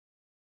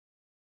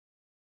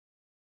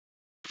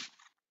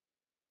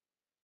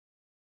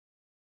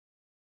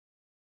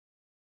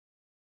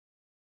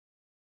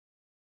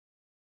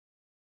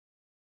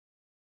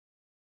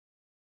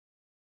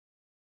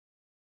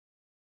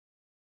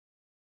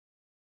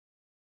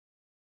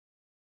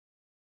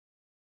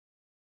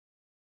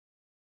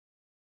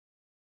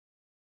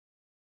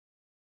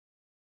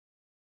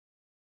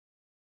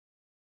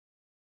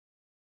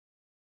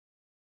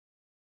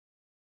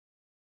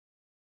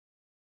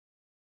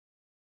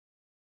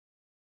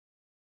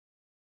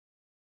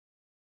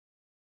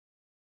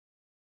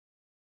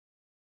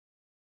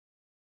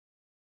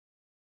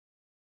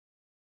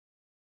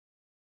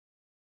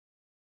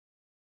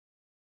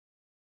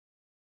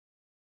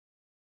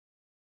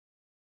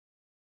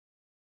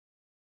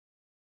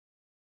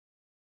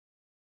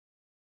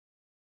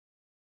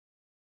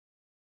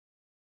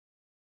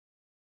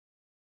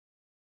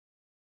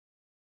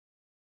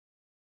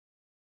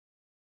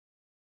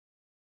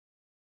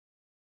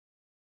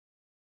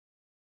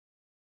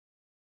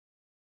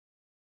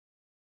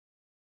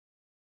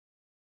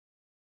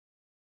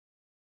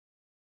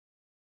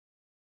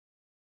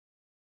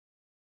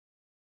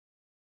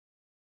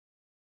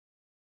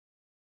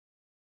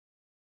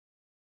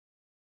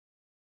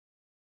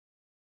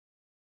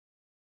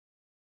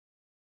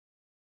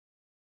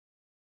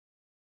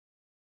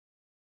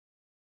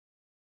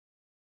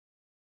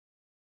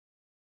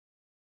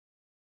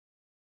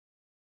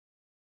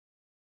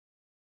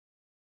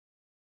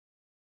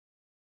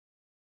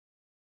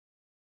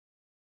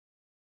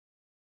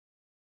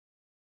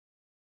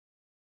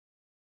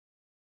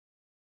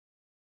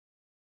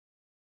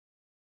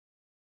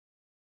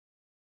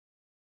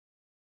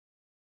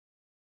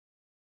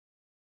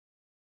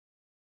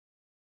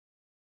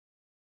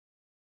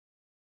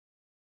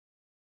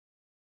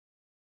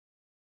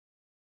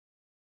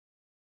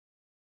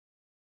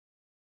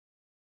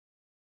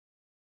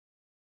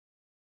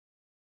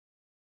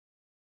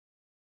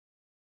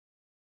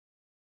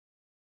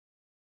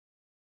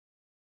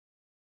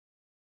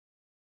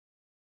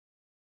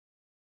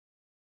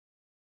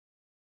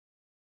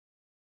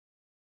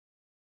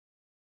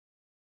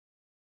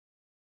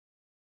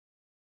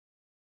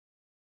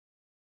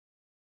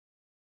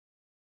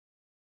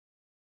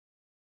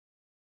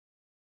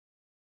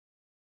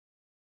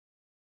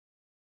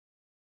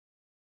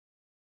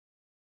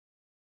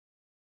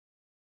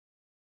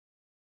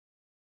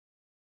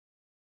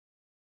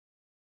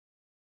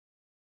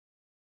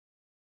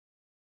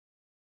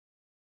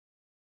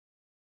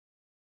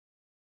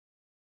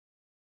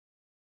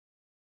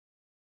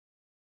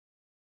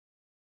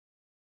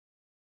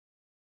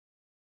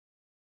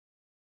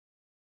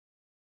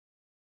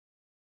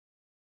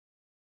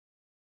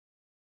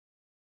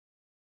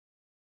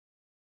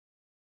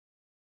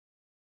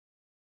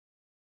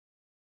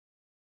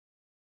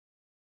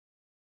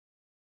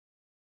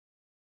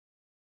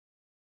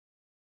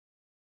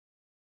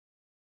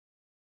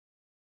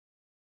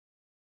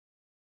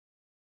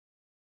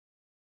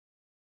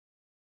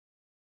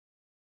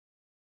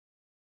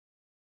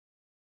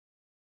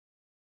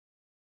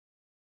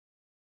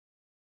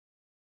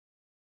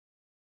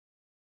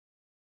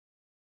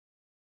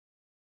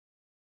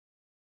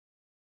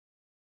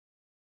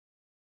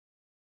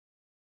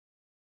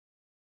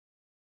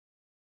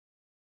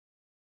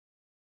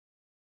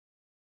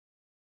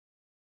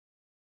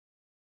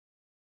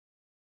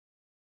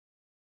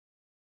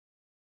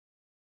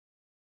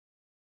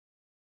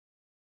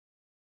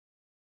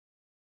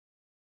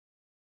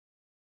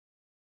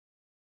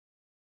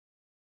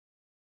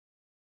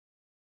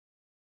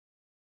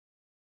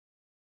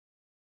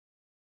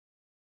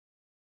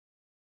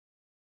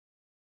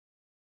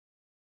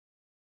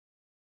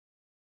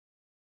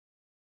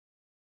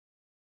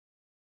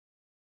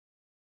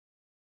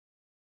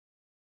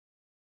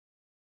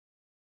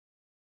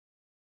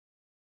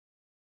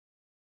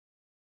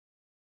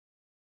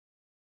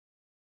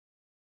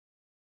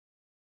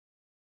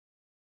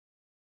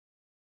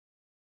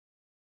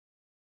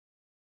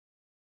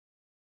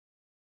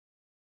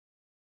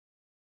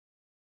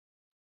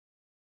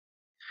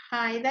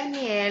Hi,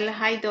 Daniel.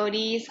 Hi,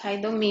 Doris. Hi,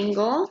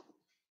 Domingo.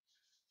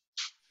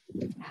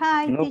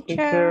 Hi, No,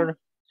 teacher.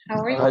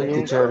 How are Hi, you?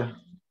 teacher.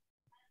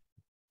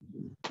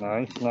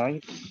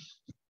 Nice.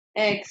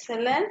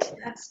 Excellent.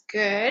 That's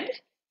good.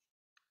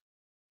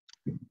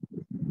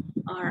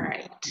 All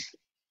right.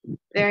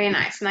 Very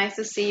nice. Nice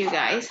to see you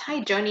guys.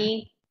 Hi,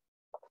 Johnny.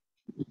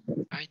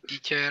 Hi,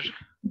 teacher.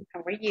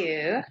 How are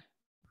you?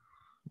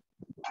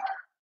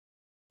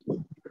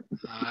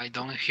 I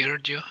don't hear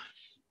you.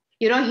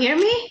 You don't hear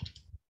me?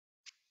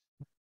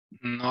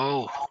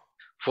 No,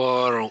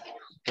 for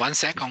 1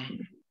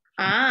 second.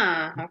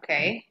 Ah,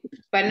 okay.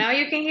 But now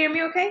you can hear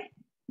me okay?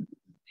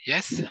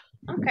 Yes.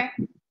 Okay.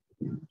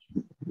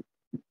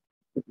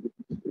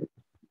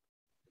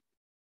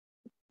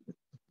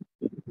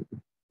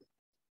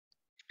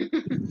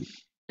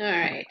 All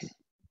right.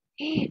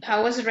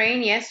 How was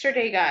rain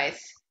yesterday,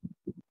 guys?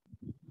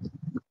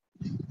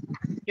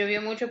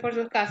 ¿Llovió mucho por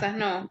sus casas?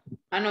 No.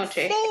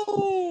 Anoche.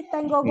 Sí,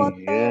 tengo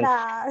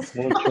goteras.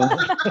 Mucho.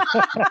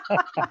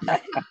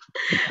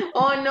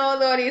 Oh, no,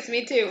 Doris,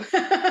 me too.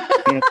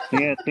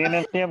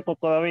 Tienen tiempo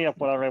todavía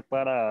para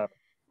reparar.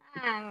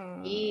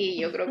 Y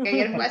yo creo que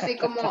ayer fue así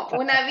como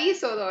un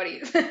aviso,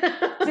 Doris.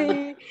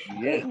 Sí.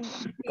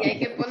 Yes. Y hay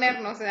que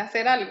ponernos a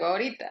hacer algo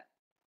ahorita.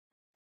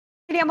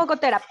 Diríamos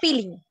gotera,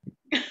 peeling.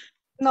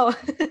 No.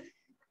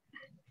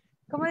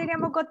 ¿Cómo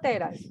diríamos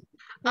goteras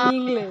en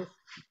inglés?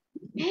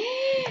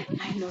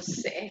 Ay, no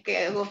sé,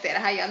 que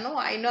goteras allá no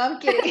hay, no, I'm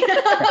kidding.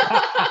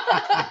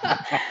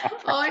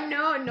 Oh,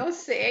 no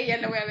sé, ya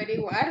lo voy a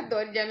averiguar,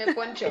 ya me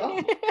ponchó.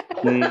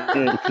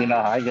 Sí,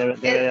 las hay, debe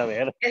de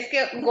haber. Es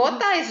que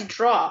gota es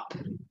drop.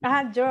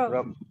 Ajá,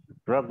 drop.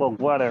 Drop of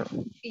water.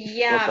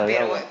 Ya, Gota de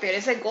agua. pero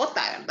esa es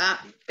gota, ¿verdad?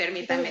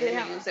 Permítame, Entonces,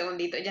 denme un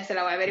segundito, ya se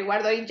la voy a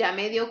averiguar, Doris, ya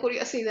me dio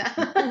curiosidad.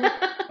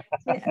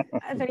 sí,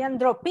 serían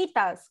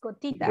dropitas,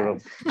 gotitas. Drop.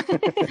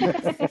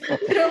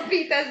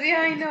 Tropitas, sí,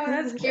 I know,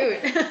 that's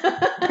cute.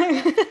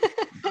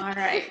 All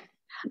right.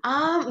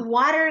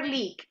 Water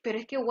leak, pero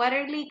es que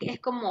water leak es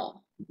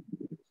como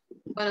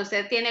cuando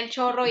usted tiene el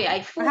chorro y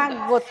hay fuga.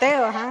 Ajá,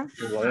 goteo, ajá.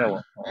 Jugo de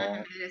agua.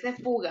 Esa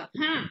es fuga.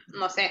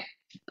 No sé.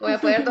 Voy a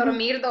poder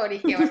dormir,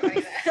 Doris, qué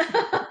barbaridad.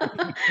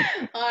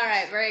 All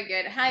right, very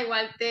good. Hi,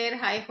 Walter.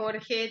 Hi,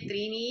 Jorge,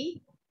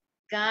 Trini,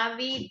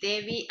 Gaby,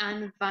 Debbie,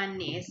 and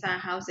Vanessa.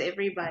 How's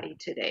everybody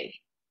today?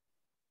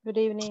 Good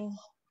evening.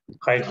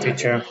 Hi,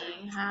 teacher.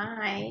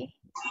 Hi.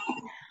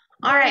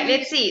 All right,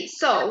 let's see.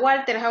 So,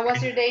 Walter, how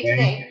was your day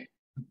today?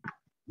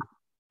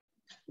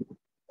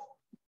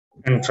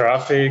 In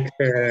traffic,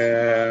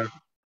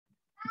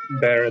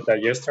 better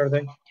than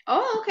yesterday.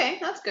 Oh, okay,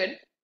 that's good.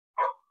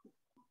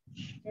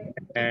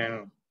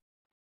 And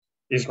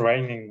it's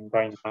raining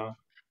right now.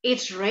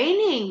 It's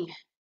raining.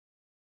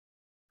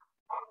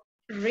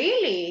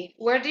 Really?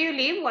 Where do you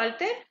live,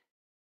 Walter?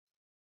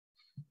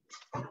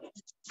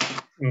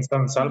 In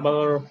San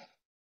Salvador,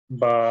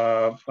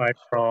 but I'm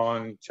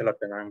from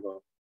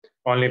Chalatenango.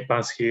 Only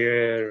pass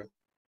here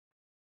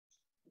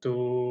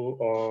 2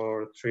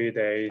 or 3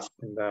 days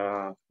in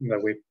the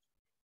week.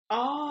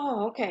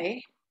 Oh,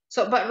 okay.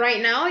 So, but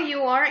right now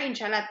you are in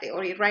Chalate,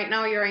 or right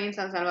now you're in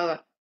San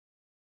Salvador?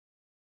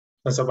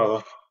 San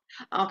Salvador.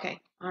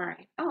 Okay, all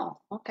right. Oh,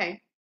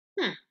 okay.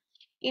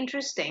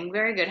 Interesting.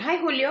 Very good. Hi,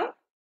 Julio.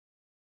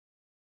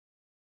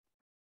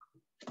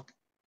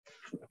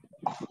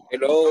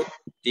 Hello,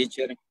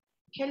 teacher.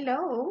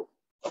 Hello.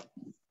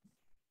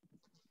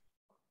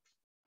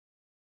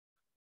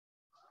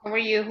 How are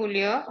you,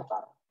 Julio?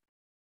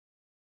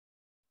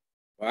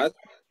 What?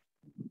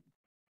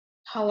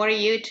 How are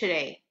you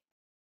today?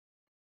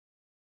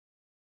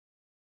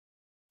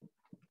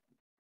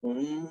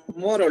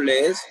 More or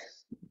less.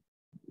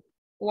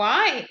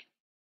 Why?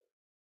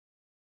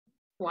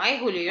 Why,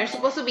 Julio? You're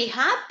supposed to be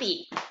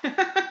happy.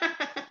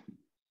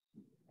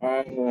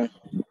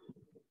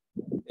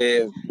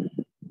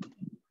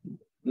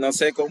 No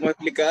sé cómo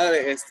explicar,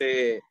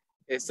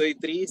 estoy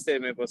triste,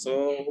 me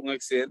pasó un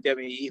accidente a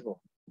mi hijo.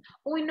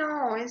 Uy,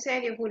 no, en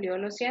serio, Julio,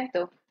 lo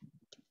siento.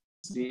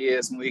 Sí,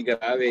 es muy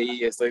grave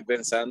y estoy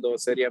pensando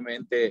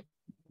seriamente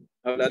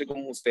hablar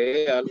con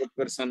usted, algo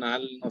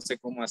personal, no sé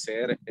cómo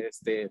hacer,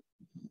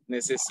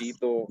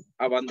 necesito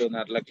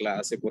abandonar la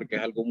clase porque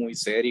es algo muy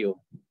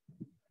serio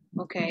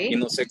Okay. y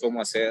no sé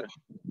cómo hacer.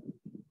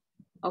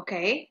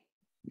 Okay.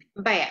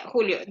 Vaya,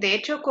 Julio, de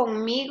hecho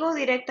conmigo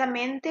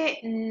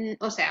directamente,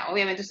 o sea,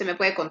 obviamente usted me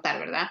puede contar,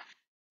 ¿verdad?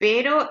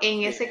 Pero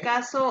en ese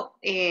caso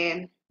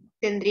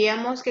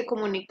tendríamos que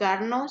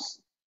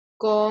comunicarnos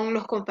con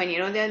los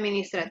compañeros de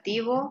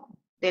administrativo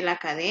de la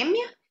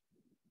academia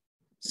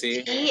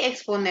Sí, y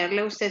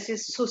exponerle a usted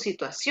su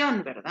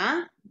situación,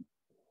 ¿verdad?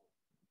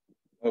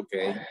 ok.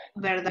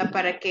 ¿Verdad?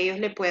 Para que ellos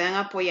le puedan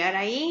apoyar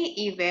ahí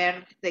y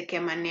ver de qué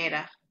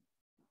manera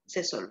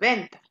se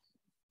solventa.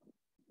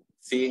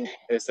 Sí,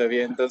 está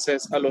bien.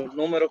 Entonces, a los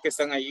números que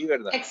están allí,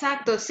 ¿verdad?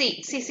 Exacto,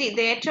 sí.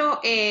 De hecho,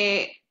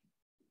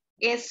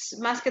 es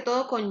más que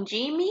todo con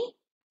Jimmy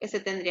que se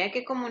tendría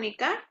que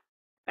comunicar,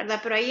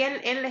 ¿verdad? Pero ahí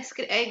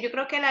yo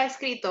creo que él ha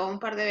escrito un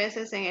par de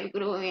veces en el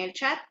grupo, en el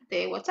chat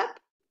de WhatsApp,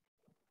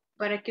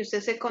 para que usted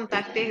se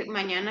contacte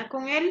mañana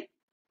con él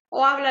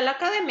o habla a la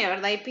academia,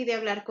 ¿verdad? Y pide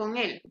hablar con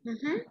él.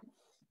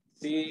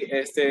 Sí,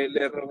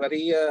 le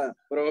rogaría,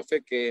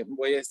 profe, que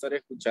voy a estar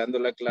escuchando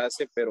la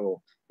clase,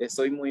 pero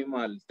estoy muy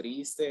mal,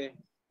 triste.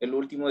 El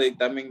último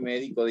dictamen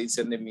médico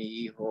dicen de mi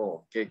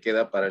hijo que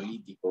queda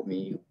paralítico,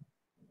 mi hijo.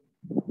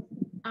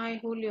 Ay,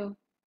 Julio.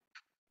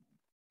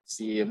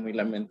 Sí, es muy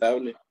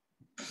lamentable.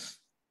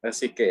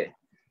 Así que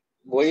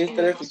voy a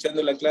estar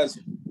escuchando la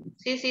clase.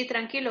 Sí,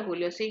 tranquilo,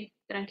 Julio, sí,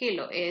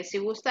 tranquilo. Si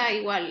gusta,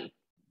 igual,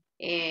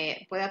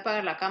 puede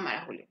apagar la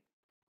cámara, Julio.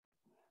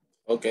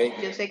 Ok.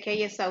 Yo sé que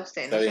ahí está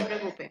usted, Está no bien. se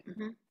preocupe.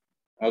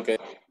 Ok.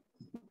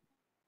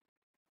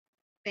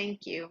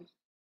 Thank you.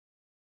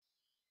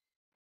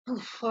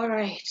 All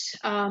right.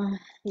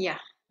 Yeah,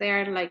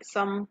 there are like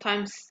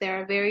sometimes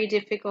there are very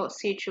difficult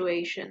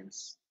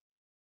situations.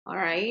 All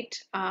right.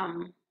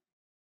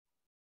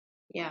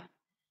 Yeah.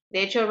 De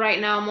hecho, right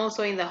now I'm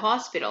also in the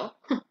hospital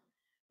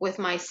with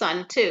my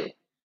son too.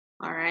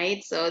 All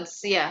right. So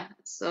it's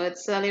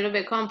a little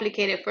bit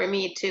complicated for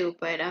me too,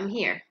 but I'm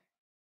here.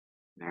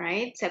 All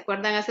right. ¿Se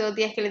acuerdan hace 2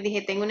 días que les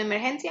dije tengo una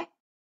emergencia?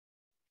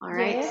 All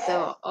right. Yes.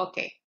 So,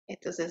 okay.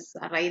 Entonces,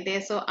 a raíz de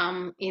eso,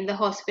 I'm in the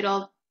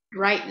hospital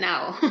right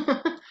now.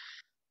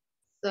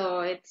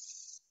 So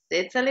it's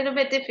a little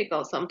bit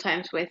difficult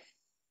sometimes with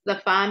the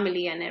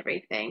family and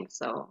everything.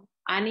 So,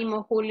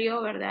 ánimo,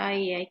 Julio, ¿verdad?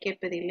 Y hay que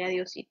pedirle a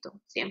Diosito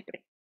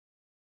siempre.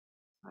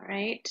 All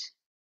right.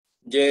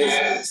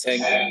 Yes,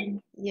 thank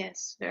you.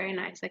 Yes, very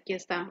nice. Aquí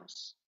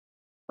estamos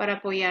para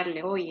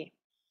apoyarle. Oye.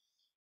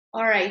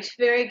 All right,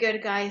 very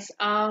good, guys.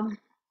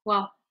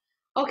 Well,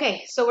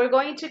 okay, so we're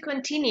going to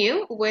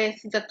continue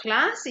with the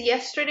class.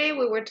 Yesterday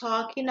we were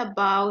talking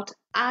about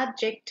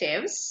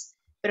adjectives,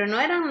 pero no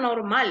eran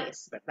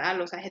normales, ¿verdad?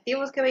 Los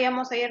adjetivos que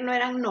veíamos ayer no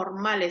eran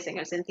normales en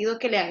el sentido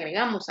que le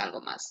agregamos algo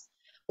más.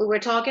 We were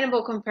talking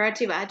about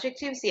comparative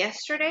adjectives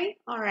yesterday,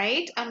 all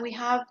right? And we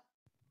have,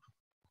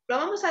 lo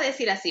vamos a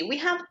decir así, we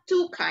have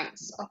 2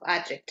 kinds of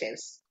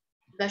adjectives.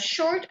 The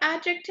short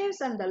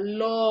adjectives and the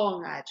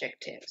long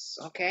adjectives,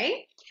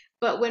 okay?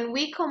 But when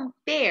we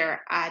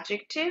compare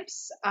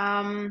adjectives,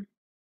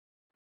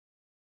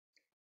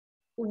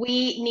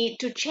 we need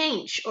to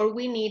change or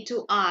we need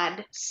to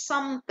add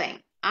something.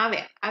 A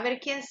ver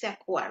quién se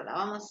acuerda.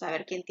 Vamos a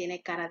ver quién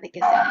tiene cara de que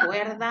se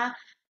acuerda.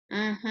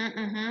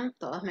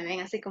 Todos me ven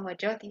así como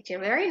yo, teacher.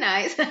 Very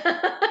nice.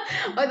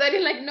 O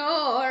Dori's like, no,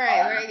 all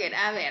right, very good.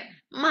 A ver,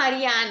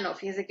 Mariano,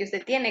 fíjese que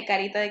usted tiene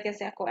carita de que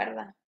se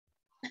acuerda.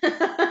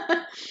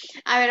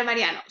 A ver,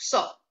 Mariano.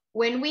 So,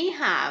 when we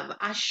have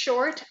a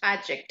short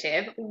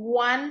adjective,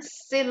 1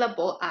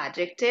 syllable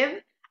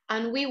adjective,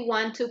 and we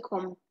want to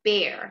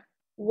compare,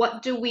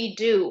 what do we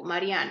do,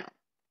 Mariano?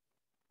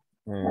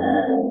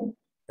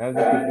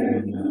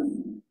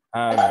 Adjective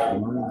add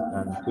 1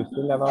 and 2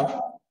 syllables.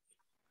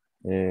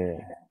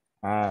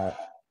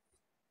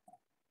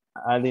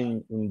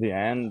 Adding in the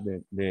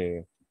end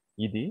the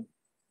ed.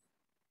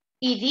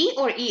 ED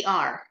or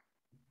ER?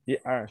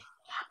 ER.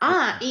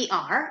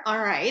 ER. All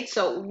right.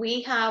 So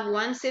we have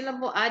 1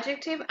 syllable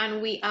adjective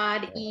and we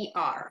add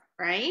ER,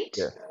 right?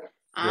 Yes.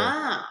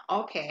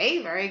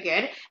 Okay. Very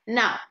good.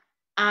 Now,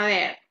 a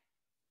ver.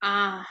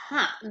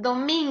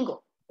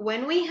 Domingo.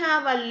 When we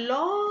have a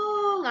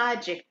long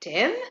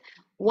adjective,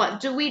 what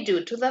do we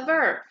do to the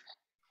verb?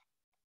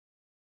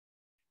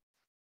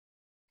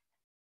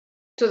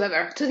 To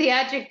the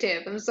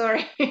adjective, I'm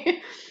sorry.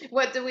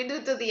 What do we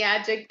do to the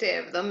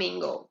adjective,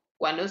 Domingo?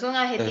 Cuando es un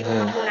adjetivo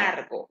más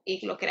largo y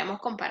lo queremos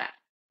comparar.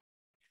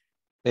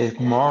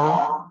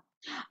 More.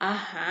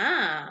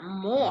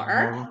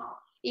 More.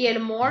 Y el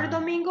more,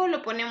 Domingo,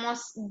 lo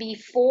ponemos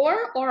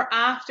before or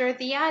after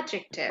the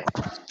adjective.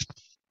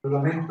 Lo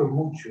lamento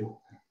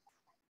mucho.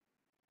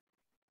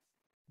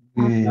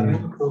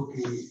 Lamento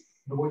que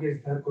no voy a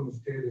estar con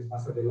ustedes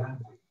más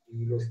adelante.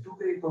 Y lo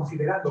estuve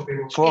considerando,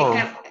 pero...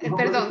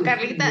 Perdón,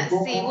 Carlita,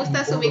 si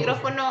gusta su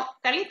micrófono.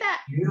 Carlita,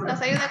 ¿nos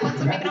ayuda con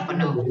su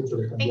micrófono?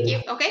 Thank you.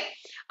 Okay.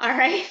 All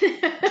right.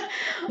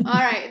 All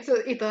right. So,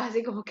 y todo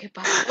así como, ¿qué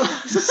pasó?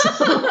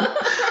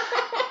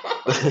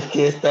 Es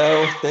que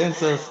estábamos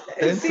tensos.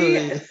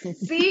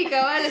 Sí,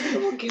 cabal, así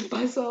como, ¿qué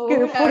pasó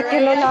ahora? ¿Por qué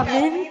lo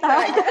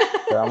lamenta?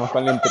 Quedamos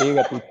con la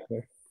intriga,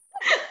 teacher.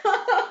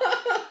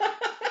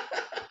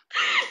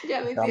 Ya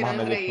me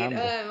hicieron reír.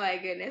 Oh my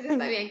goodness.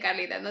 Está bien,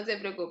 Carlita, no se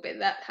preocupe.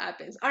 That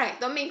happens. All right,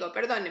 Domingo,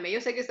 perdóneme.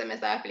 Yo sé que usted me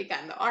estaba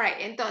explicando. All right,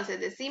 entonces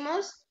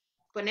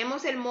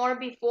ponemos el more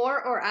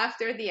before or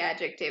after the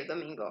adjective,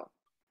 Domingo.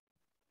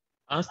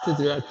 After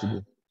the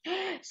adjective.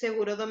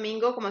 ¿Seguro,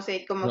 Domingo? Como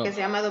que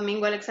se llama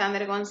Domingo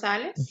Alexander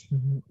González.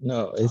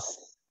 No,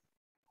 es...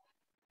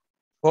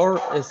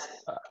 For es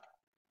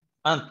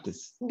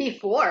antes.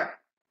 Before.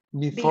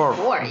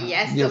 Before.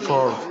 Yes,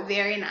 Before. Domingo.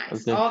 Very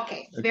nice.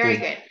 Okay, very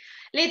good.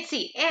 Let's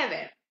see,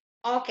 Ever.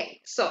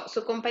 Okay, so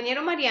su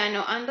compañero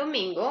Mariano and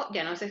Domingo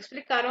ya nos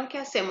explicaron qué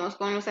hacemos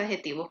con los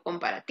adjetivos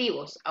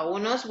comparativos. A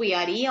unos we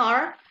add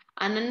ER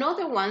and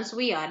another ones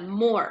we add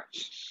more.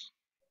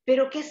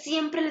 Pero que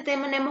siempre le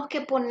tenemos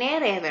que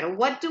poner, Ever?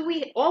 What do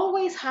we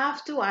always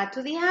have to add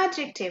to the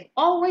adjective?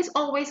 Always,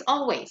 always,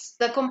 always.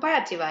 The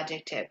comparative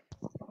adjective.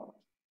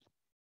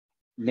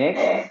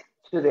 Next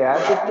to the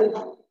adjective,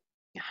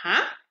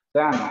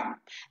 done.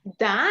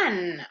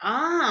 Done.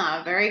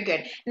 Ah, very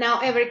good.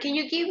 Now, Ever, can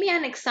you give me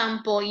an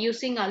example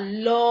using a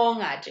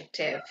long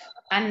adjective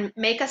and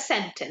make a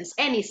sentence,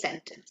 any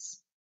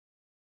sentence?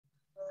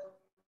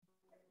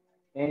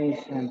 Any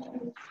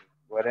sentence,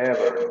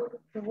 whatever.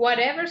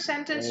 Whatever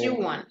sentence you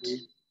want.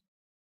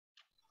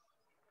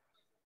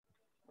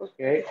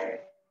 Okay.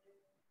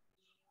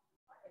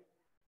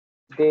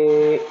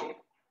 The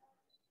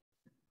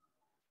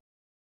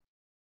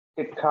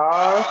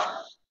cars,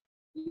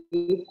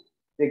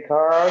 the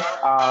cars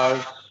are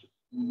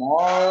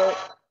more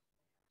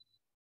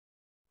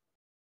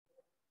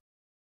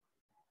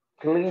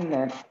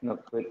clean, no,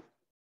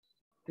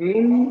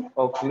 clean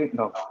o clean,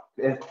 no,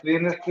 es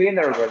clean es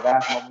cleaner,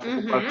 ¿verdad?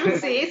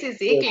 Sí, sí,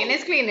 sí, clean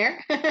is cleaner.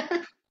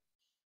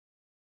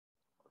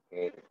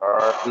 Okay, the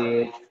car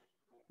is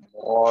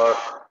more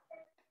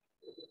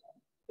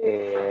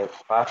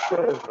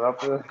faster,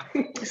 rápido.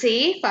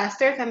 Sí,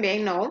 faster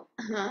también, no.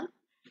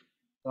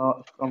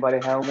 No, somebody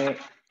help me.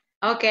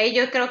 Ok,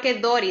 yo creo que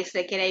Doris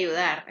le quiere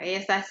ayudar. Ella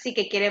está sí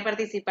que quiere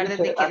participar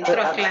desde que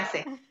entró a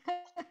clase.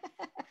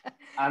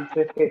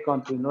 Antes que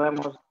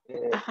continuemos,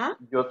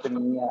 yo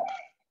tenía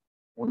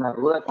una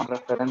duda con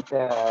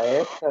referencia a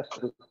esta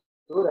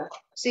estructura.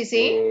 Sí,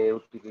 sí.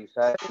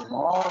 Utilizar el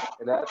more,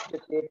 el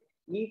adjective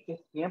y que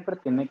siempre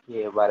tiene que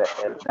llevar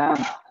el than.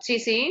 Sí,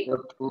 sí.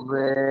 Yo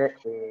tuve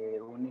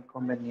un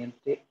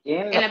inconveniente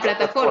en la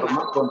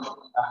plataforma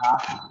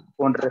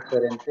con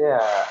referente a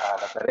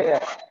la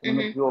tarea. Si no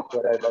me equivoco,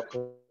 era la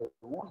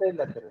segunda y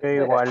la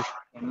tercera. Igual.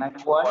 En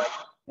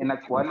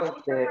la cual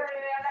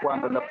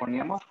cuando la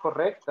poníamos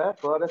correcta,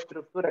 toda la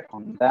estructura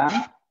con than,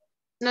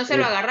 no se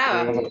lo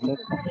agarraba.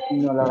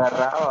 No lo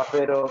agarraba,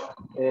 pero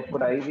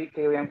por ahí vi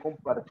que habían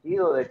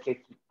compartido de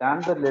que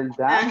quitándole el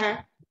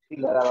than, sí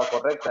la daba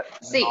correcta.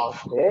 Sí. No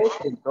sé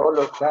si en todos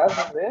los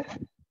casos, ¿ves?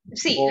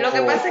 Sí, lo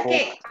que pasa es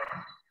que,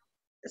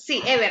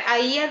 sí, Ever,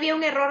 ahí había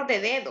un error de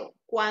dedo.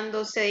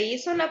 Cuando se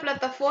hizo la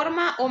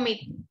plataforma,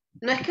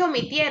 no es que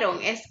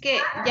omitieron, es que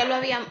ya lo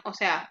habían, o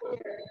sea,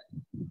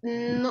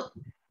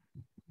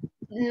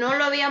 no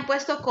lo habían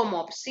puesto como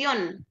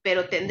opción,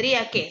 pero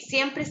tendría que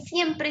siempre,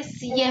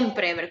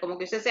 Ever, como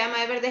que usted se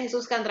llama Ever de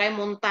Jesús Candray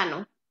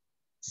Montano,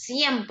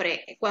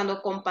 siempre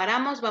cuando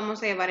comparamos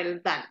vamos a llevar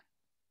el than.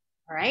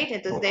 Alright,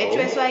 entonces de hecho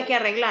eso hay que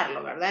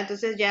arreglarlo, ¿verdad?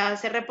 Entonces ya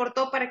se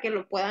reportó para que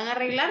lo puedan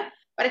arreglar,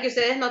 para que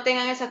ustedes no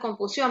tengan esa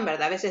confusión,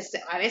 ¿verdad? A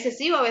veces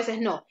sí o a veces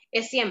no,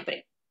 es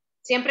siempre.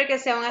 Siempre que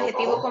sea un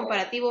adjetivo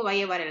comparativo va a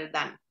llevar el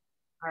than.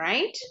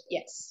 Alright,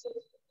 yes.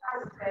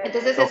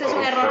 Entonces ese es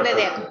un error de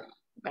dedo,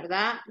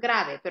 ¿verdad?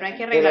 Grave, pero hay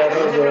que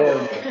arreglarlo, no se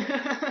preocupe.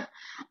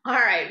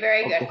 Alright,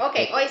 very good.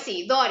 Okay, hoy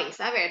sí, Doris,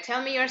 a ver,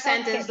 tell me your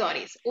sentence,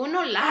 Doris.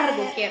 Uno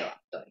largo quiero,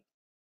 Doris.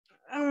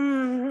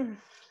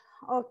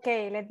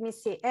 Okay, let me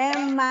see.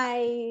 And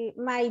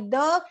my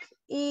dog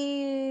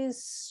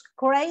is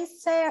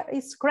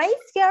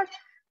crazier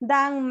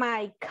than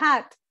my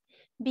cat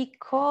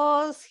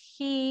because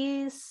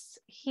he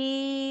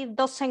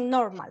doesn't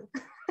normal.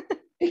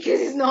 Because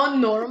it's not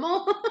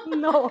normal?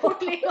 No.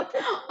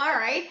 All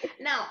right.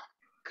 Now,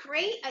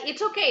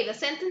 it's okay. The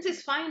sentence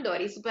is fine,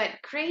 Doris,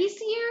 but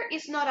crazier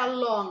is not a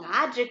long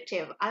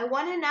adjective. I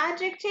want an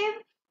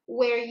adjective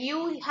where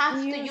you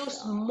have to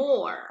use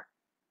more.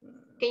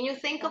 Can you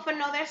think of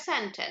another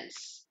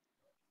sentence?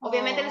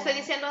 Obviamente le estoy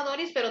diciendo a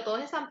Doris, pero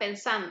todos están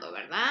pensando,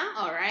 ¿verdad?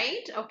 All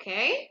right,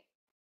 okay.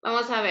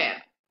 Vamos a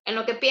ver. En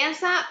lo que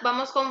piensa,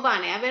 vamos con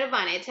Vane. A ver,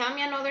 Vane, tell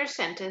me another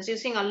sentence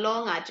using a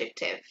long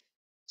adjective.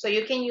 So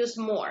you can use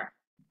more.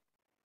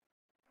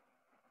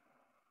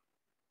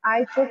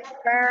 I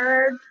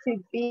prefer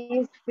to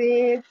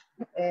visit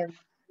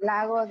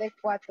Lago de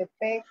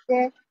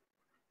Coatepeque.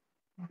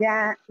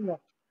 Ya no.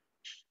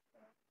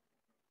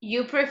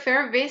 You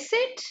prefer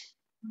visit?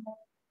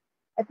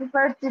 I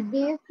prefer to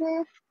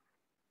visit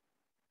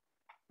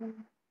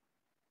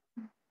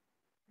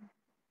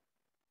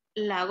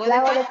Lago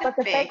de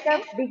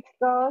Coatepeque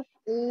because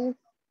it's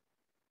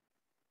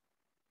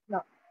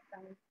no.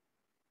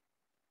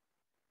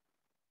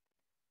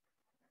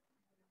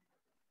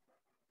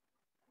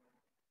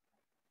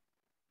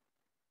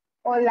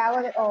 O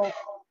lago de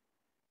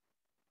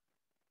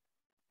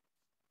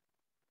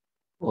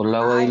O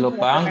lago de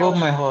Ilopango,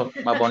 mejor,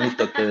 más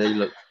bonito que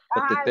de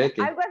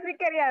Coatepeque. Algo así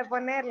quería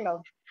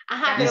ponerlo.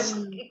 Ajá, pero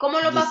 ¿cómo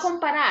lo va a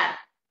comparar?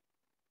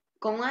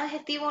 Con un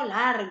adjetivo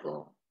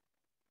largo.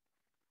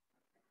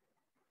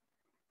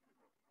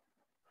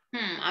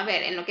 A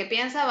ver, en lo que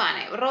piensa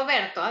Vane.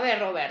 Roberto, a ver,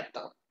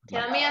 Roberto.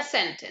 Tell me a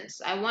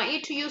sentence. I want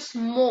you to use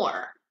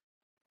more.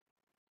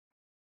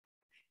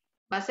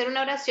 Va a ser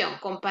una oración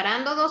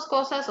comparando dos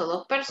cosas o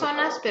dos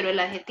personas, pero el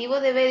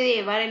adjetivo debe de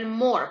llevar el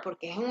more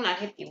porque es un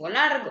adjetivo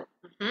largo.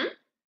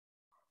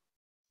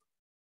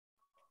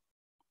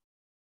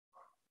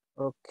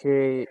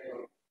 Okay.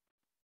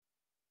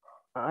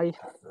 I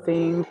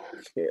think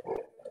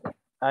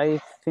I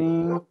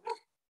think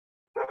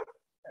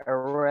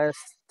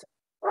rest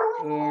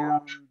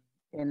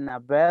in a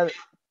bed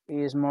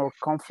is more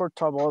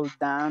comfortable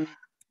than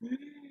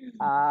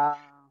a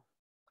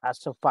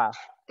sofa.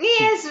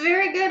 Yes,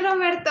 very good,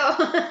 Roberto.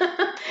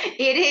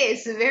 It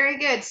is very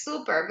good,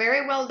 super,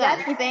 very well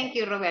done. Thank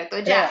you, Roberto.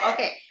 Ya,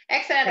 okay,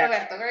 excellent,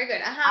 Roberto, very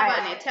good. Ajá,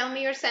 Vane, tell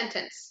me your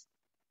sentence.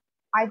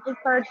 I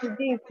prefer to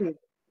visit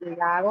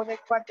Lago de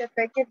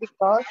Coatepeque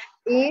because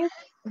it's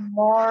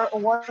more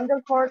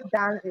wonderful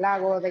than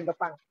Lago de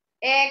Lopán.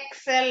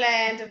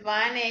 Excellent,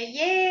 Vane.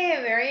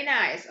 Yeah, very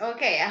nice.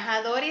 Okay,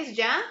 ajá, Doris,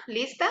 ¿ya?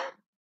 ¿Lista?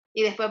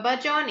 Y después va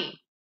Johnny.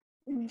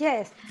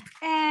 Yes,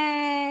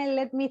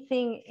 let me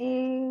think.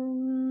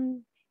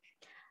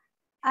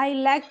 I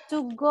like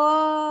to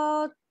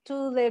go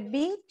to the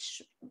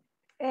beach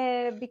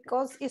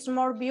because it's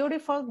more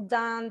beautiful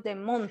than the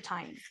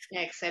mountain.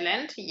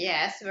 Excellent.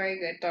 Yes, very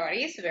good,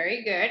 Doris.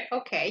 Very good.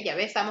 Okay, ya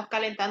ves, estamos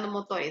calentando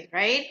motores,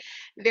 right?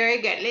 Very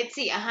good. Let's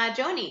see. Ajá,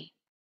 Johnny.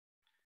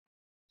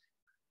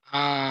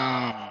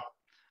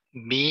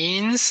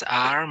 Beans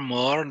are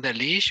more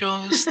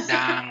delicious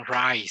than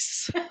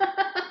rice.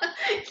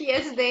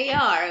 Yes, they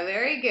are.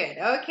 Very good.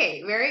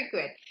 Okay, very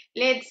good.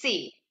 Let's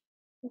see.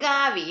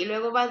 Gaby,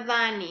 luego va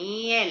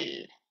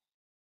Daniel.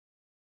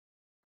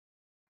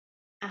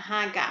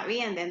 Ajá,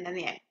 Gaby, and then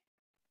Daniel.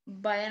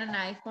 Buying an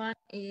iPhone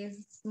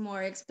is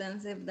more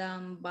expensive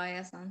than buy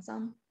a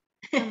Samsung.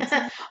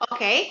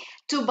 Okay,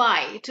 to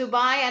buy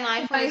an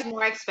iPhone is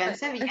more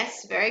expensive.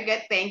 Yes, very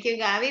good. Thank you,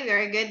 Gaby.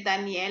 Very good.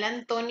 Daniel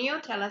Antonio,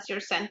 tell us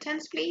your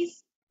sentence,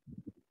 please.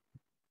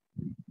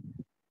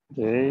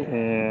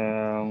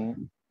 Okay,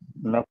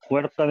 La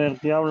Puerta del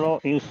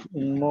Diablo is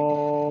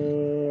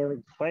more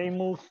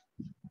famous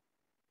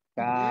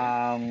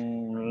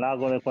than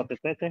Lago de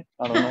Coatepeque.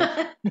 I don't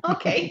know.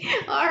 Okay,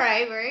 all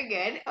right, very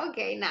good.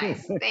 Okay,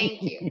 nice.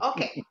 Thank you.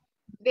 Okay,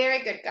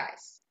 very good,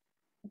 guys.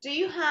 Do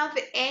you have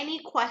any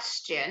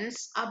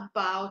questions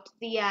about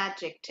the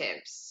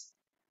adjectives?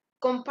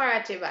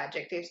 Comparative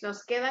adjectives.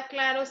 ¿Nos queda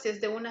claro si es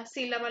de una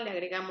sílaba le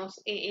agregamos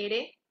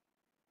ER?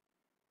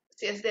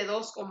 Si es de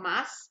dos o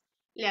más,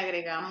 le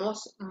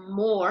agregamos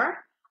more.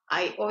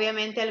 Hay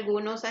obviamente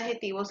algunos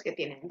adjetivos que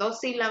tienen dos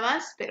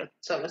sílabas, pero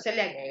solo se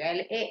le agrega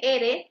el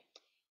ER.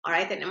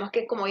 Ahora tenemos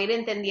que como ir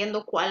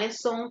entendiendo cuáles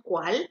son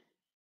cuál.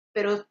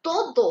 Pero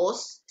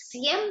todos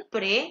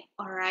siempre,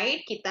 all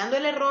right, quitando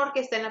el error que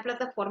está en la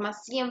plataforma,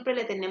 siempre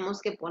le tenemos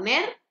que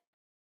poner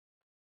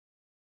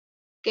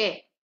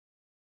 ¿qué?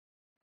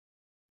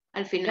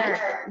 Al final,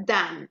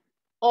 than.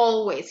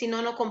 Always, si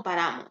no, no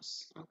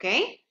comparamos, ¿ok?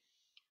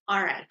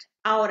 All right.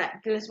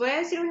 Ahora, les voy a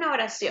decir una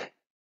oración.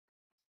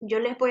 Yo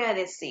les voy a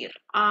decir,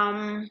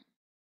 I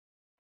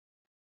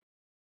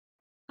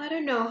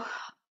don't know,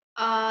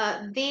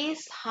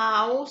 this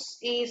house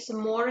is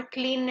more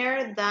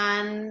cleaner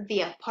than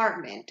the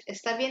apartment.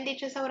 ¿Está bien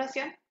dicho esa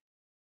oración?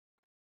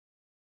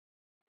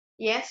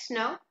 Yes,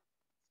 no?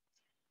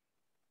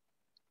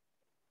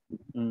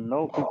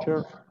 No,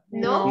 teacher.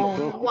 No?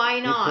 Because,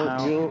 Why not?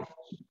 Because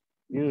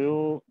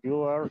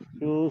you are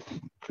use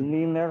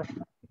cleaner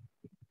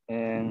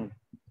and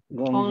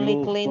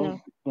Only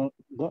cleaner.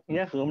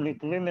 Yes, only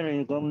cleaner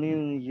and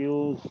only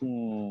use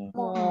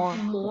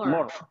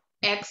More.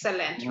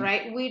 Excellent,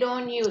 right? We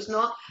don't use,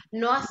 no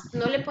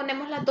le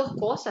ponemos las dos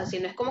cosas,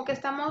 sino es como que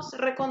estamos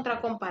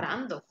recontra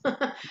comparando.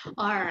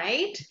 All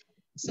right,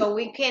 so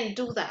we can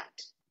do that.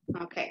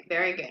 Okay,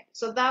 very good.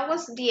 So that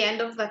was the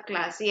end of the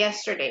class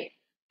yesterday.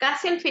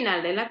 Casi al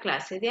final de la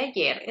clase de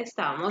ayer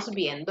estábamos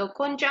viendo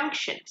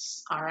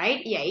conjunctions, all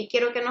right? Y ahí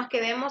quiero que nos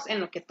quedemos en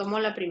lo que tomó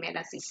la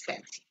primera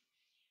asistencia.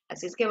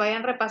 Así es que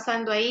vayan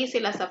repasando ahí, si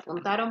las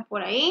apuntaron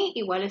por ahí,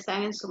 igual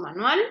están en su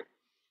manual.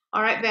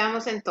 All right,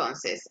 veamos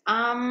entonces.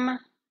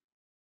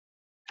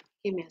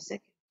 Give me a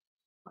second.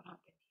 What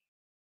happened?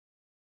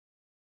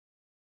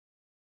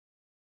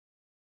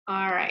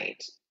 All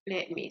right,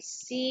 let me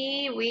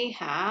see. We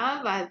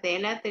have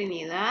Adela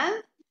Trinidad.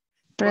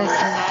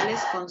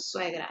 González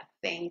Consuegra.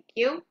 Thank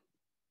you.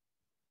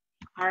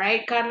 All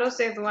right, Carlos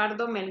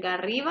Eduardo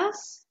Melgar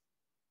Rivas.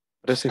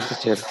 Present,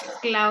 teacher.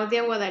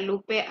 Claudia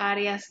Guadalupe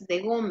Arias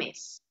de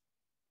Gómez.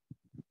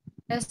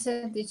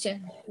 Present, teacher.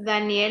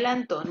 Daniel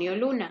Antonio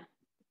Luna.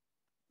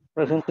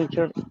 Present,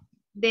 teacher.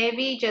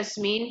 Debbie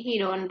Yasmín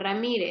Girón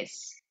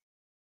Ramírez.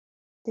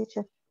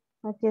 Teacher,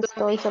 aquí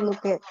estoy, solo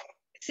que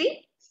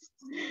 ¿Sí?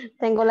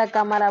 tengo la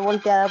cámara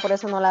volteada, por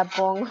eso no la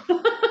pongo.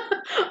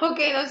 Ok,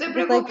 no se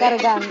preocupe.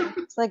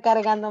 Estoy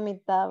cargando mi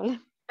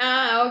tablet.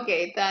 Ah,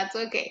 ok, that's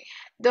okay.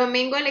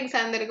 Domingo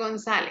Alexander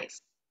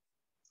González.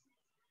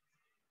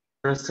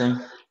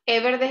 Present.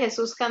 Ever de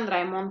Jesús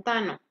Candray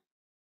Montano.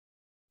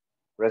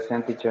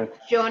 Present, teacher.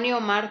 Johnny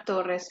Omar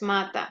Torres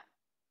Mata.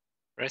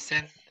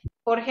 Present.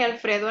 Jorge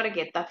Alfredo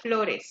Argueta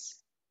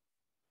Flores.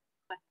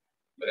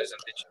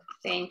 Present, teacher.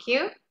 Thank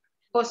you.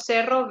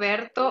 José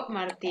Roberto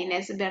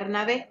Martínez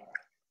Bernabé.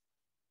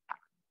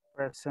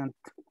 Present.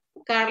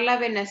 Carla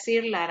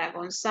Benazir Lara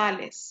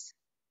González.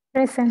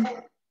 Present.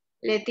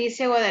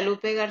 Leticia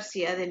Guadalupe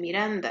García de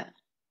Miranda.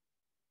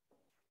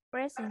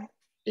 Present.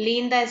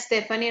 Linda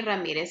Stephanie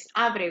Ramírez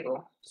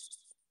Ábrego.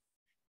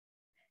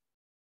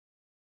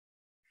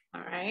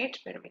 All right,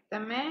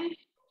 permítame.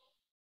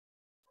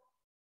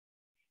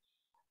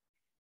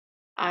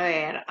 A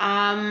ver,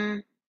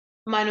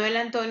 Manuel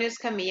Antonio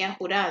Escamilla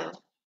Jurado.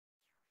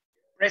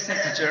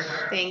 Present, teacher.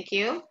 Thank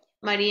you.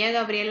 María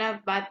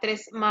Gabriela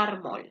Batres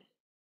Mármol.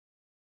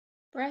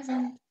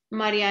 Present.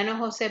 Mariano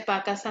José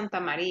Paca Santa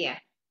María.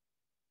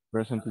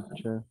 Present,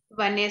 teacher.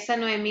 Vanessa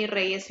Noemí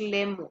Reyes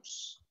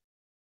Lemus.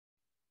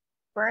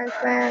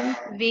 Present.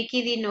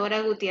 Vicky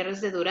Dinora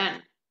Gutiérrez de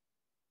Durán.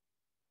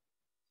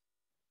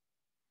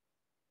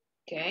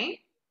 Ok.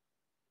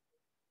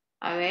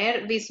 A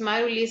ver,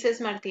 Bismar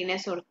Ulises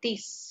Martínez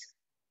Ortiz.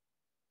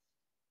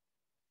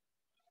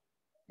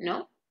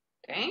 No.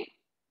 Ok.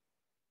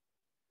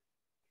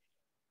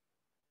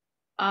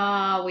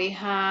 We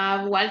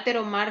have Walter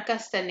Omar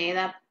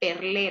Castaneda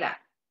Perlera.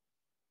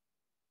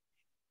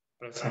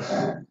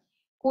 Present.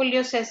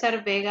 Julio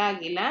César Vega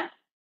Aguilar.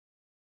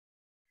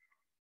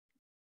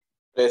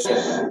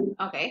 Present.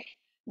 Ok.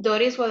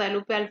 Doris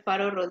Guadalupe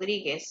Alfaro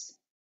Rodríguez.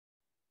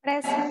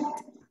 Present.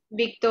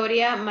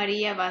 Victoria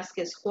María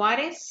Vázquez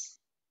Juárez.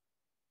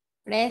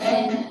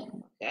 Present.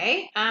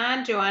 Okay.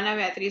 And Joana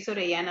Beatriz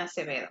Orellana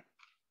Acevedo.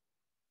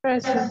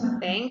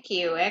 Present. Thank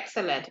you.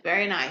 Excellent.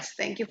 Very nice.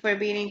 Thank you for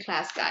being in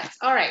class, guys.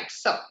 All right.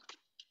 So,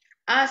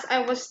 as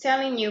I was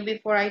telling you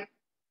before I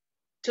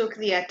took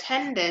the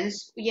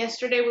attendance,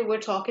 yesterday we were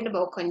talking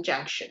about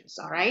conjunctions,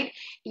 all right?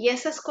 Y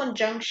esas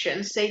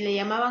conjunctions se le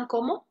llamaban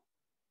 ¿cómo?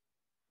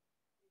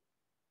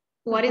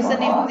 What is the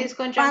name of these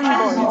conjunctions?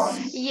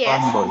 Fanboys.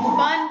 Yes, Fanboys.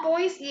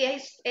 fanboys, y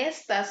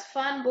estas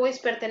fanboys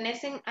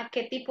pertenecen a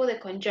qué tipo de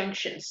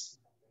conjunctions?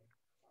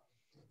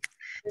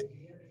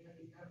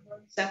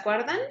 ¿Se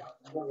acuerdan?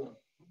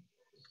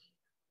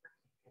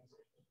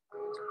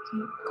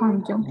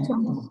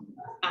 Conjunctions.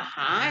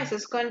 Ajá,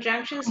 esas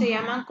conjunctions se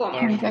llaman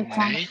 ¿cómo?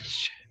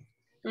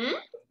 ¿Mm?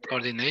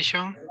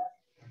 Coordination.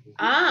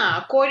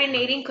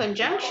 Coordinating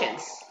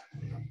conjunctions.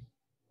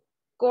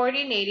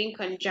 Coordinating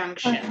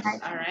conjunctions,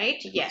 all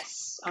right?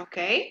 Yes,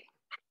 okay.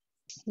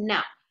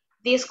 Now,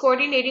 these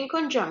coordinating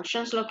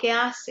conjunctions lo que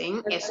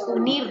hacen es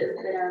unir,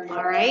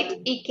 all right?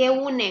 ¿Y qué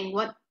unen?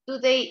 What do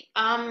they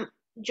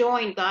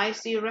join,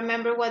 guys? Do you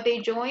remember what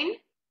they join?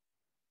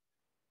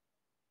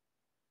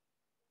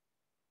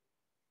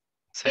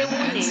 ¿Qué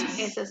unen?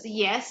 Esas,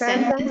 yes,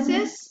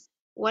 sentences.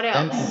 What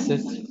else?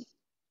 Sentences.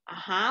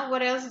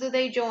 What else do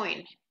they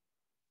join?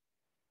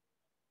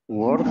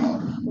 Words.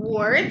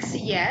 Words,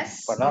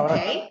 yes. Palabras.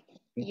 Okay.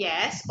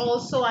 Yes,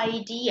 also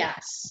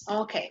ideas.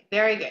 Okay,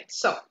 very good.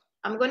 So,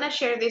 I'm going to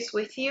share this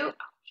with you.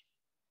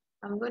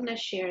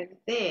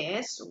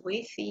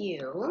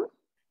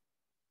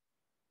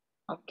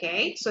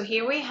 Okay, so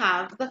here we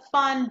have the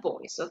fun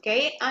boys,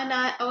 okay?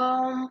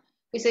 And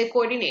we say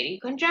coordinating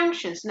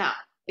conjunctions. Now,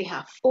 we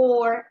have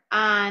for,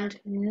 and,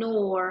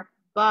 nor,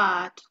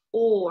 but,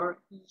 or,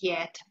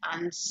 yet,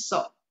 and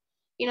so.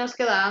 Y nos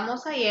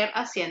quedábamos ayer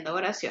haciendo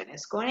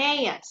oraciones con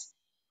ellas.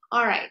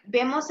 All right,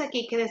 vemos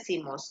aquí que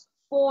decimos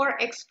for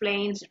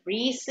explains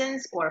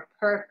reasons or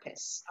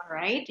purpose. All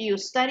right, you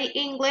study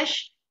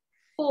English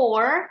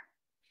for,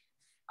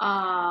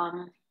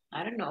 I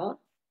don't know,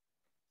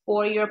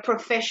 for your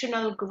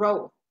professional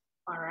growth.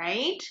 All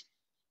right,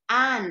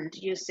 and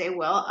you say,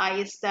 well,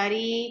 I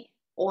study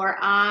or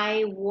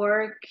I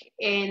work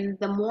in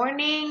the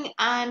morning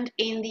and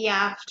in the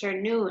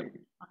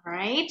afternoon. All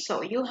right,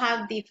 so you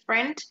have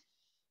different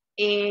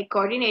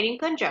coordinating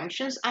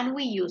conjunctions and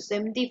we use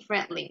them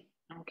differently.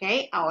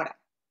 Okay, ahora,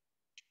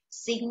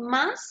 sin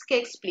más que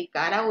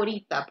explicar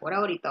ahorita, por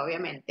ahorita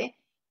obviamente,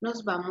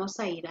 nos vamos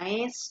a ir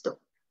a esto.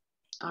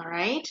 All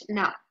right,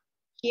 now,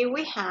 here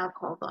we have,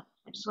 hold on,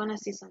 I just want to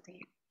see something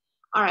here.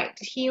 All right,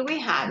 here we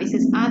have, it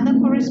says, add the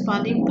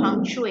corresponding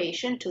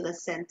punctuation to the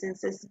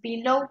sentences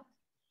below.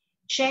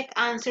 Check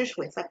answers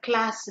with a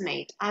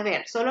classmate. A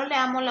ver, solo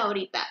leámosla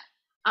ahorita.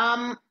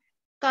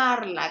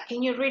 Carla,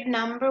 can you read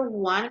number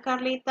 1,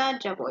 Carlita?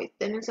 Ya voy,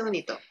 denme un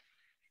segundito.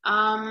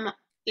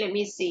 Let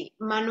me see.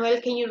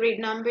 Manuel, can you read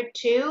number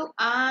 2?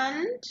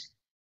 And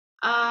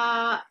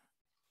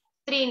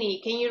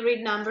Trini, can you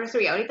read number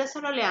 3? Ahorita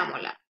solo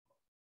leámosla.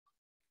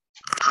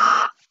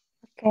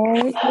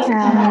 Okay,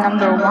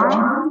 number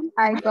 1,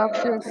 I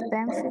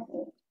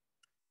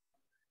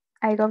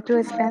go to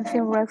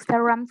expensive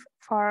restaurants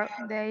for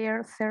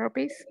their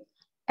service,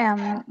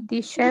 and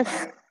dishes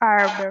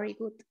are very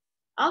good.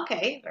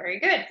 Okay, very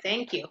good.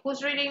 Thank you.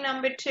 Who's reading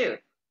number 2?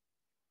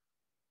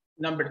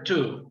 Number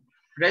 2,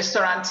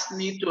 restaurants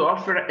need to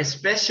offer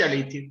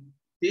specialty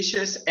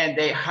dishes and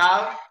they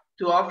have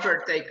to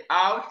offer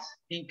takeout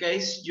in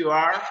case you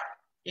are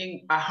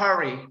in a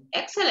hurry.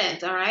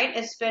 Excellent. All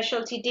right.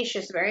 Specialty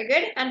dishes. Very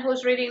good. And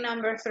who's reading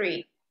number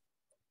 3?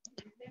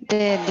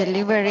 The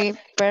delivery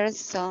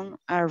person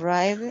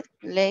arrived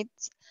late,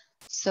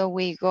 so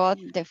we got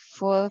the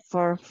food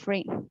for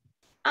free.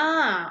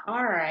 All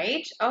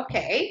right.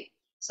 Okay.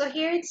 So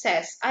here it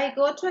says, I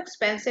go to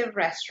expensive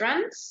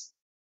restaurants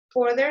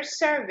for their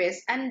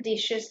service and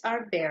dishes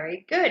are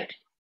very good.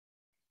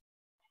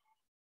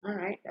 All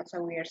right, that's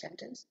a weird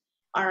sentence.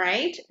 All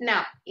right,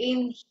 now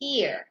in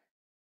here,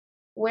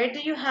 where do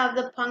you have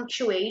the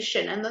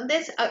punctuation? ¿En dónde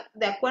es,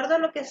 de acuerdo a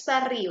lo que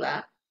está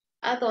arriba,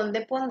 a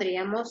dónde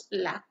pondríamos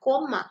la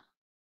coma?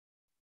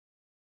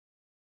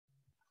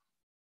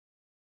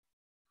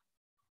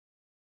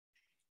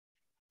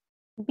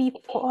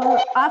 Before,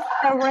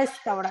 after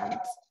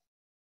restaurants.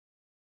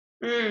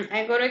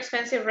 I go to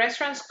expensive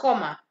restaurants,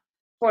 comma,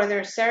 for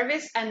their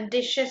service and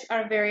dishes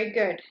are very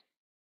good.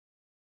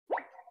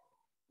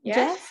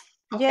 Yes?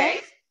 Okay.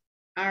 Yes.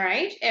 All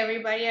right.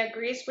 Everybody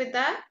agrees with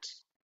that?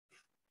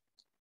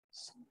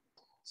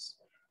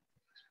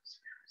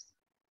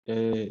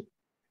 The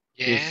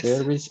Yes.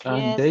 service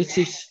and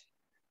dishes.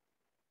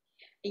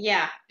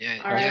 Yeah.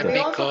 Yeah, All right. yeah, We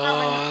also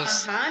have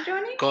because an,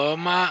 Johnny?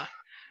 comma,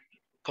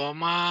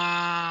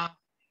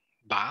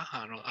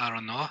 I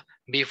don't know,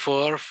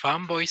 before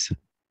fanboys.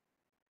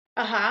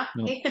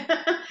 No.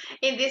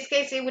 In this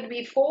case, it would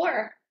be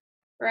for,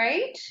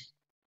 right?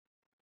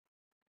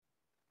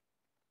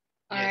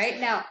 All right.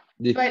 Now,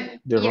 but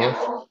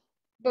yeah,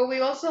 but we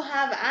also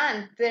have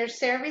and. Their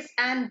service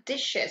and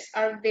dishes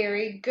are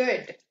very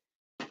good.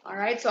 All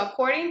right. So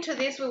according to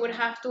this, we would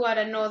have to add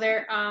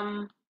another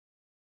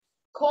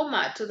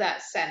comma to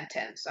that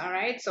sentence. All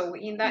right. So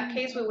in that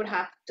case, we would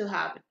have to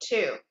have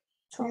two.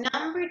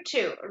 Number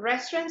 2,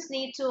 restaurants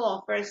need to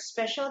offer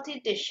specialty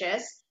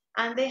dishes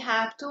and they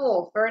have to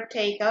offer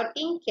takeout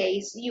in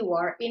case you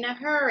are in a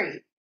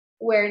hurry.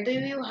 Where do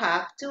you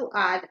have to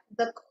add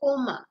the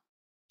comma?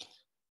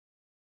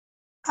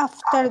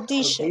 After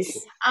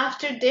dishes.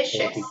 After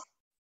dishes.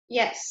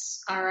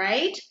 Yes. All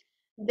right.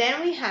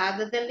 Then we have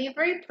the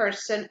delivery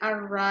person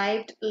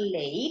arrived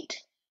late,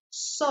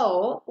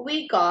 so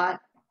we got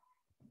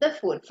the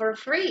food for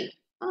free.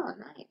 Oh,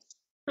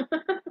 nice.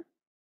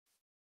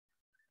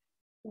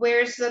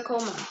 Where's the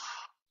comma?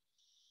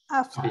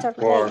 After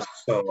Before late.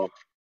 so.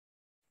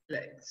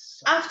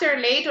 After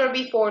late or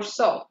before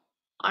so.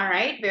 All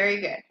right,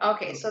 very good.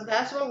 Okay, so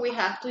that's where we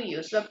have to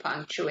use the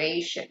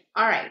punctuation.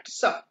 All right,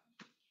 so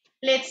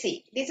let's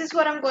see. This is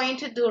what I'm going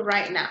to do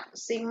right now.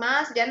 Sin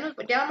más, ya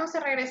vamos a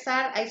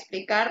regresar a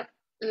explicar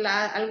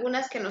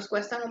algunas que nos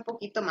cuestan un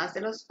poquito más de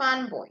los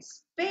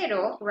fanboys.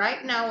 Pero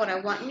right now what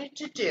I want you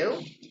to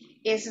do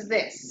is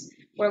this.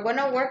 We're going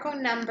to work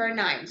on number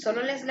 9.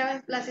 Solo les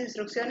leo las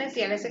instrucciones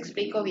y ya les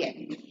explico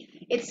bien.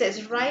 It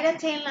says, write a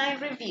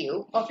 10-line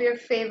review of your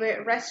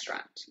favorite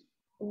restaurant.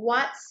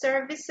 What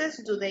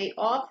services do they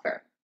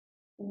offer?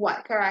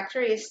 What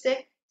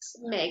characteristics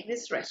make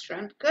this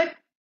restaurant good?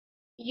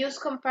 Use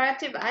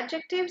comparative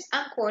adjectives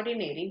and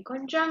coordinating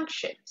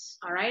conjunctions.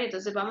 All right,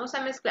 entonces vamos a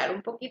mezclar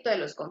un poquito de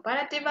los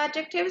comparative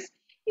adjectives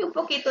y un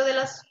poquito de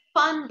los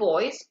fun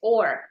boys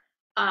or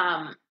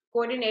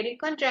coordinating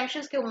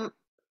conjunctions que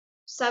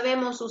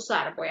sabemos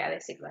usar, voy a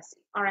decirlo así.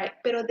 All right,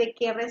 pero ¿de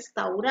qué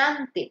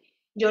restaurante?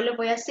 Yo le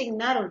voy a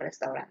asignar un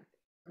restaurante.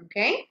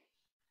 ¿Ok?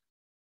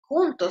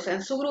 Juntos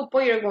en su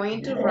grupo, you're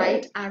going to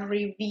write a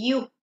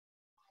review.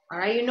 All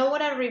right, you know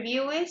what a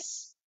review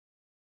is?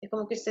 Es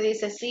como que usted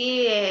dice,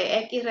 sí,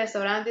 X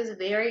restaurante is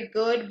very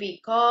good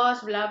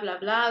because, bla, bla,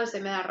 bla,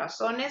 usted me da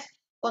razones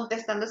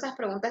contestando esas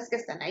preguntas que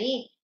están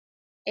ahí.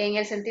 En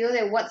el sentido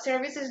de, what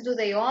services do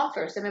they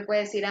offer? Usted me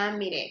puede decir,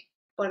 mire,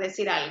 por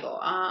decir algo,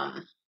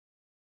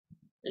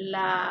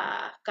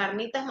 la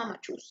carnitas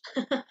mamachus.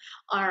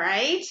 All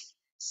right.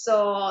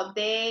 So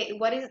do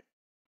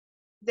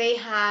they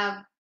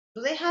have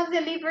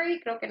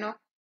delivery? Creo que no.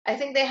 I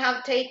think they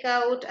have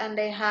takeout and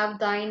they have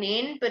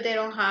dine-in, but they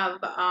don't have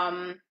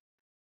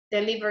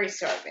delivery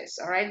service.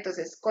 All right.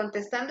 Entonces,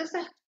 contestando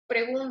estas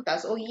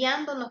preguntas o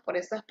guiándonos por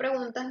estas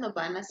preguntas nos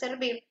van a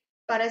servir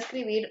para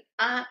escribir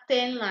a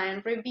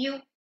 10-line review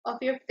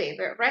of your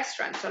favorite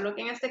restaurant. Solo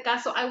que en este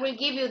caso, I will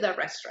give you the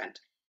restaurant.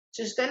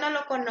 Si usted no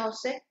lo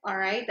conoce, all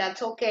right,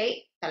 that's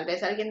okay. Tal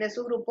vez alguien de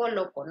su grupo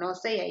lo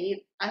conoce y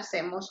ahí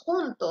hacemos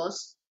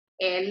juntos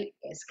el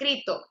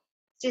escrito.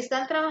 Si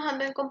están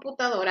trabajando en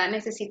computadora,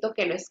 necesito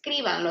que lo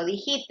escriban, lo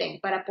digiten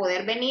para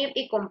poder venir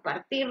y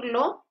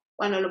compartirlo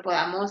cuando lo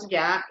podamos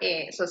ya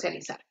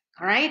socializar.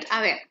 All right, a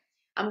ver,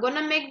 I'm going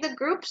to make the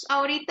groups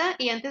ahorita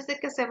y antes de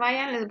que se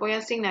vayan les voy a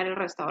asignar el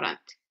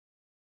restaurante.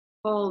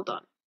 Hold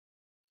on.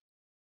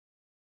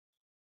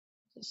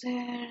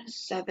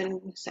 Seven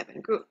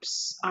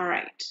groups. All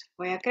right.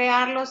 Voy a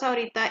crearlos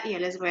ahorita y ya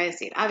les voy a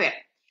decir. A ver,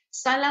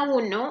 sala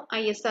 1,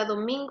 ahí está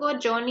Domingo,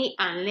 Johnny,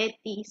 and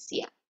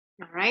Leticia.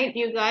 All right.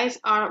 You guys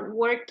are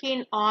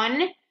working on,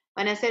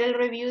 van a hacer el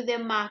review de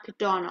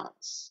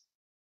McDonald's.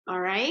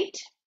 All right.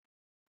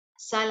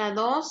 Sala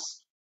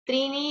 2,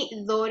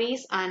 Trini,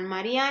 Doris, and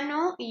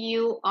Mariano.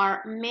 You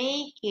are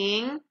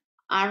making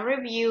a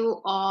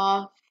review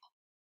of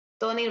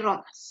Tony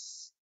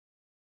Romas.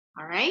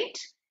 All right.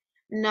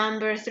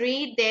 Number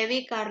 3,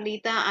 Debbie,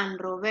 Carlita,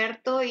 and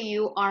Roberto,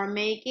 you are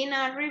making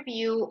a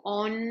review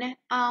on,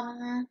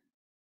 ay,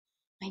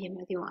 ya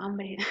me dio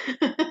hambre.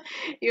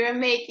 You're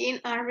making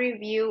a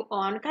review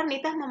on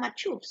carnitas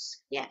mamachus.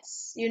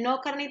 Yes. You know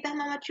carnitas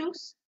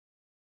mamachus?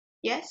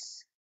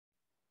 Yes.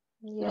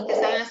 Los que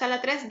están en la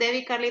sala 3,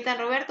 Debbie, Carlita,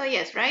 and Roberto,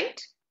 yes,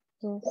 right?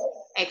 Yes.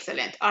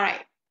 Excellent. All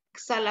right.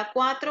 Sala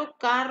 4,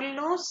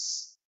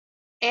 Carlos,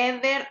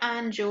 Ever,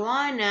 and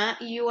Joanna,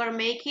 you are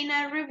making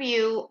a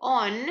review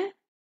on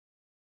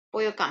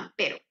Pollo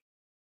Campero.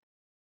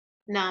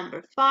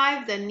 Number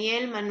 5,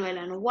 Daniel, Manuel,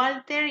 and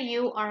Walter,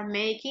 you are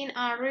making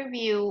a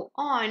review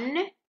on...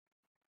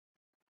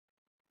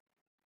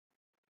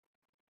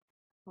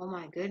 Oh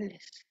my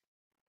goodness.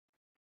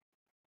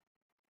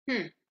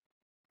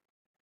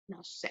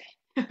 No sé.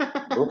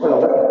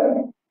 Buffalo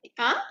Wings.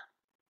 ¿Ah?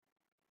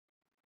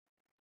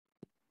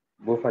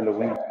 Buffalo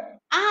Wings.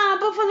 Ah,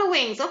 Buffalo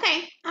Wings.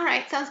 Okay. All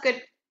right. Sounds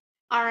good.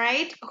 All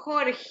right.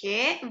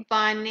 Jorge,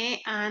 Vane,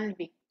 and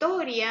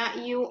Victoria,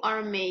 you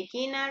are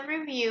making a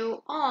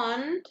review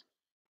on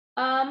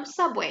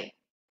Subway.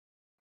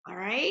 All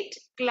right.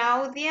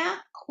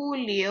 Claudia,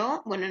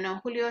 Julio. Bueno, no,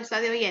 Julio está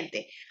de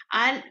oyente.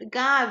 And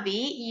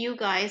Gaby, you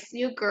guys,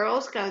 you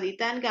girls,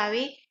 Claudita and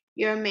Gaby,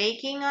 you're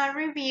making a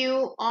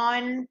review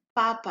on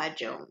Papa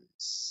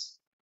John's.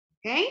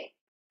 Okay?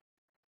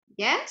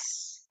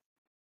 Yes?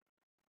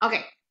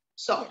 Okay.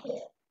 So,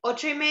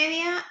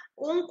 8:30,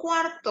 un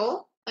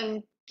cuarto,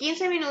 en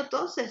 15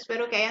 minutos.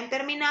 Espero que hayan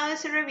terminado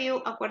ese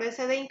review.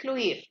 Acuérdense de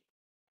incluir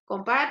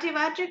comparative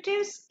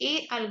adjectives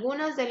y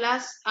algunas de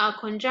las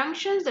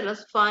conjunctions de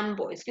los fun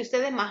boys que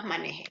ustedes más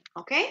manejen.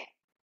 ¿Ok?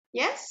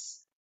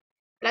 Yes?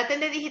 Traten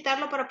de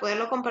digitarlo para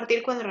poderlo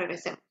compartir cuando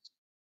regresemos.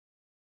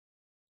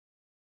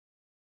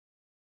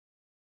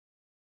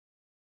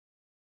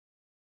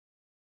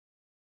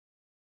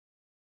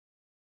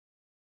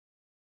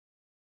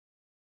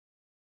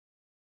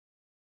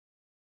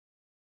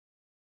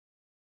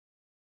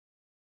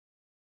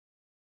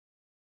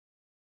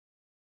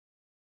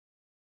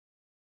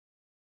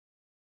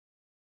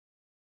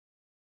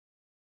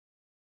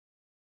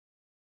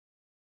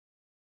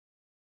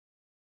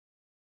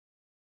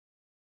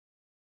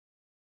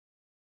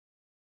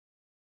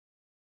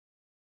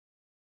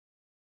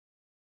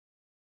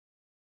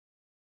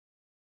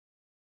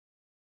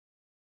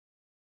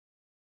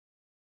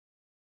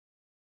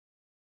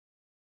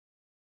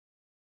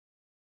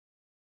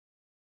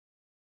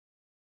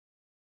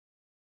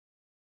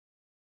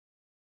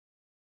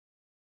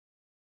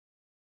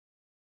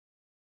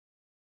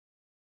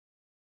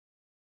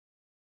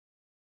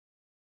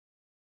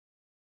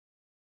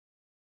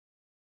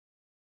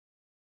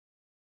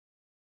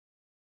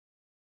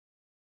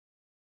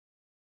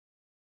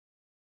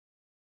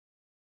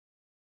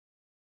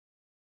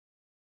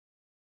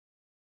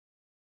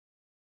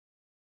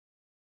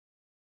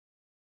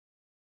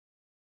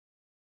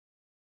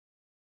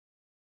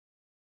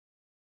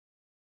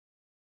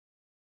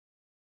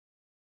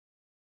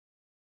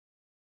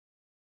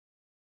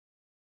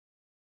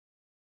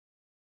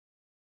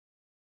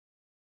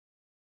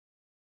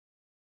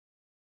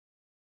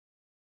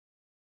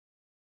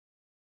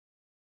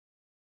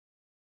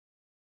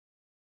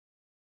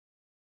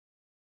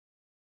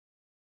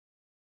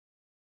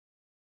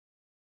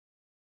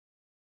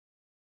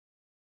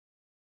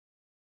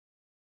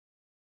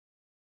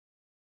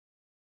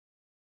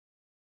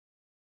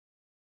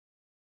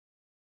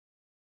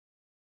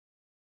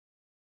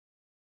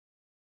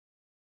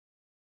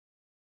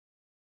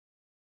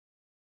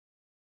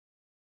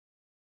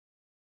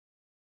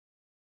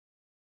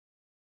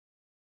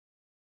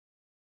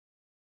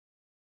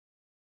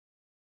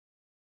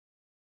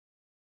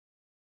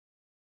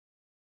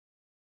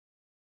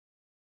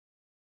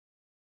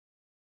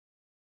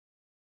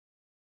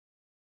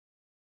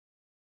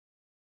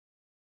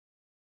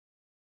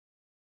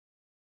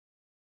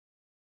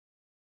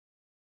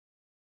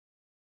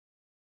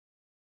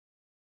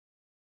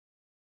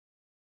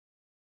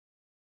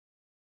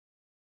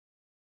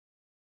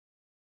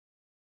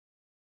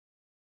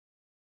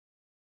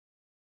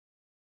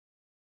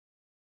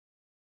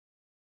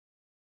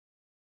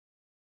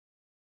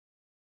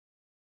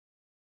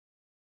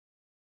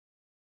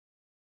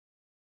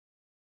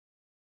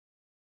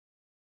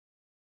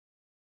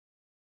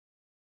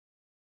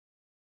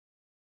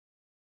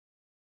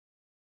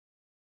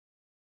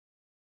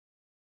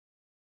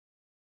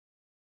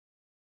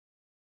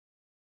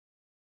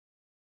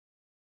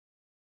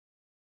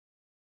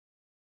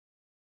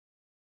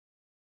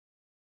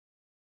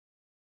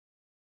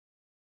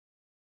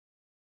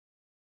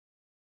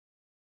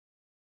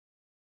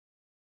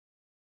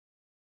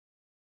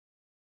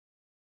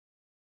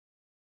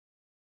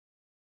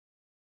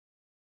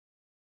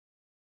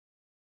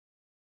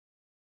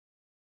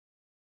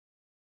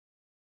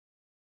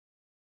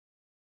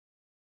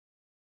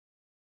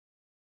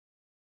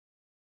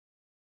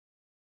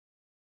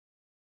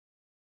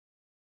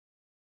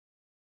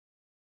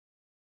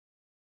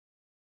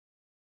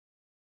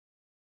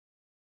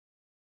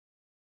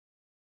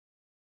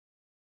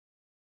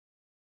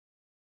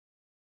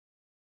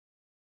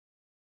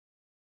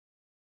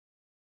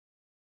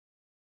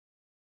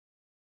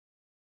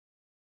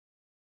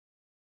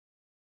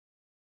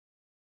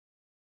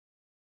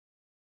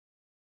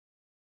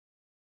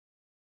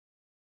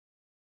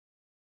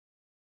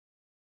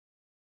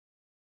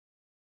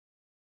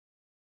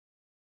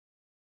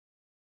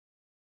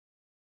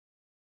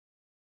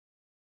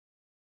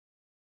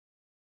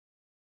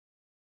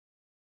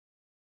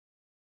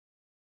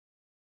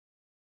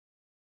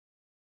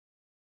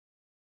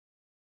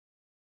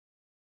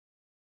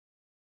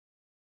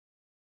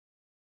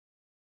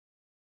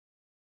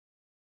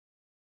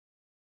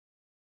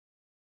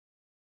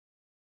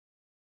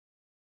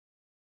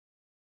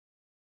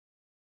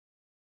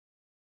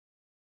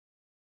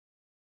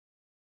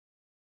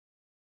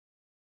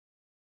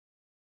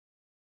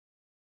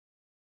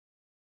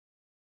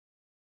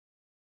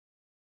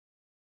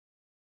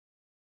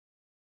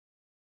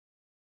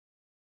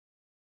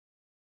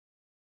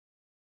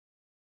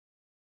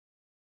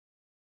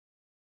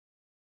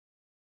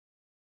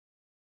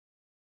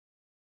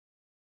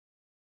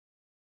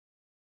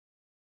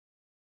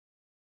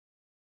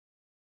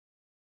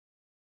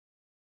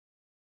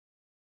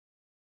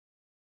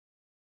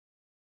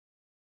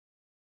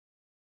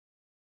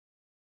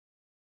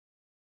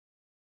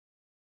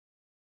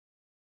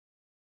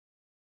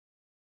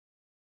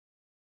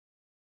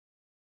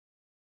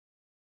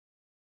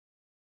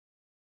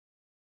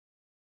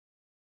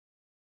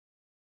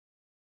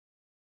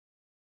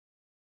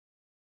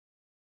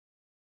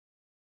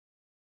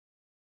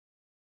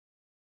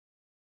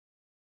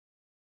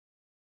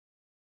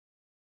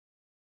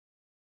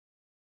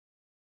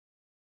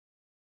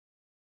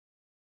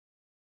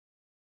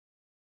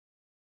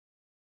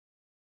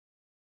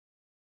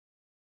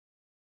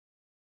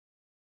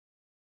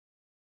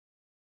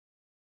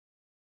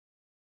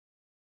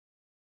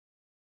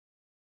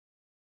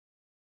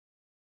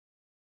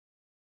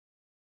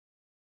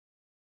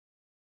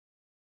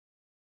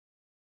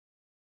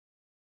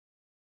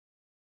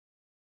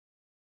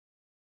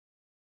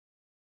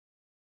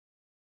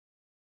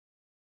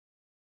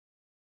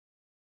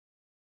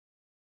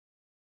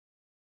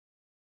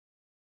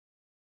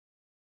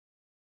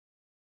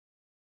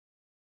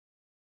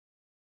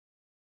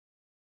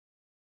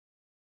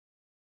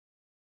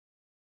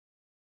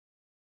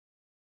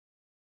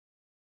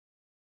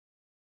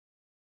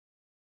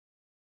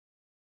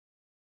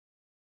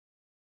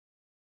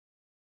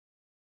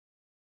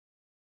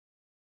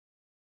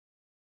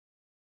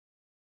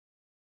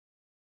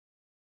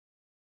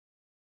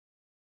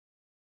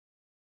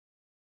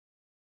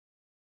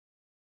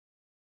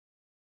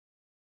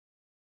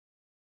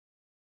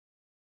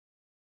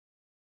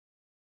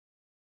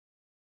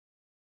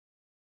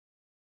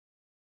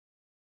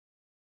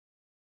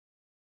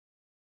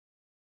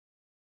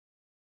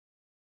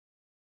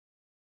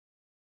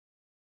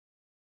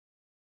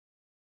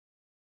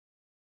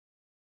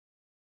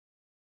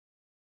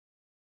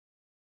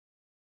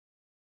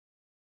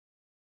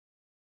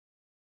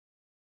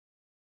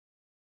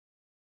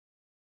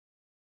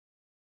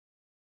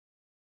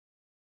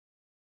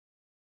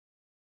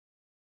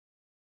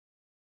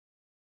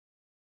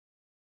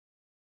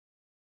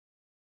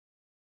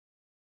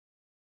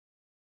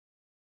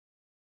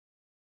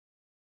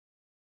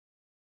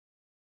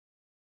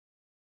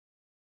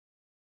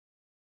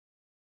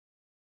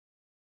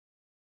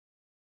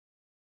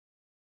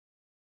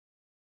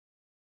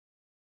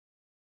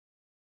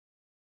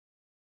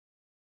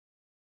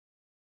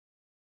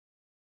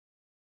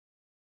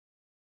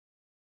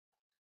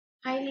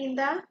 Hi,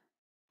 Linda.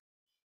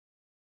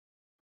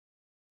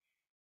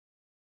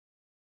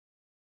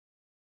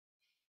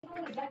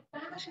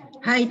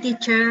 Hi,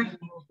 teacher.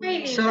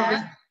 Hi, Sorry.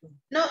 Linda.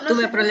 No, no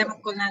Tuve se problemas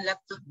preocupe. con la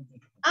laptop.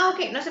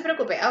 Ok, no se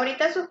preocupe.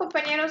 Ahorita sus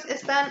compañeros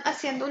están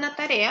haciendo una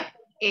tarea,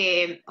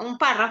 un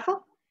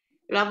párrafo.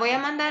 La voy a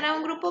mandar a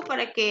un grupo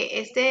para que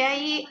esté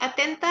ahí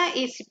atenta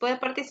y si puede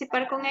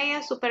participar con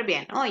ella, súper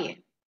bien.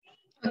 Oye.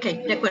 Ok,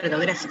 de acuerdo,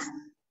 gracias.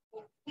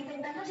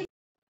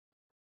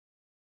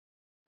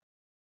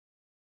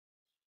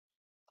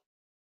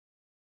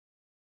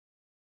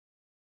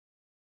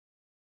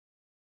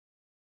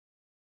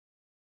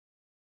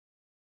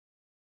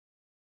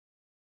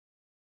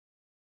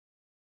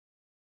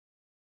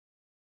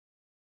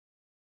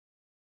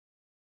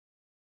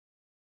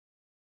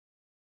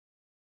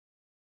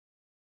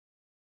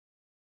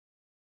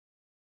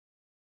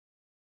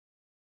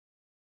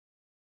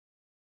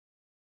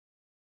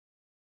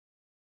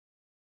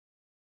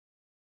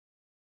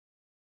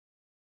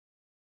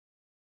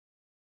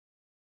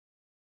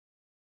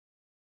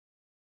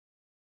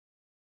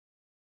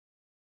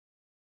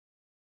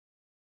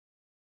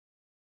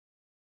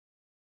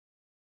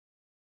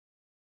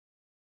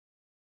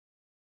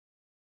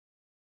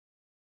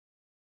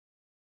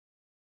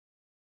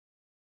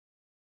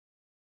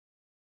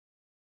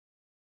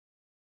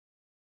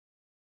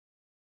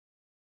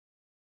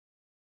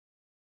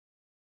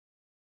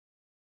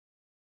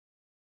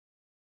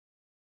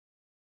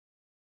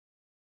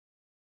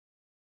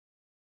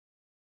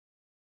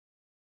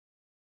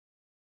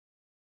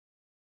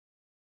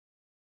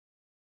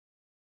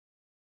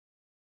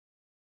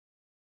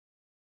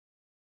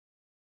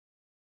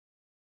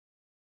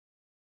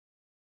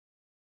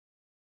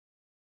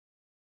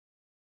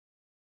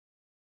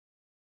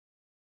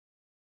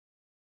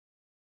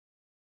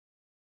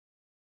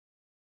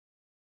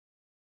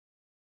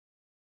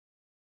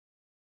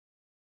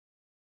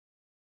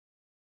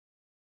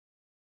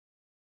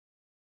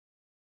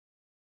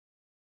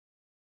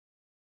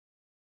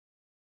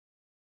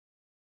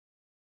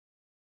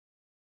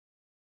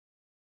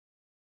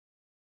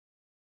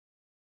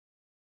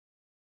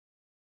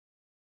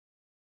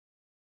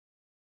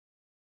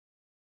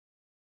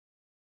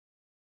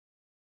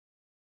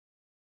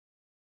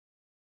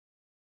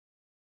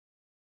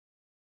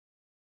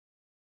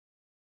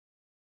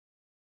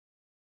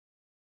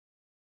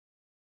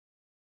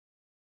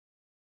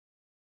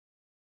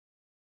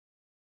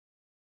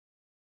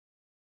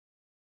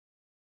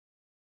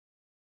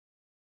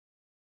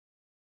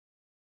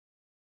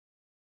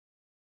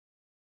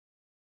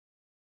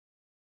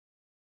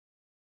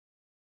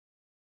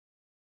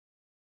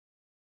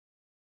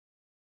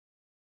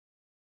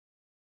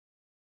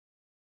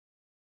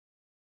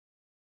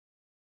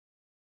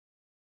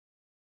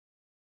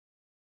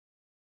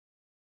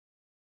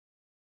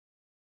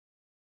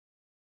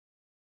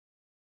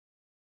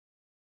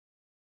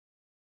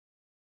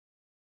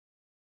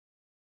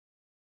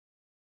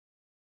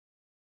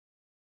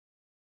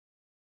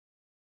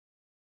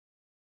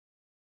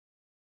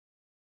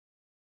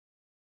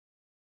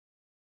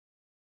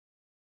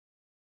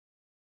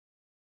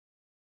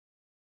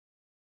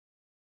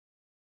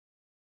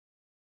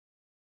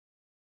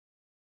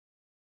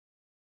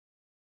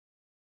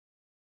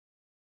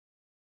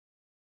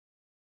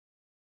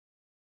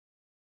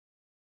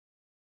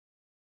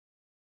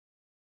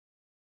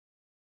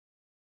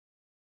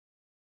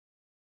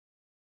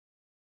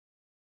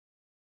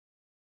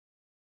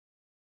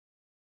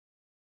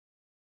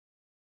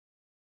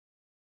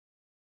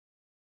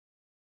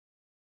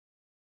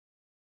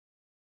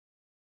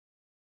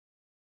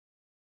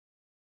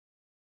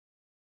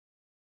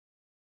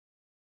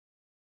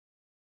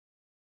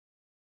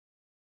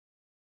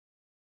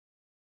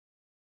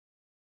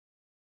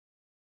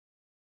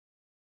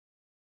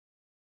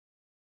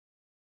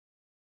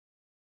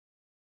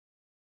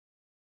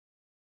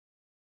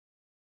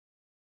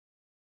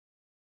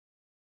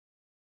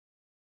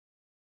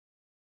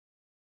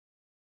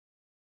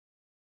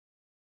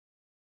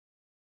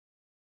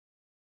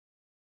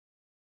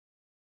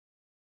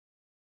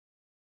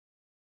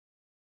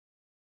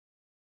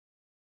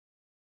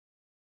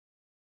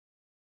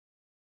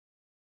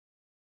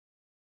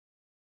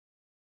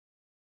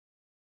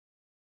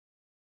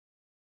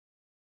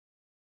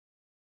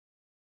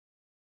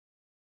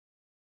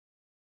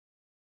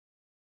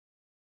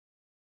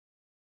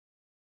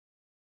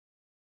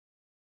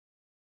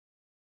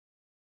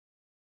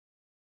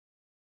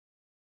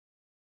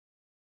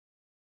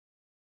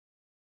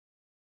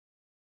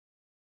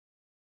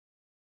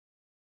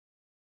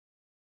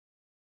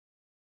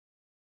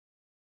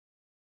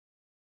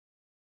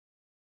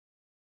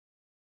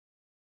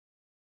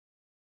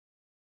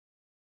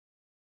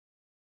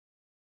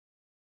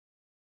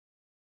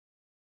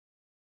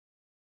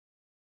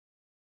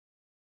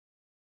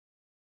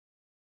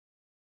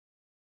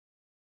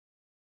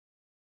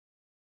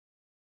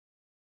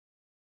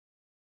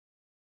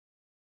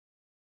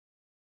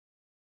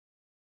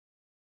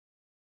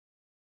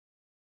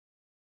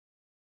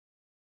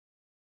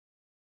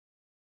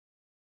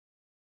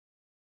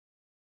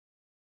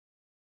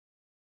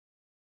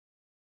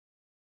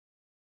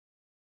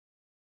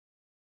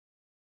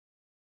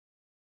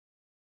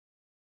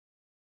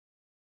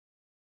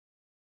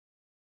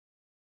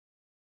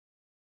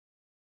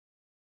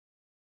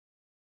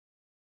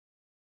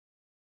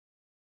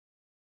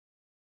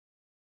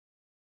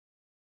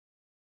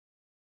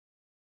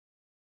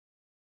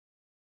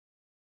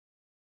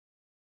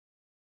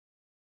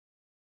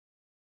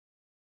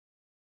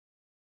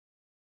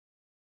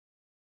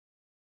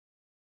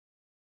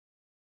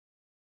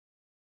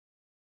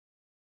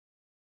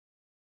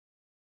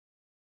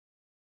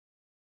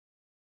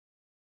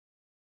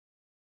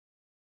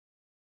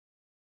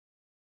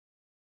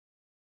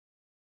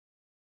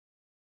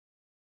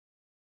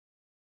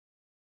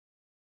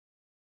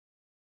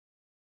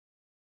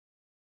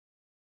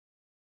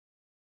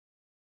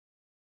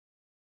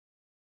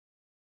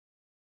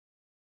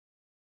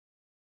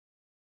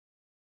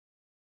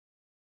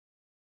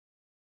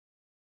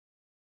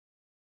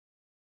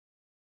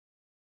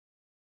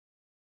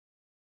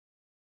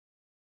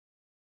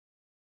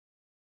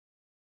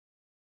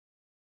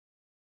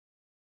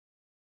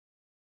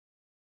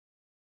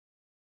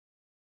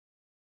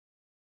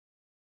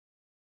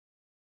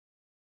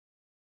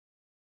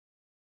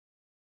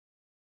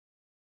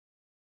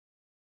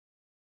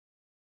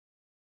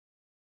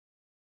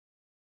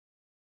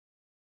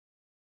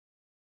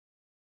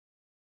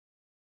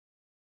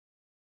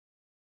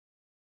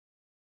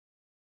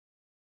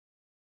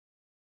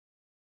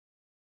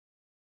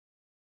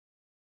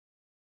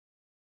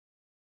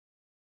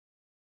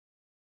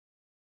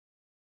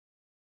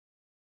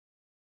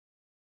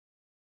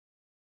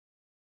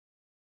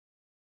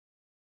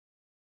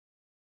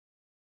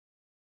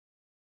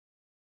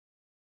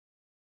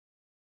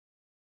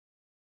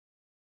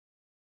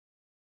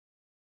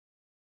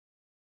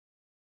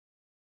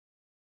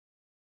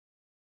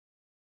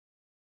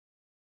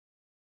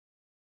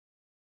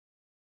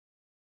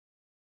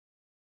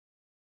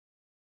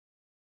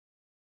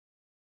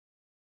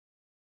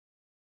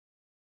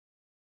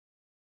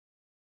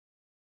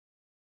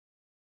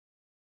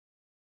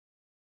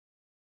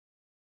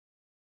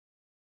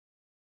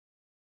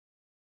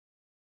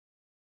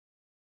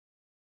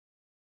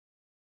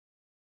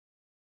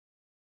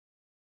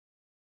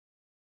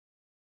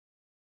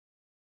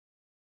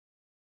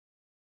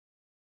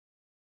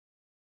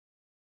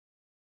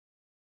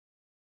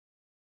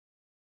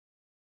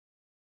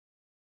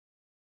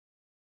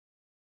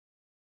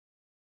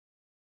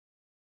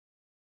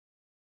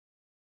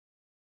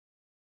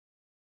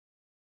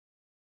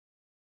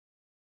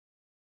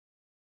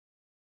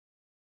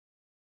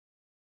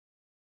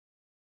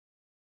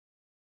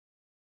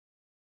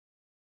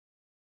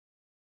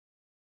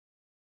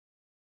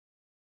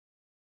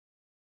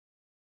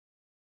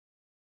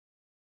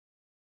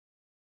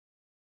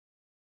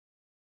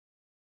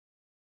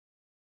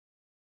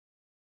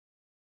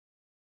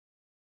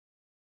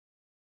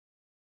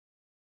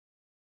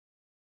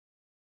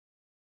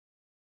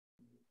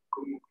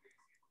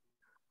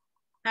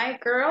 Hi,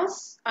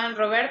 girls. And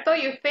Roberto,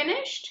 you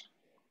finished?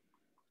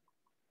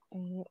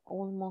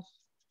 Almost,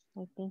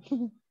 I think.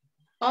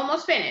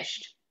 Almost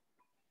finished.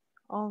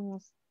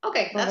 Almost.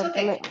 Okay, that's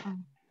okay.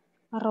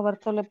 A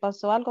Roberto le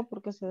pasó algo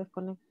porque se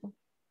desconectó.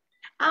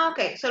 Ah,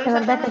 ok. Solo De está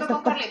verdad que pasando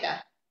con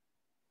Carlita.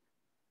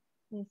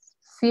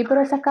 Sí,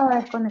 pero se acaba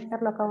de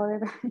desconectar, lo acabo de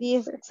ver.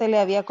 Sí, se le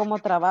había como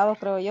trabado,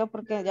 creo yo,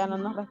 porque ya no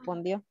nos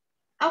respondió.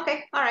 Ok,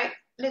 all right.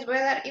 Les voy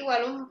a dar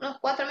igual unos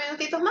 4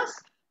 minutitos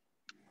más.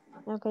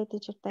 Ok,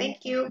 teacher,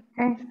 Thank you.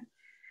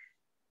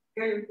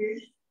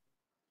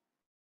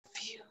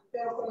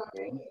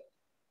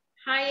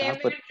 Hi,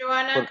 Emil,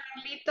 Joanna,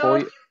 Carlito,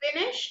 you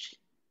finished?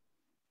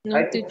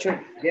 No,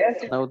 teacher.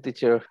 Yes. No,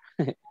 teacher.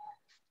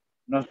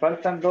 Nos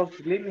faltan 2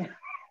 líneas.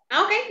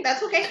 Okay,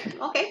 that's okay.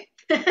 Okay.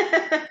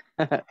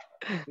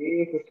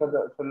 Sí, que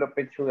solo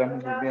pechugas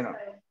nos sirvieron.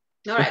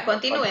 All right,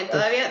 continúen.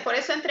 Todavía, por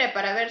eso entré,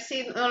 para ver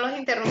si no los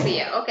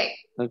interrumpía. Okay.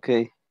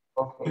 Okay.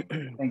 Okay.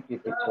 Thank you,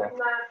 teacher.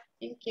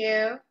 Thank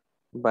you.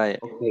 Vaya,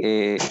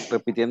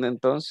 repitiendo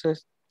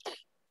entonces,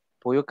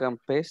 pollo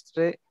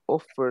campestre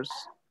offers.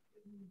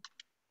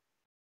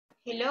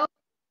 Hello.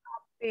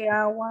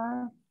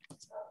 Agua.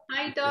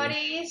 Hi,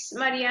 Doris,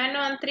 Mariano,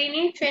 and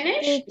Trini,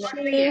 finished?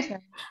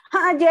 Teacher.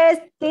 Ah, yes,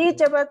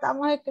 teacher, pero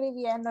estamos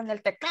escribiendo en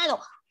el teclado.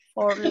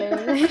 For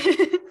ladies.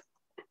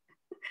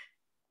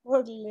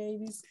 For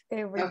ladies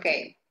every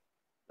Okay.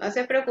 No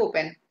se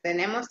preocupen.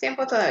 Tenemos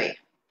tiempo todavía.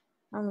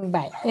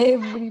 Bye.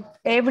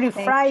 Every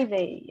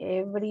Friday.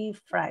 Every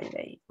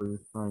Friday.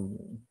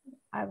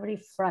 Every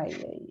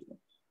Friday.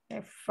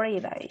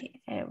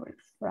 Every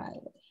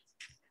Friday.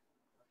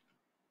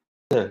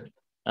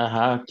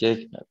 Ajá,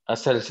 okay.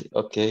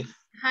 Okay.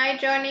 Hi,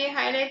 Johnny.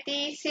 Hi,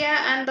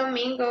 Leticia and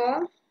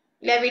Domingo.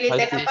 Le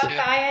habilité la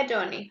pantalla,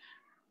 Johnny.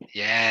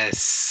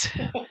 Yes.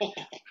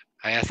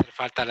 Voy a hacer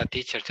falta la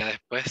teacher ya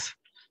después.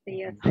 Sí,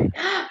 yo sé.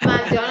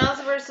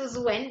 McDonald's versus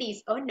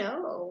Wendy's. Oh,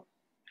 no.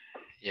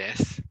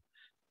 Yes.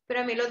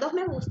 Pero a mí los dos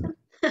me gustan.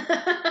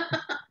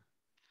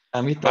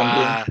 A mí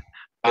también.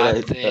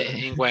 But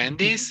in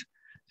Wendy's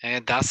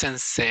doesn't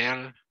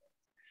sell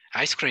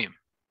ice cream.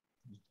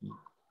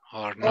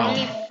 Or no.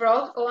 Only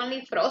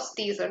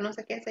Frosties, o no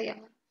sé qué se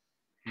llama.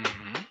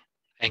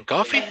 And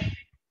coffee?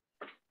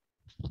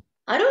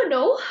 I don't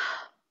know.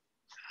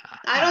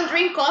 I don't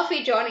drink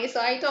coffee, Johnny,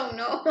 so I don't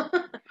know.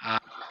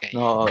 Okay.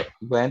 No,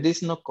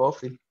 Wendy's no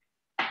coffee.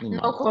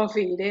 No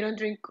coffee. They don't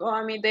drink.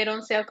 I mean, they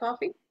don't sell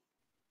coffee.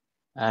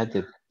 I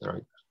did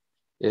right.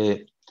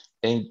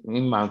 In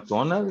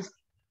McDonald's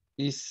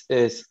is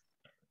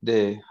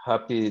the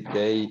Happy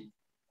Day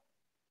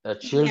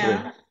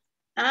children. Yeah.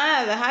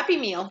 Ah, the Happy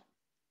Meal.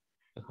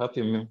 The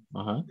Happy Meal.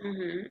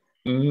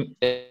 Mm-hmm.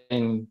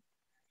 In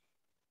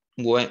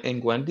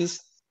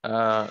Wendy's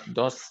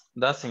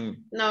doesn't.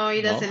 No,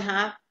 it doesn't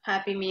have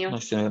Happy Meal. No.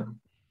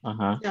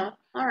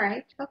 All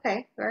right.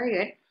 Okay. Very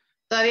good.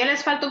 Todavía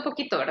les falta un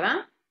poquito,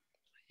 ¿verdad?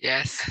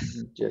 Yes.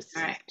 Yes.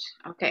 All right.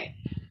 Okay.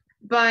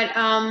 But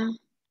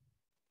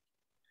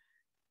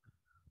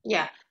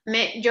yeah,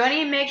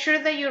 Johnny, make sure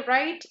that you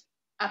write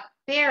a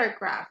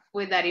paragraph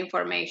with that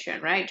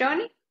information, right,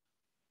 Johnny?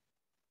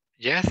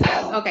 Yes.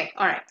 Okay.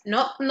 All right.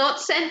 Not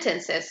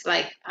sentences,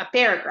 like a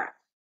paragraph.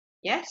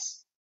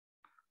 Yes.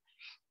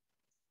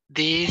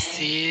 This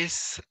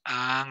is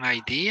an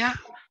idea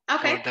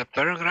for the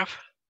paragraph.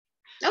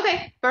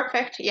 Okay.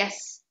 Perfect.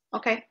 Yes.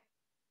 Okay.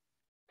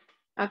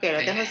 Okay, lo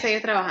dejo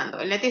seguir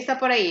trabajando. Leti está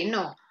por ahí,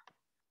 no.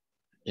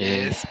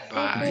 Yes,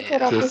 okay,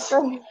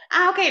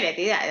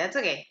 Leti, that's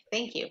okay.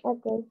 Thank you.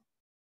 Okay.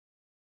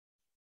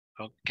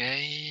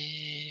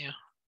 Okay.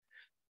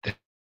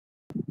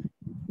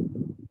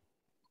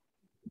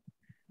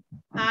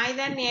 Hi,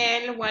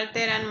 Daniel, Walter,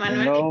 and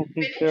Manuel. Hello,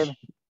 teacher.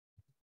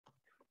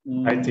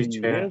 Hi,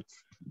 teacher.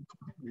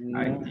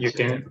 You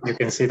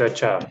can see the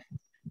chat.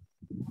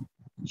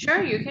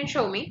 Sure, you can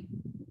show me.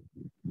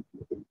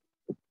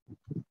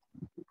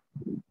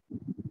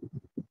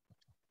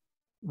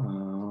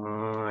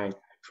 I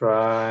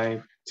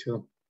try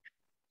to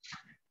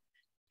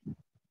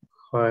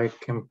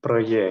en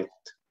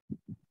project.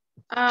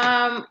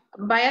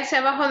 Váyase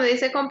abajo donde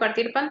dice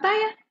compartir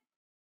pantalla.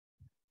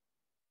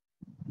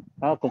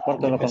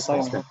 Comparte la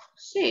pantalla.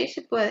 Sí,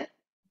 sí puede.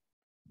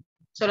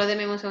 Solo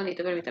deme un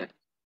segundito, permítame.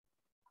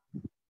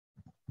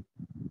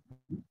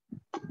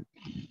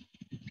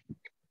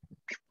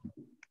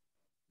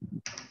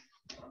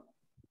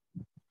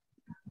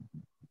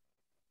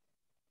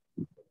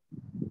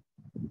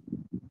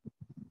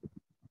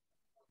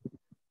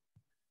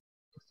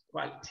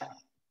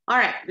 All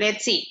right,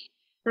 let's see.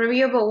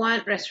 Review about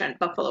one restaurant,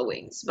 Buffalo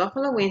Wings.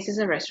 Buffalo Wings is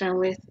a restaurant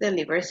with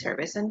delivery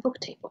service and book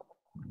table.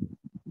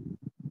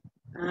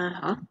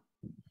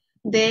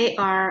 They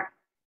are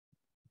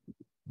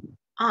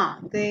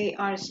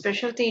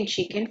specialty in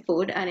chicken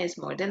food and is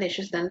more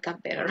delicious than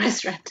Campero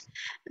restaurant.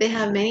 They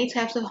have many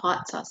types of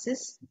hot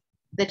sauces.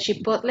 The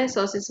Chipotle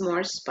sauce is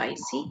more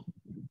spicy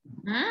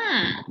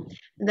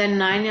than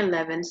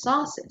 9/11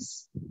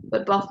 sauces.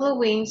 But Buffalo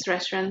Wings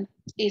restaurant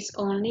is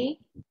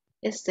only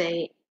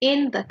stay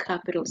in the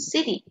capital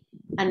city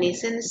and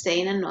isn't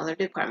staying in another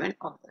department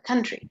of the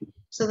country.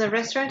 So the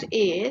restaurant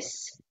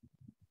is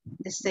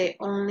the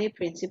only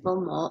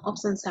principal mall of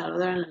San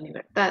Salvador and La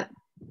Libertad.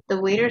 The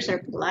waiters are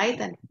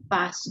polite and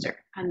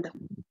faster, and the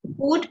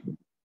food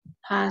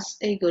has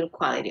a good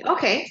quality.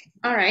 Okay,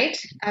 all right.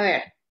 A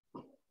ver,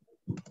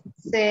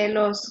 ¿se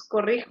los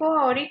corrijo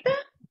ahorita?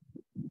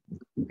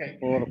 Okay.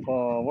 Por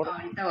favor.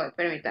 Ahorita voy,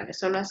 permítame.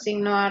 Solo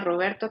asigno a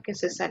Roberto que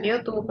se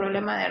salió, tuvo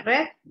problema de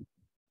red.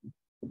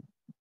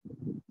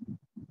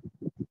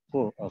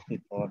 Así,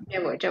 por favor.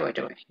 Ya voy.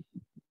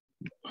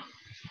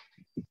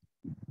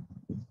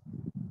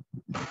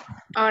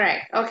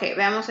 Alright, okay,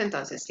 veamos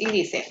entonces. Y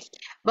dice,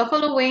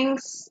 Buffalo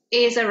Wings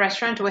is a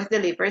restaurant with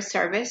delivery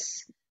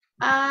service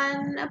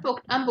and a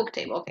book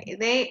table. Okay,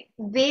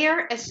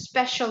 their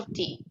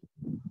specialty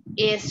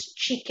is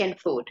chicken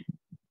food.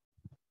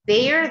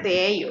 De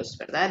ellos,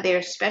 ¿verdad?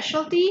 Their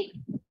specialty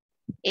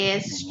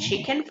is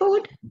chicken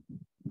food.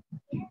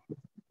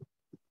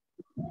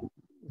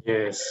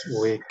 Yes,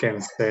 we can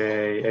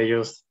say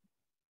ellos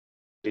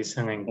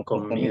dicen en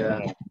comida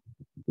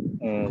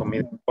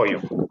de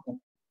pollo.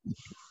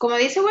 Como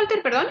dice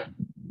Walter, perdón.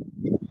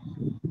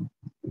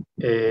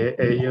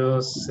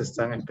 Ellos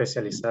están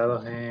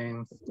especializados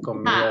en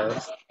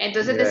comidas.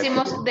 Entonces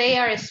decimos they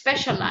are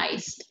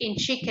specialized in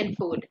chicken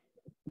food.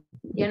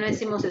 Ya no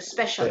decimos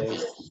specialty.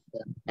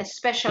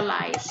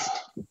 Specialized.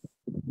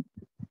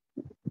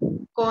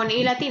 Con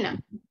I latina.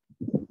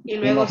 Y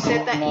luego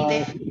Z y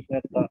D.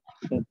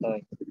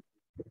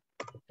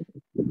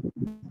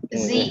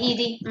 Z E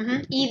D.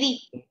 ED.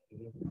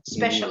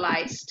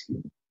 Specialized.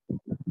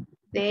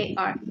 They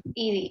are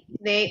ED.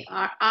 They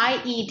are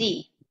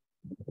IED.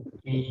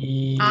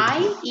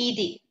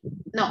 IED.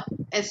 No,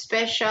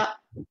 specialized.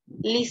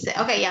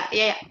 Okay,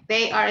 yeah.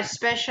 They are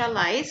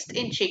specialized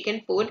in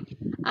chicken food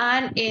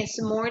and is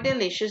more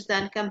delicious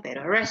than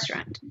Campero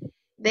restaurant.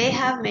 They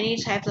have many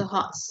types of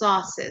hot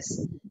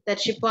sauces. The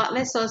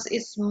chipotle sauce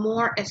is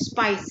more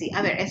spicy.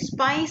 A ver,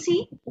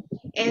 spicy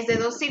es de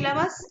 2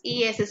 sílabas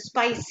y es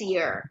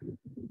spicier.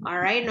 All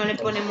right, no le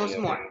ponemos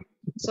more.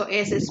 So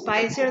it's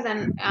spicier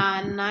than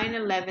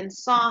 9/11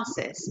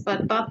 sauces.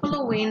 But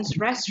Buffalo Wings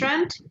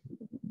restaurant,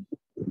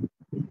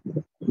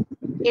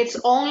 it's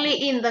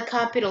only in the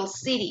capital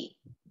city.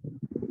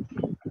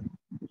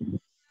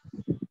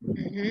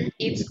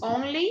 It's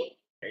only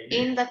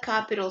in the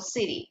capital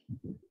city.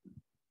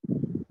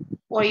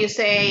 Or you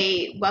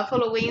say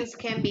Buffalo Wings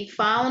can be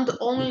found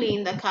only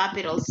in the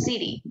capital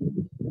city.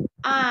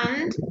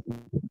 And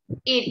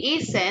it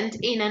isn't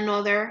in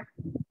another,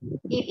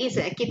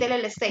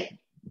 quítale el state.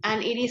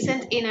 And it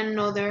isn't in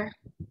another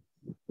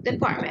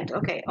department,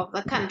 okay, of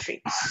the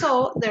country.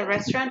 So the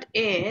restaurant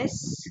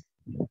is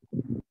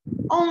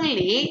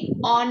only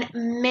on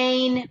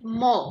main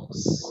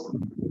malls.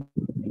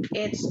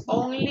 It's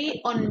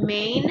only on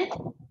main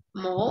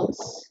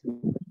malls.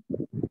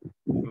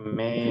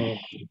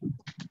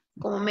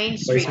 Como Main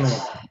Street.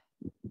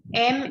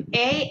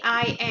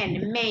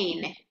 M-A-I-N,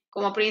 main.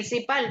 Como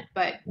principal,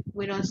 but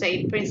we don't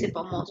say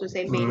principal malls, we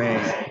say main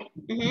malls.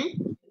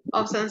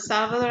 Of San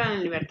Salvador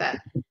and Libertad.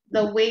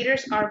 The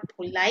waiters are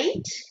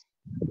polite.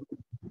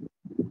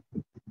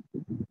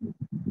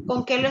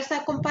 ¿Con qué lo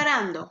está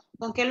comparando?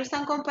 ¿Con qué lo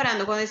están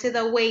comparando cuando dice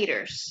the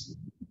waiters?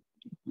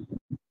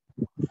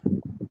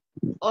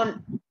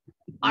 No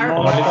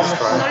lo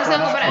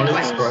están comparando.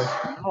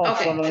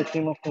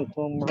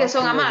 Que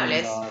son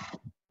amables.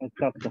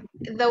 Exacto.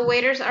 The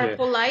waiters are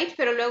polite,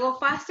 pero luego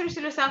faster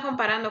si lo están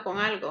comparando con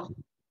algo.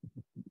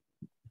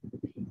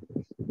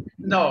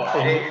 No,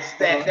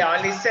 the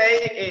only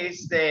say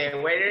is the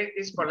waiter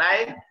is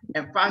polite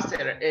and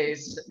faster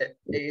is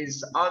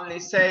only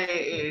say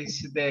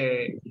is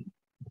the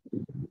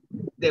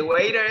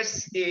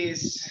waiters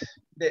is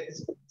the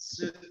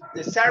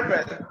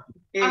server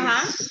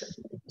is.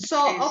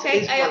 So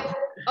okay,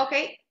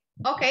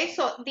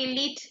 so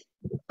delete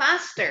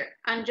faster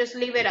and just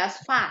leave it as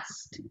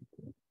fast.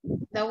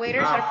 The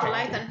waiters are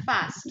polite and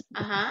fast.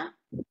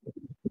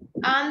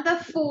 And the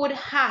food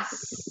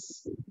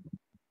has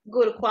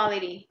good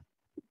quality.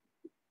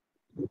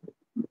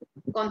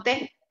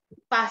 Conté.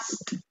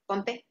 Fast.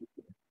 Conté.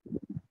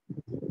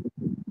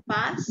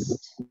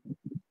 Fast.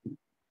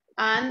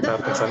 And the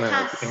food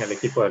has. En el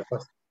equipo del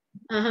fast.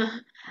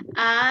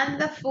 And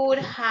the food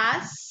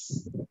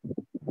has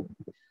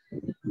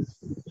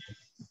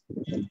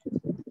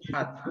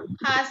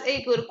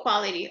a good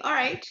quality. All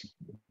right.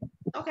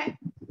 Okay.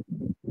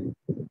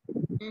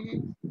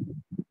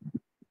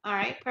 All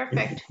right,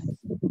 perfect.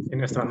 Y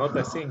nuestra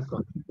nota es 5.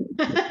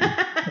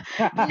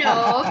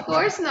 No, of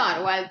course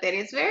not, Walter.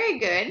 It's very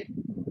good.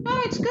 No,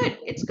 it's good.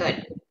 It's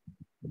good.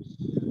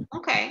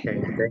 Okay.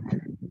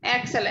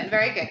 Excellent.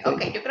 Very good.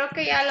 Okay, yo creo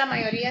que ya la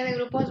mayoría de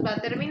grupos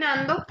va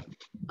terminando.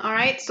 All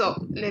right, so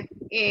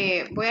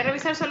voy a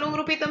revisar solo un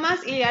grupito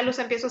más y ya los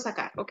empiezo a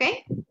sacar, ¿ok?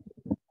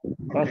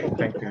 Thank you.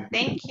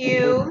 Thank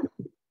you.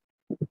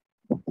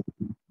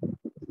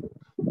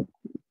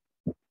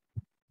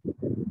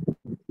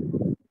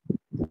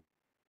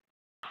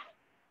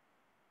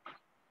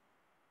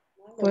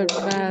 but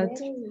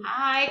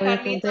Hi, voy a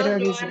Carlitos, consider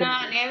you this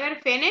wanna never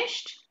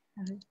finished?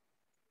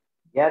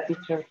 Yeah,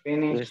 teacher,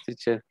 finished. Yes,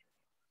 teacher.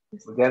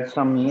 We got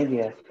some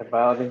ideas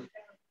about it.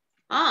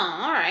 Oh,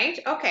 all right,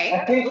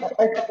 okay.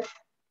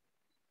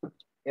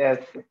 Yes,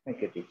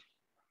 thank you, teacher.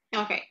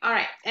 Ok,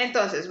 alright.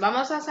 Entonces,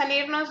 vamos a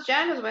salirnos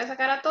ya, los voy a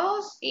sacar a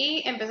todos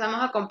y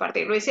empezamos a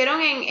compartir. ¿Lo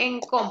hicieron en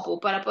compu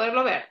para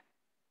poderlo ver?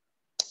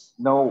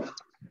 No.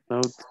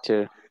 No,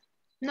 teacher.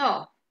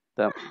 No.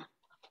 Tam-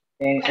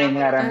 En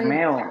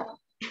arameo.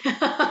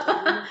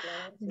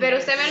 Pero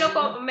usted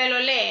me lo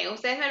lee,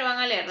 ustedes me lo van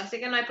a leer, así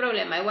que no hay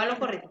problema, igual lo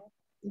corrijo.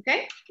 ¿Ok?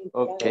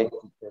 Okay.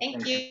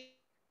 Thank you.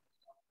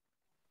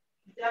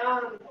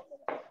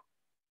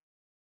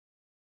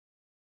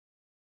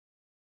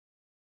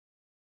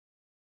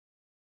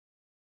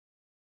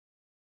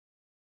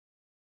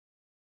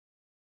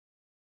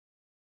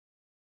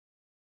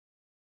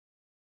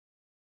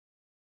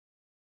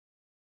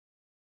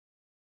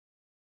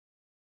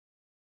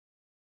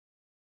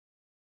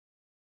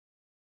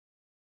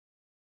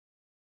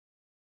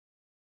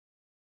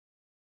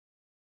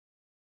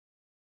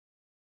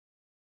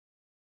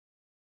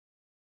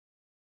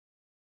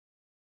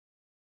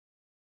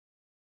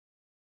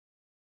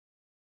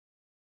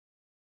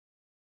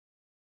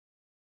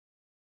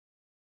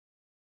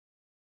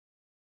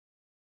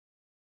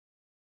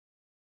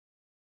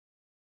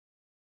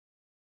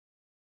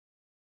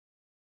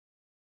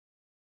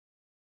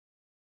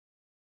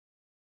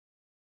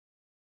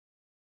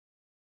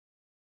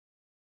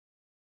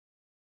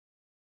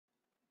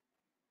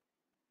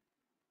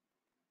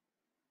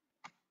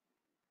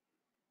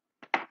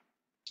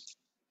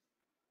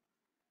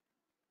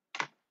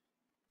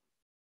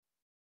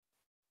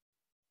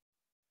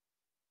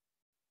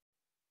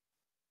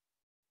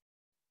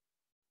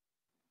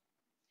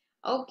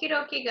 Okie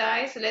dokie,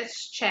 guys,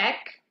 let's check.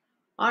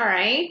 All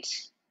right.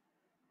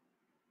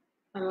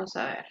 Vamos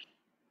a ver.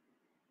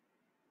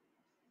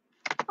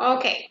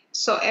 Okay,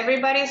 so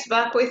everybody's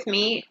back with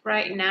me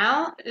right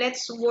now.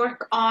 Let's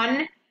work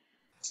on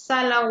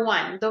Sala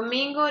 1.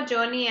 Domingo,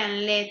 Johnny,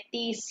 and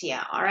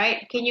Leticia. All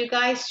right, can you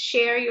guys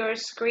share your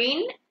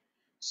screen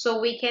so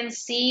we can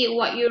see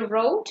what you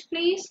wrote,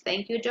 please?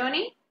 Thank you,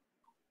 Johnny.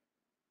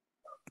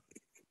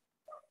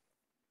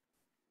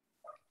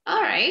 All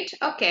right,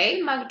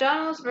 okay,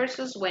 McDonald's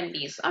versus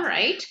Wendy's. All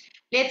right,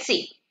 let's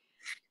see.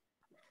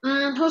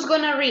 Who's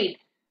gonna read?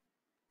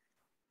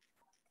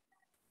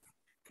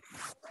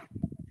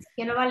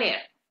 ¿Quién lo va a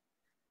leer?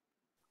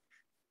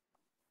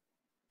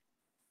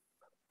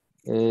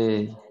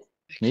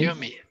 Excuse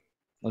me.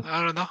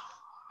 I don't know.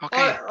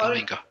 Okay,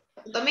 Domingo.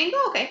 Domingo,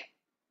 okay.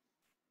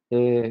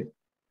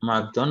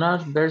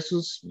 McDonald's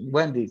versus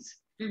Wendy's.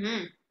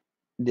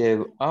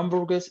 The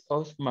hamburgers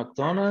of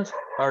McDonald's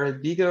are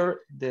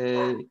bigger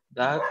than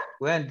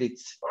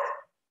Wendy's,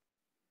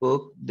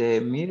 but the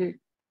meat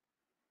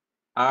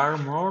are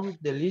more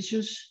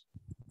delicious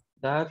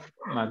than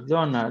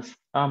McDonald's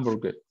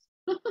hamburgers.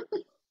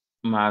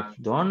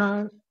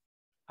 McDonald's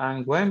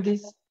and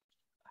Wendy's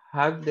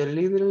have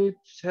delivery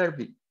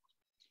service,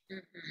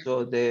 so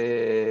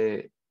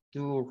the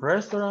two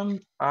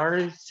restaurants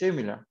are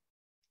similar.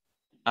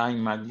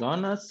 And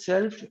McDonald's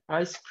sells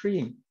ice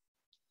cream.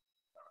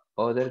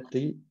 Other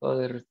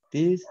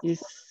this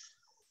is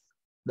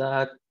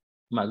that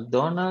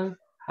McDonald's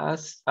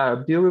has a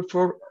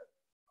beautiful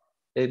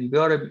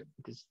environment.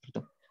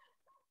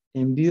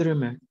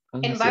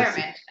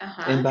 Environment.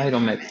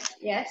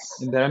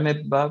 Yes.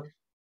 Environment, but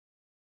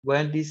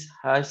Wendy's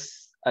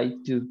has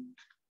it too.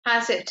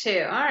 Has it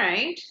too. All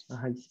right.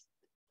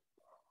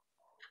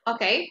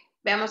 Okay.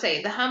 Veamos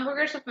ahí. The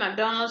hamburgers of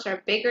McDonald's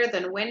are bigger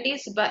than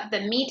Wendy's, but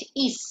the meat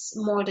is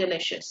more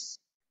delicious.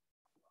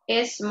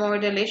 Is more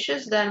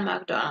delicious than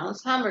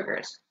McDonald's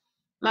hamburgers.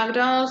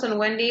 McDonald's and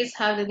Wendy's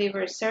have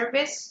delivery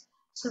service,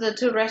 so the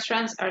two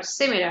restaurants are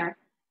similar,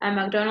 and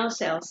McDonald's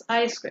sells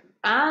ice cream.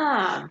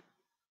 Ah,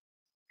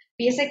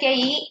 fíjese que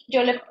ahí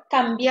yo le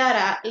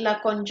cambiara la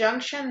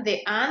conjunction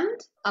de and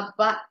a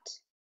but.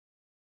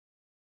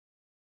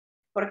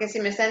 Porque si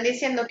me están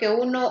diciendo que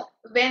uno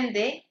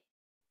vende,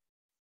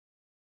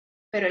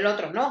 pero el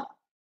otro no.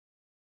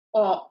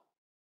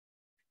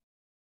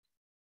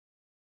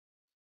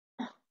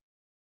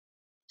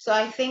 So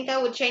I think I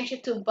would change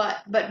it to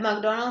but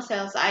McDonald's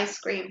sells ice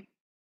cream.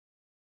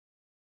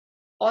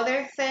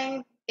 Other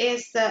thing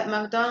is that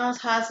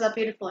McDonald's has a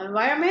beautiful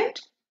environment.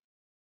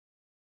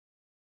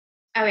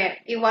 A ver,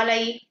 igual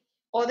ahí.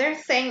 Other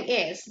thing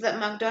is that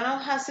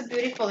McDonald's has a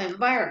beautiful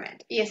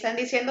environment. Y están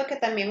diciendo que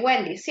también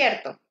Wendy's,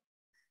 ¿cierto?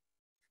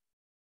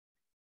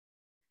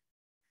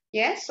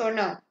 Yes or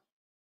no?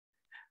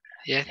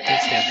 Yes,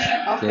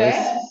 teacher. Okay.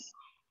 Yes.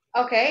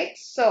 Okay,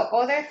 so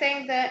other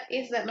thing that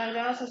is that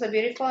McDonald's has a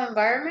beautiful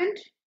environment.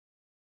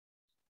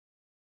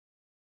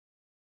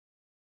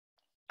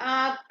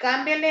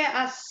 Cámbiale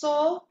a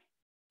so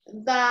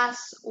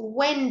das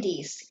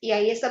Wendy's. Y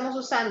ahí estamos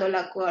usando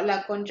la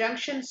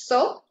conjunction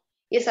so.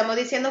 Y estamos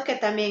diciendo que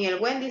también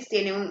el Wendy's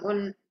tiene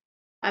un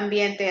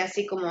ambiente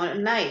así como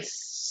nice.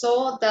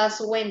 So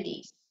does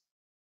Wendy's.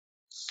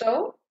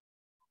 So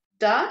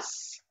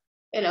does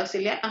El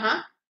auxiliar,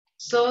 ajá.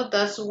 So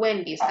does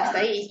Wendy's. Hasta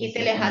ahí.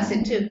 Quítele has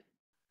it too.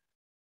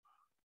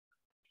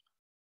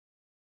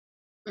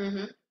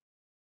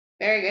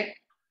 Very good.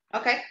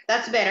 Okay,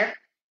 that's better.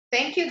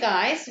 Thank you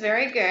guys.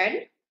 Very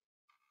good.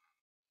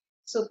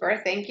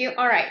 Super, thank you.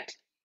 All right.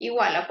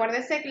 Igual,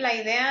 acuérdense que la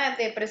idea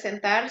de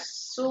presentar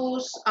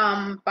sus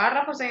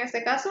párrafos en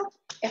este caso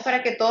es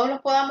para que todos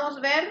los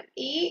podamos ver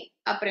y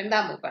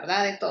aprendamos,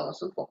 ¿verdad? De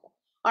todos un poco.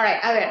 All right,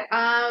 a ver.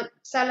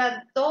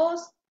 Sala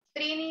 2,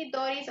 Trini,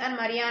 Doris, and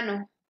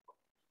Mariano.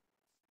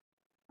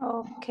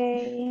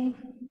 Okay.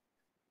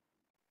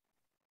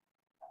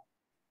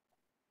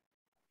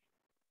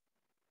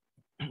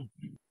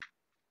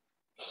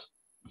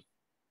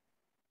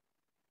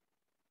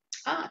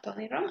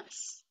 Tony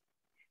Romas.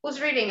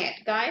 Who's reading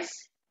it,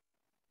 guys?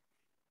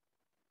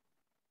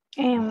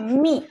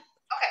 Me.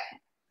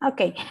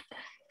 Okay.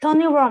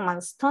 Tony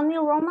Romas. Tony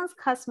Romas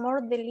has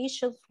more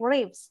delicious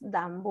ribs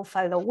than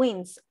Buffalo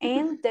Wings,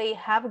 and they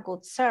have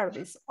good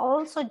service.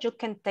 Also, you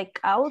can take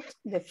out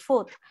the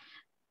food.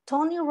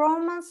 Tony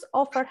Romas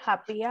offer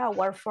happy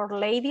hour for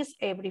ladies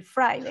every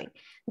Friday.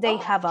 They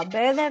have a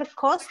better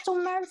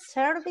customer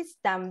service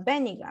than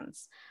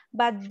Bennigan's,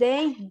 but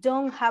they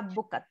don't have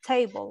book a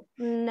table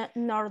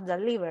nor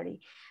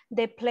delivery.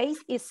 The place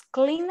is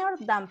cleaner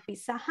than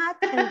Pizza Hut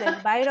and the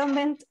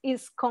environment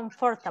is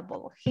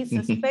comfortable. His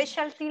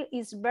specialty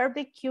is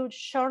barbecue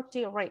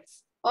shorty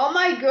ribs. Oh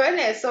my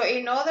goodness. So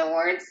in other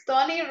words,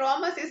 Tony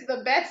Romas is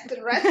the best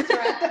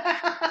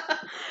restaurant.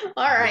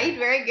 All right,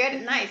 very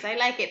good. Nice, I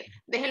like it.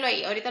 Déjelo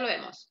ahí, ahorita lo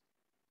vemos.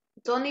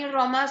 Tony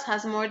Romas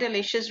has more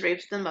delicious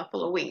ribs than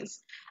Buffalo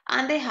Wings,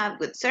 and they have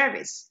good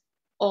service.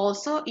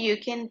 Also, you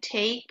can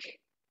take,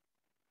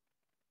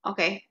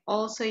 okay,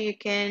 also you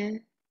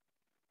can,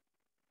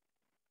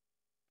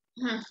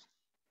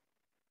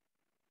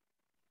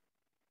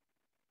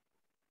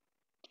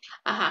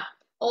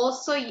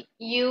 also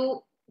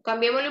you,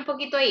 cambiémosle un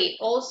poquito ahí.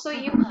 Also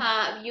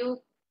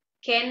you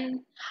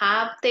can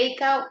have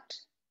takeout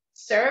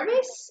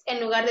service en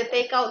lugar de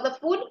take out the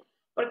food,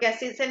 porque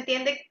así se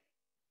entiende,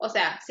 o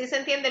sea, sí se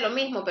entiende lo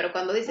mismo, pero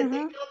cuando dice take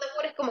out the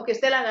food es como que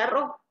usted la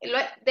agarró.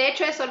 De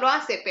hecho eso lo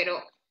hace, pero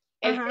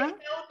el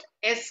take out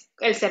es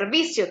el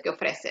servicio que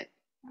ofrecen.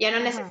 Ya no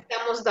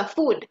necesitamos the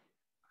food.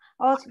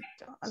 Also,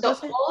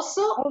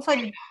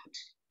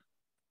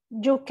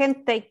 you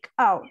can take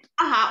out.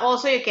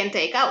 Also you can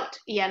take out.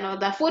 Y ya no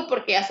the food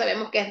porque ya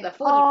sabemos que es the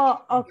food.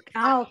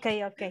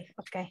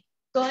 Okay.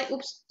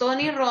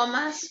 Tony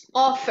Romas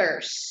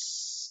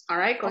offers. All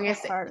right, con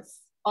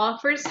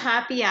offers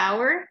happy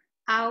hour.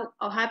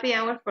 Happy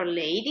hour for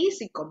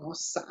ladies. Y como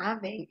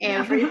saben,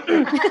 every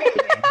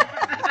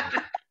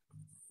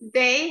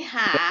they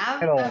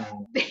have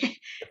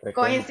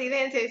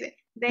coincidencia, dice,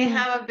 they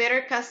have a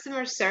better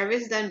customer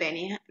service than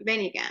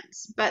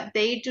Bennigan's, but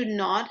they do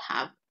not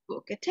have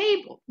book a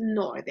table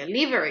nor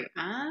delivery.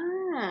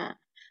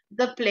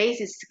 The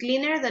place is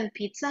cleaner than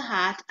Pizza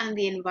Hut and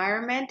the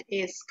environment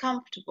is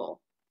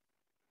comfortable.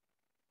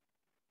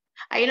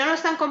 Ahí no lo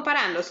están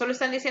comparando, solo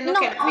están diciendo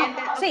que el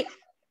ambiente... Sí.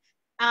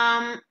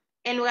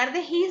 En lugar de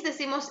his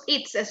decimos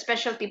it's a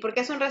specialty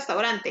porque es un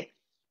restaurante.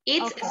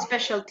 It's a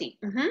specialty.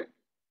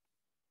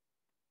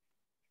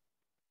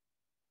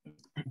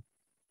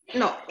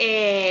 No,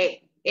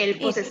 el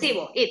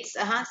posesivo, it's,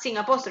 sin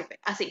apóstrofe,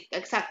 así,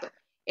 exacto.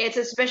 It's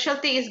a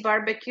specialty is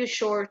barbecue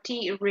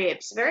shorty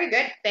ribs. Very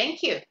good,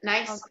 thank you,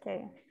 nice.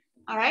 Okay.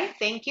 All right,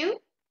 thank you.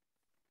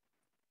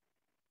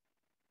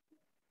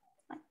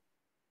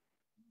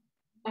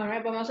 All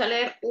right, vamos a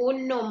leer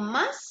uno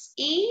más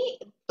y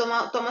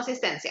toma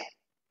asistencia.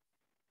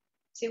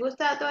 Si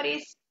gusta,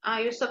 Doris,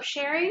 you stop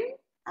sharing.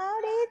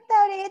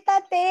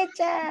 Ahorita,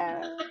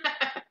 teacher.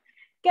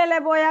 Que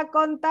le voy a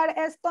contar,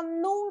 esto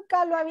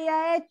nunca lo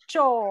había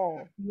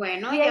hecho.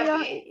 Bueno,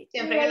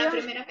 siempre es la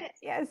primera vez.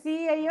 Y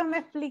así ellos me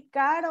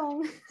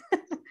explicaron.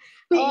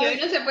 Y hoy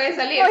no se puede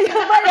salir.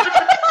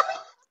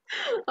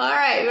 All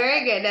right,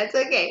 very good, that's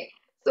okay.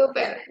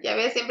 Super, ya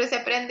ves, siempre se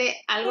aprende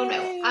algo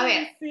nuevo. A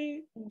ver,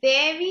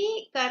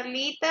 Debbie,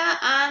 Carlita,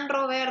 and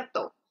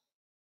Roberto.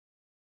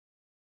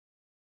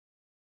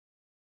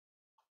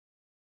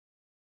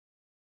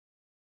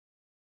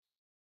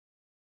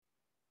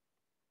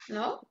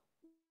 ¿No?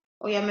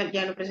 ¿O ya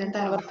lo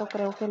presentaron? Roberto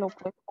creo que lo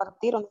puede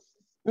partir.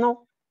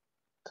 No,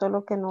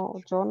 solo que no,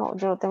 yo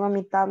lo tengo en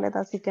mi tablet,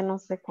 así que no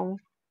sé cómo.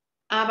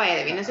 Vaya,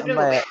 Debbie, no se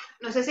preocupe.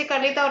 No sé si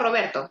Carlita o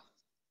Roberto.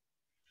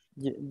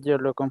 Yo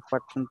lo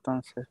comparto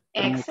entonces.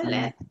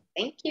 Excellent.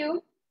 Thank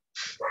you.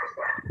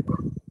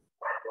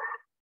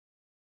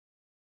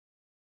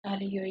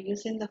 Ali, you're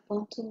using the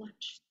phone too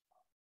much.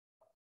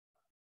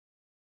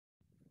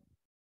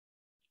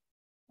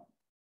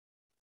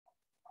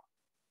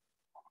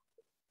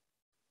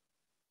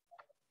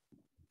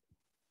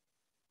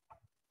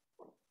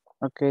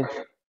 Okay.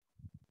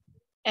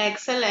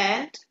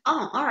 Excellent.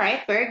 All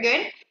right, very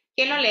good.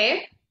 ¿Quién lo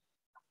lee?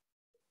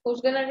 Who's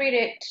gonna read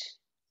it?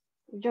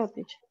 Yo,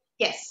 teacher.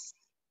 Yes.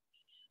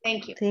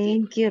 Thank you.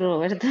 Thank you,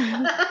 Roberto.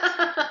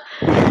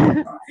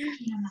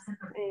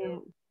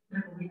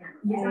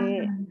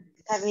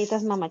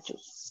 Carnitas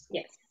Mamachus.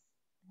 Yes.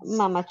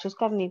 Mamachus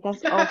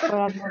Carnitas offer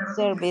a good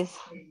service.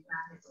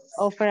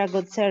 Offer a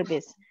good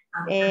service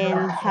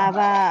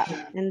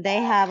and they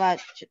have a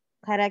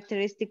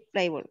characteristic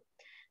flavor.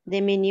 The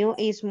menu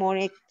is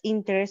more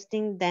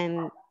interesting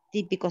than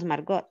Típicos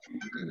Margot,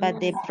 but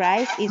the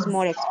price is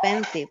more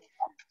expensive.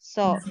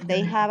 So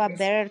they have a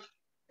better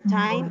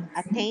time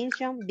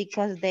attention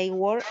because they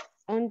work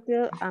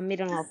until a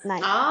middle of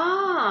night.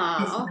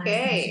 Ah,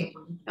 okay.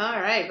 All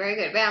right, very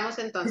good. Veamos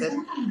entonces.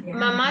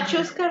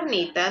 Mamachos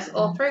Carnitas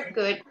offer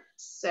good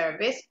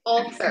service,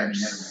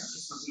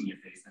 offers.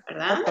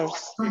 ¿Verdad?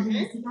 Offers.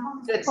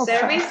 Good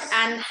service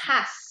and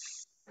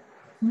has.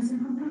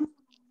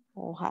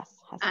 Oh, has.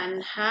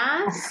 And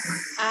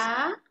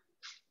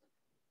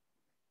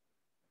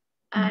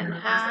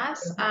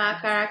has a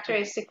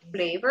characteristic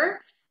flavor.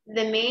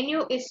 The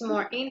menu is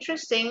more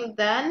interesting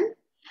than...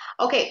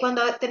 Ok,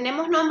 cuando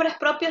tenemos nombres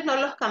propios no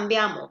los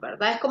cambiamos,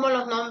 ¿verdad? Es como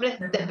los nombres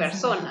de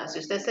personas. Si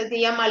usted se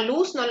llama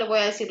Luz, no le voy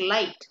a decir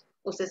Light.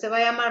 Usted se va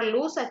a llamar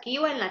Luz aquí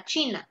o en la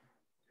China.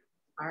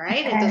 All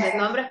right, entonces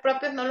nombres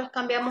propios no los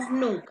cambiamos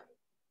nunca.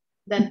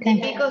 Than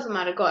típicos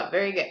Margot,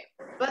 very good.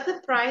 But the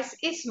price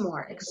is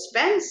more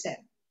expensive.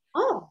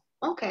 Oh,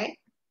 okay.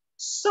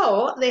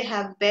 So they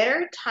have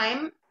better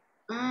time,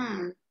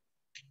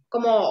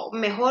 como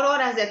mejor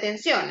horas de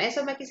atención.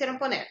 Eso me quisieron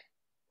poner.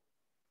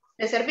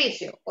 De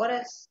servicio,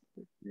 horas.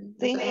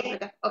 Sí.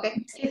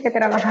 Okay. Sí, que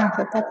trabajan.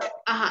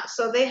 Ajá,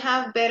 so they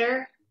have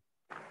better.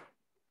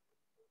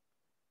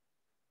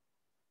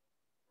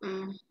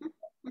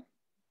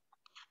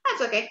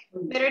 That's okay.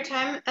 Better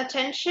time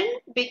attention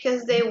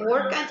because they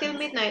work until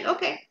midnight.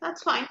 Okay,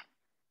 that's fine.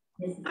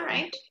 All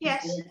right,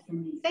 yes.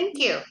 Thank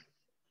you.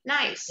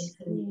 Nice.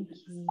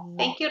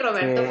 Thank you,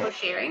 Roberto, for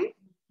sharing.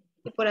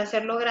 Y por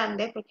hacerlo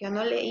grande, porque yo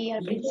no leí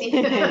al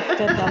principio.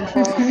 Yo tampoco.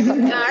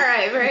 All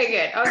right, very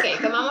good. Okay,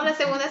 tomamos la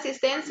segunda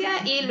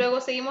asistencia y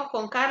luego seguimos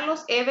con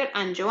Carlos, Ever,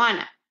 and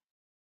Joanna.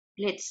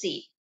 Let's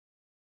see.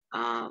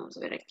 Vamos a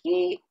ver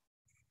aquí.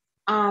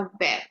 A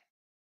ver.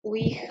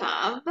 We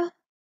have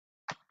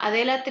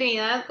Adela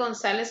Trinidad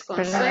González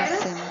Consuelo.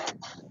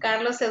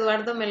 Carlos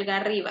Eduardo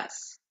Melgar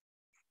Rivas.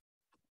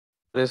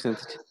 Present.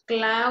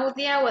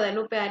 Claudia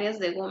Guadalupe Arias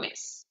de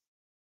Gómez.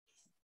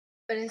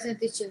 Present,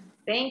 teacher.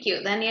 Thank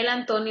you. Daniel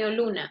Antonio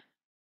Luna.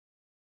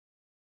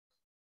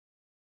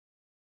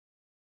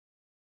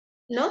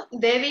 No.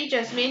 Debbie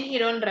Yasmín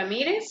Girón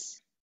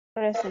Ramírez.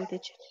 Present,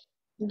 teacher.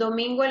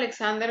 Domingo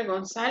Alexander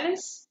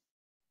González.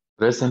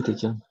 Present,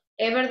 teacher.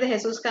 Ever de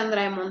Jesús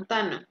Candrae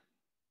Montano.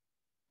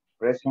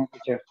 Present,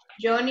 teacher.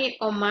 Johnny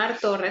Omar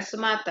Torres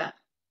Mata.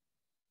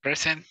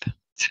 Present.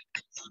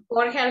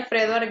 Jorge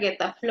Alfredo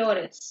Argueta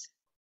Flores.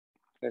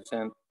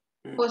 Present.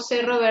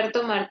 José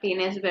Roberto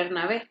Martínez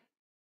Bernabé.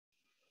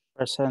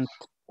 Present.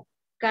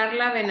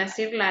 Carla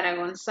Benacir Lara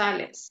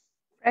González.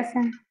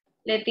 Present.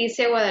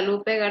 Leticia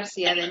Guadalupe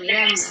García de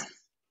Miranda.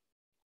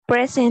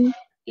 Present.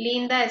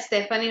 Linda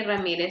Stephanie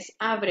Ramírez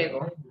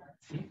Ábrego.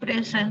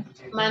 Present.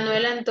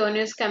 Manuel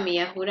Antonio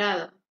Escamilla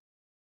Jurado.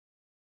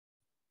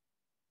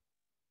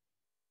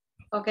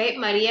 Ok,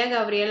 María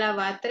Gabriela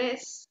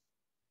Batres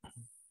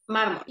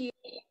Mármol.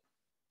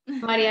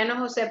 Mariano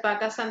José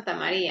Paca Santa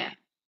María.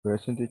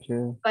 Present,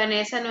 teacher.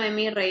 Vanessa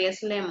Noemí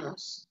Reyes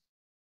Lemos.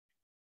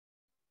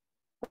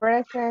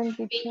 Present,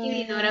 Vicky teacher.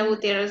 Dinora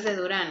Gutiérrez de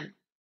Durán.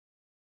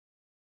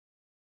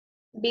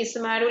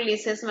 Bismar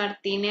Ulises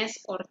Martínez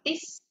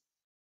Ortiz.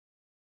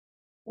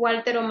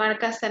 Walter Omar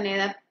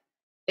Castaneda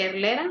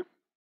Perlera.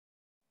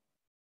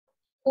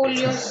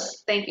 Julio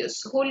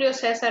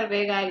César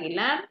Vega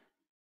Aguilar.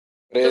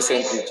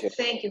 Present, Doris, teacher.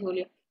 thank you,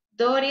 Julio.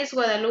 Doris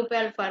Guadalupe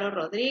Alfaro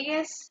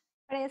Rodríguez.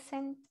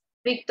 Present.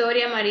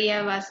 Victoria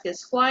María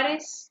Vázquez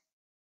Juárez.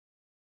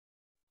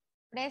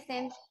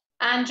 Present.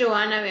 And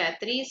Joana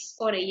Beatriz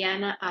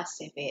Orellana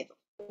Acevedo.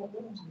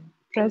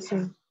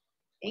 Present.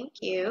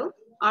 Thank you.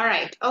 All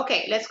right.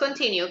 Okay, let's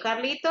continue.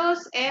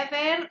 Carlitos,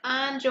 Ever,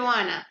 and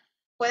Joana.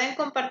 ¿Pueden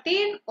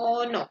compartir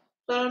o no?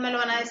 Solo me lo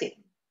van a decir.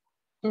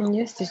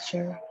 Yes,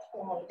 teacher.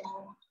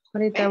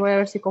 Ahorita voy a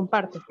ver si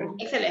comparto.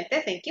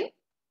 Excelente, thank you.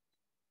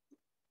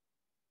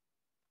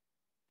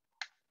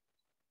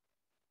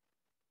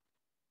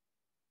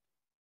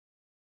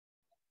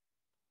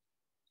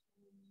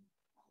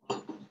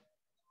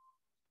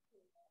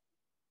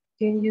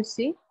 Can you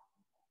see?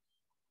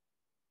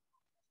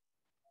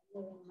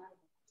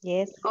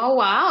 Yes. Oh,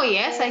 wow.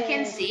 Yes, I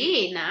can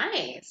see.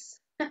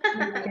 Nice.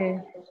 Okay.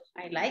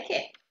 I like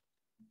it.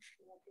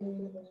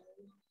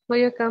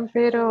 Pollo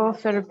Campero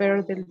offer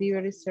better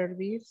delivery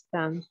service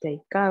than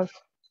takeout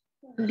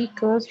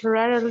because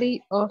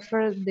rarely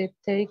offer the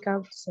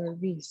takeout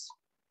service.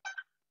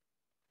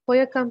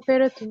 Pollo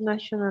Campero to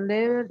national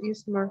level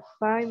is more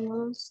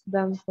famous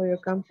than Pollo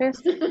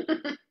Campestre.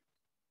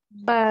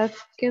 But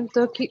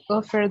Kentucky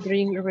offer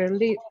drink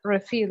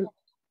refill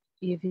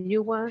if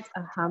you want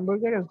a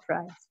hamburger and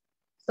fries.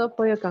 So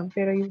Pollo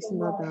Campero is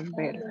not that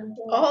better.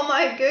 Oh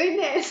my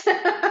goodness.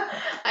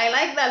 I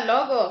like that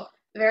logo.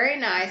 Very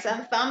nice.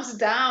 And thumbs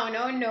down.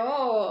 Oh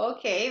no.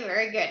 Okay,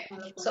 very good.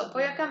 So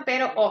Pollo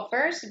Campero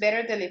offers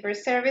better delivery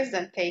service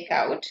than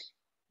takeout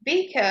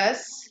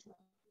because,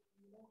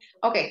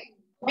 okay,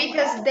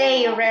 because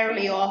they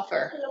rarely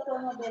offer.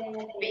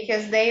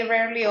 Because they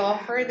rarely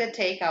offer the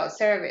takeout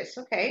service.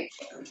 Okay.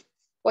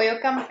 Pollo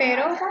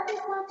Campero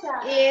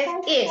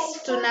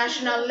is to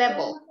national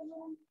level.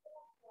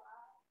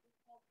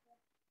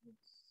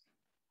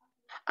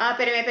 Ah,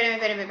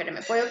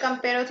 espérame. Pollo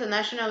Campero to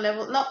national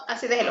level. No,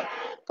 así déjelo.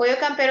 Pollo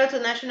Campero to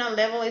national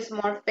level is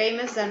more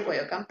famous than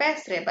Pollo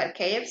Campestre, but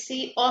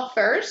KFC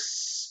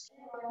offers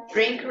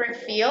drink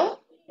refill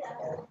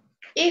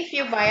if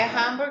you buy a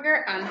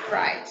hamburger and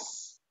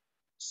fries.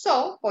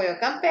 So, Pollo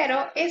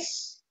Campero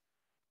is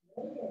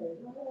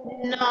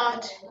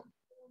not.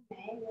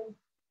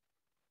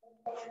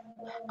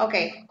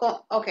 Okay,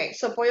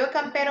 so Pollo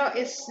Campero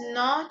is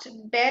not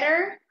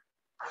better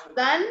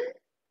than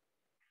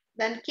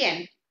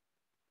 ¿quién?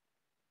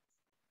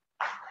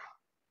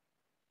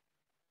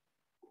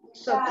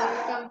 So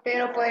Pollo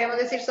Campero, podríamos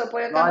decir, so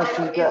Pollo No, I Campero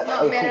think is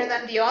not better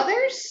than the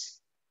others?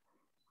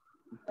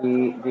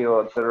 the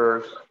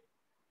others.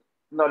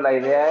 No, la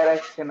idea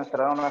era que nos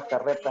trajeron unas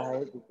carretas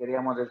ahí y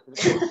queríamos decir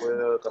que el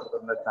pollo de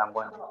cartón no es tan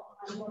bueno.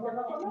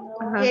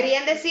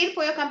 ¿Querían decir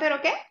Pollo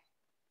Campero qué?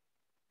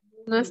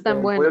 No es Que tan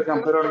el bueno. pollo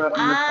campero no es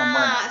tan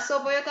bueno.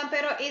 So Pollo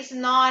Campero is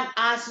not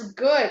as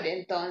good,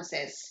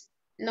 entonces.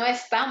 No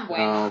es tan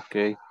bueno.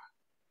 Okay.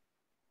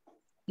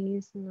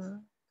 It's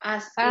not.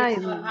 It's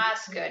not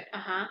as good.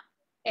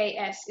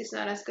 AS is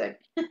not as good.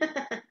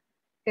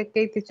 Ok,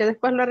 teacher,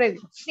 después lo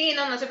arreglo. Sí,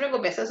 no se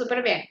preocupe, está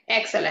súper bien.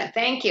 Excellent,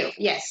 thank you.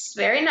 Yes,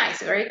 very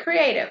nice, very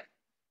creative.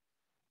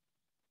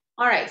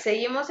 All right,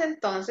 seguimos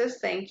entonces,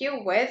 thank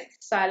you, with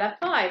Sala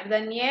 5.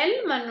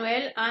 Daniel,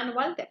 Manuel, and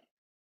Walter.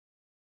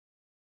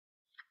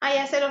 Ah,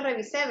 ya se los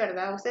revisé,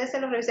 ¿verdad? Ustedes se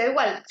los revisé.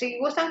 Igual, si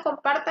gustan,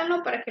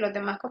 compártanlo para que los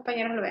demás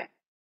compañeros lo vean.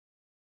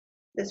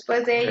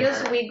 Después de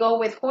ellos, we go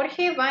with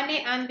Jorge,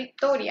 Vane, and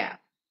Victoria.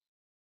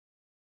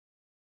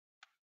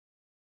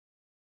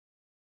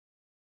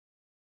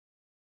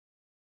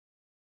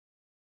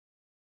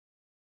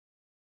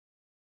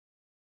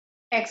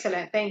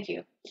 Excellent, thank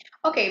you.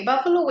 Okay,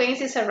 Buffalo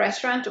Wings is a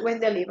restaurant with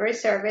delivery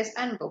service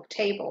and book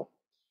table.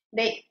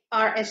 They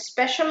are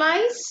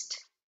specialized,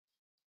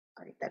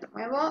 ahorita de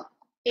nuevo,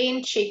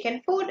 in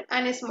chicken food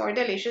and is more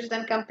delicious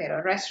than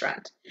Campero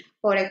restaurant.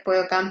 Por el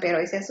pollo Campero,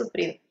 y se ha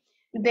sufrido.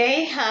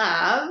 They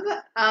have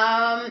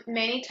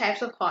many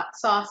types of hot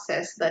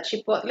sauces. The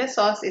Chipotle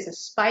sauce is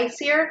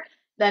spicier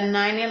than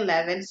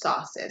 9/11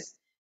 sauces.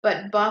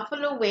 But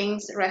Buffalo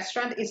Wings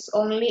restaurant is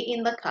only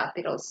in the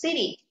capital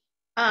city.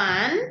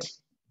 And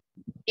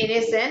it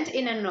isn't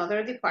in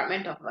another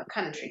department of the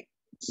country.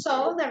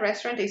 So the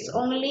restaurant is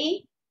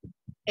only,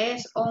 ahí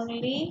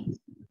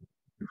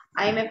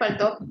me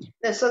faltó.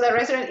 So the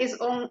restaurant is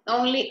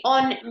only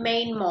on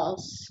main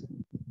malls.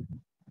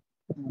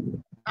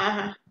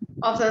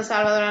 Of San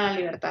Salvador and La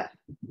Libertad.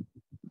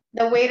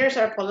 The waiters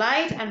are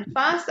polite and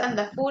fast and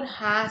the food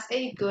has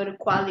a good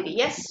quality.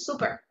 Yes,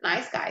 super.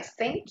 Nice, guys.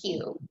 Thank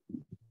you.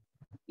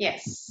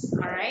 Yes.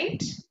 All right.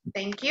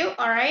 Thank you.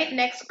 All right.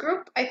 Next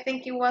group. I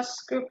think it was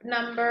group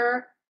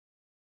number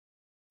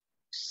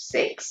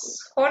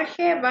 6.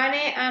 Jorge,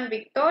 Vane, and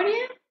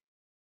Victoria.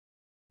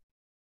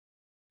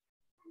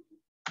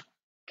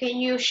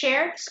 Can you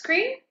share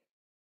screen?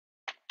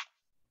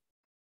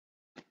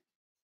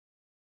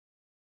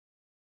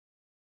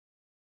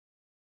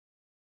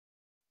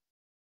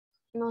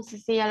 No sé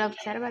si ya la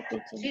observa,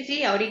 teacher.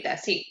 Sí, ahorita,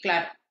 sí,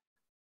 claro.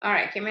 All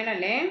right, ¿quién me la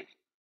lee?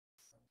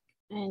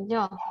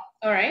 Yo.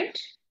 All right.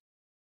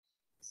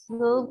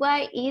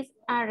 Subway is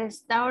a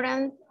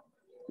restaurant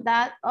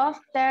that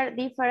offers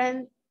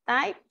different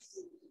types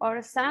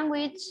or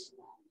sandwich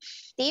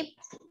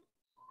types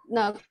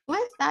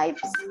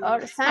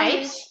or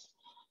sandwich.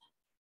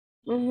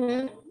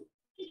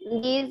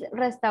 This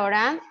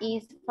restaurant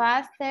is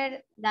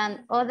faster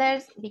than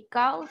others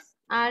because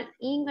all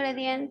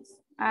ingredients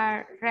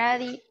are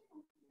ready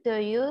to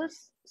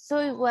use.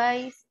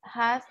 Subway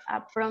has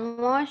a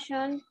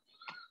promotion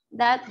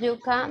that you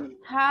can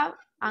have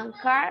a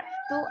card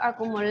to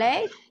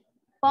accumulate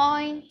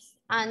points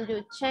and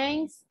you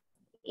change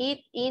it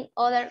in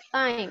other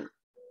time.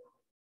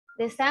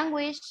 The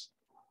sandwiches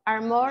are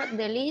more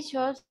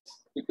delicious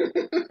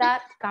than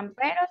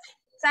Campero's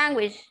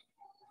sandwich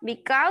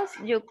because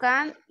you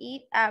can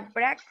eat a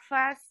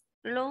breakfast,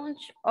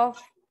 lunch, or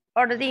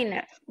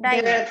dinner.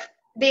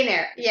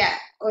 Dinner, yeah.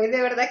 Hoy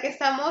de verdad que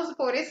estamos,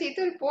 pobrecito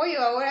el pollo,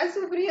 ahora ha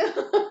sufrido.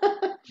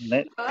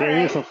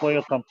 ¿Qué hizo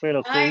Pollo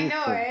Campero? ¿Qué I hizo?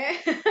 know, eh?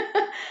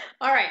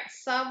 All right,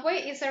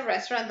 Subway is a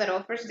restaurant that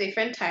offers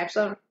different types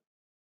of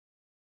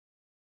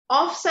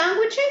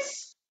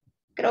sandwiches.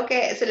 Creo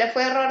que se le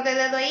fue error de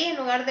dedo ahí, en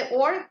lugar de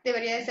or,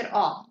 debería de ser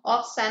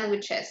of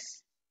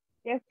sandwiches.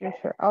 Yes,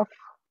 sure. Off.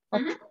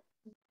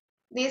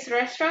 This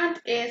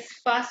restaurant is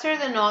faster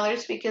than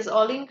others because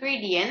all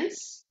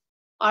ingredients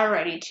are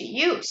ready to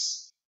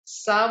use.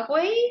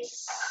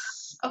 Subways.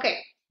 Ok,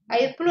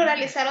 ahí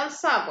pluralizaron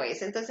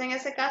Subways, entonces en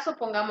ese caso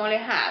pongámosle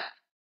have.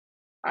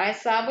 All right,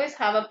 Subways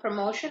have a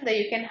promotion that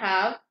you can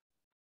have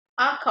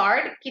a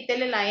card,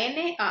 quítele la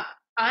N,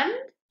 and,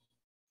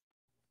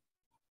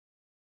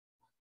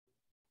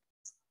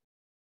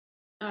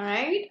 all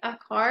right, a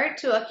card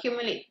to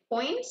accumulate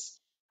points,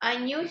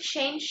 and you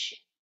change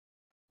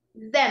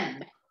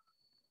them.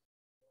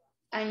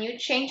 And you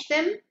change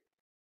them,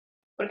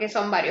 porque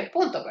son varios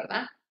puntos,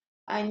 ¿verdad?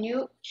 And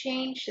you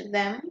change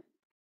them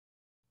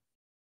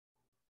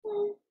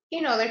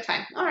in other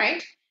time. All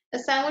right. The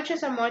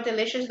sandwiches are more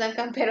delicious than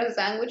Campero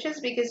sandwiches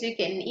because you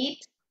can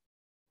eat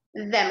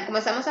them. Como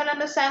estamos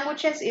hablando de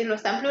sándwiches y lo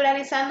están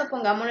pluralizando,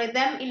 pongámosle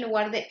them en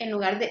lugar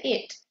de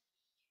it.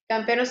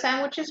 Campero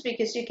sandwiches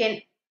because you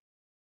can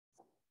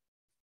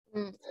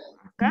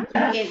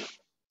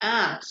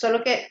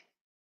solo que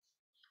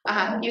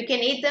you can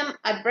eat them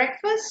at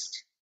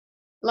breakfast,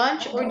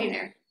 lunch or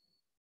dinner.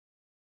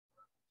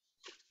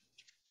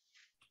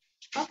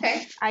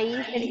 Okay.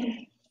 Ahí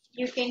sería.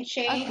 You can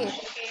change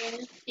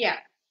in,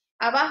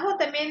 Abajo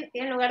también,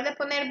 en lugar de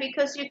poner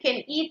because you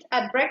can eat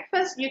at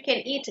breakfast, you can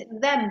eat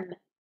them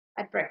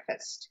at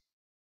breakfast.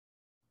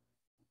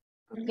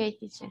 Okay,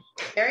 teacher.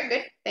 Very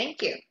good.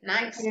 Thank you.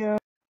 Nice.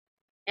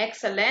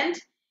 Excellent.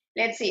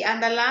 Let's see.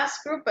 And the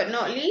last group, but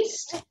not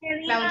least,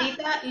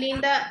 Claudita,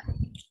 Linda,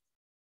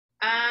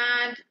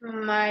 and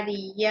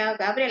Maria,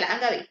 Gabriela,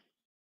 and Gaby.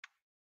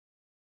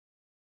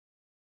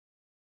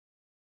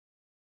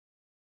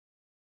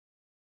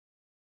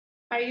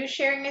 Are you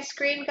sharing a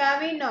screen,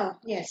 Gaby? No.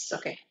 Yes.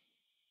 Okay.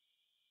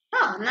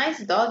 Oh,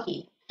 nice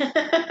doggy.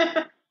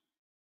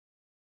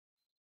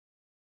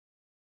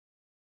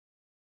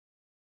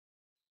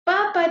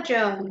 Papa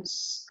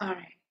Jones. All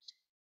right.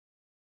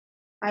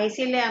 Ahí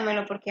sí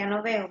léamelo porque ya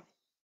no veo.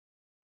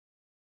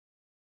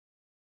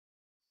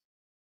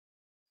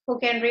 Who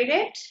can read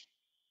it?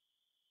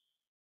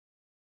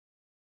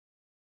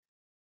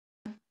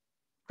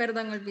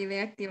 Perdón,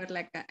 olvidé activar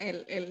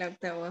el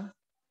altavoz.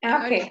 Okay.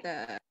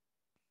 Ahorita.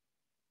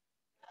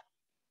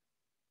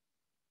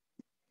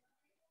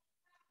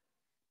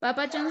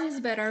 Papa John's is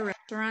a better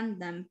restaurant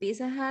than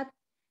Pizza Hut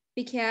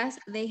because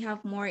they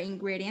have more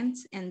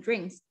ingredients and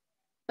drinks.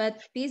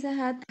 But Pizza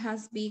Hut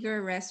has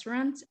bigger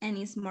restaurants and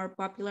is more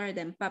popular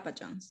than Papa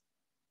John's.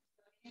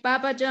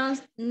 Papa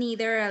John's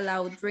neither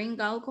allow drink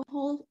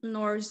alcohol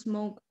nor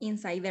smoke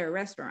inside their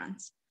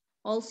restaurants.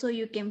 Also,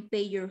 you can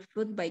pay your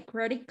food by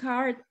credit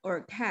card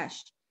or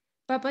cash.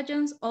 Papa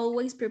John's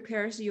always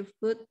prepares your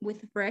food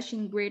with fresh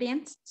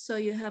ingredients, so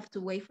you have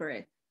to wait for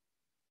it.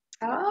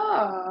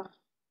 Oh.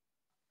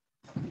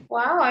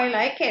 Wow, I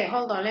like it.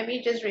 Hold on, let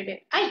me just read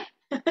it. Ay!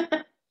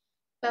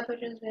 Papa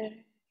John's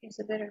is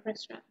a better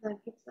restaurant than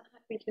Pizza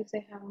Hut because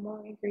they have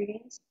more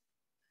ingredients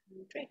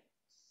and drinks.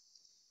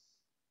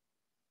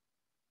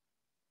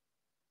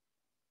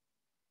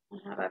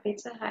 But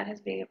Pizza Hut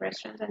has bigger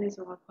restaurants and is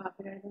more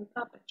popular than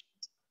Papa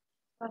John's.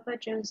 Papa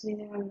John's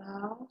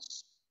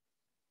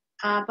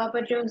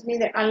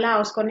neither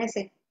allows con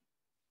ese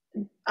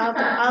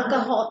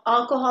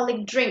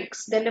alcoholic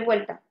drinks. Dele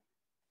vuelta.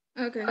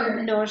 Okay.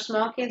 Nor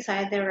smoke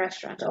inside the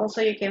restaurant.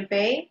 Also, you can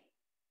pay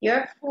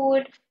your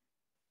food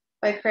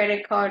by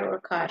credit card or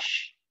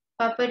cash.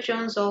 Papa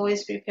John's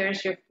always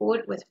prepares your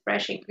food with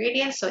fresh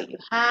ingredients, so you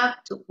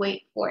have to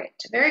wait for it.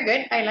 Very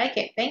good. I like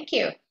it. Thank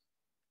you.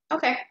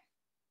 Okay.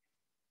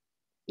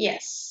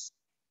 Yes.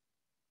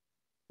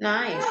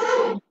 Nice.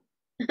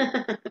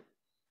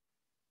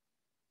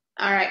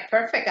 All right.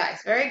 Perfect,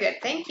 guys. Very good.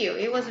 Thank you.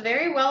 It was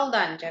very well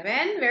done,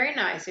 Javen. Very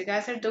nice. You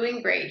guys are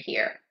doing great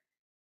here.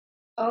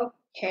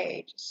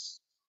 Okay. Just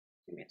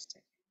give me a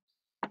second.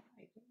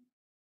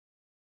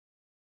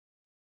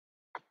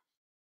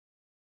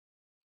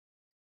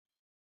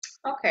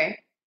 Okay.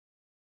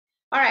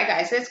 All right,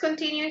 guys, let's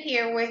continue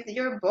here with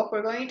your book.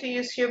 We're going to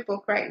use your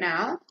book right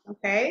now.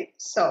 Okay,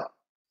 so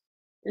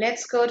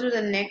let's go to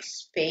the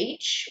next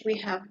page. We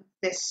have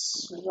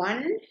this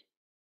one.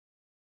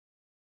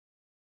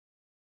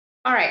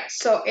 All right,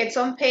 so it's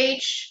on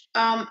page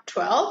 12.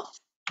 All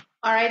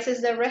right, it says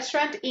the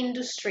restaurant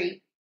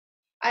industry.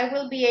 I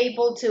will be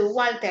able to,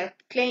 Walter,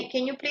 can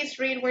you please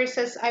read where it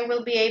says I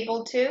will be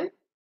able to?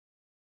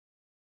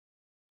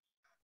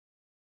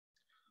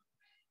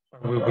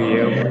 I will be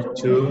able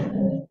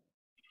to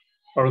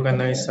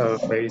organize a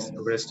basic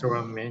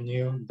restaurant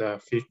menu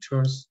that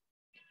features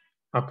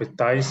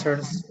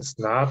appetizers,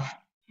 snacks,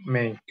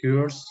 main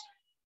course,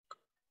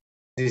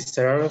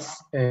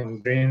 desserts,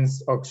 and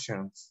drinks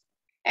options.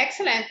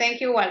 Excellent,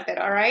 thank you, Walter.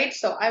 All right,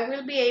 so I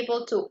will be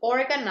able to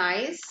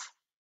organize.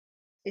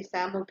 Si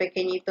está muy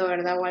pequeñito,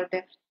 ¿verdad,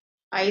 Walter?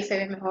 Ahí se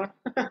ve mejor.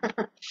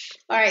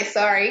 All right,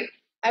 sorry.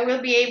 I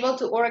will be able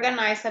to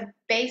organize a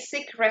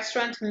basic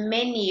restaurant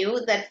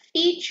menu that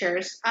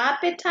features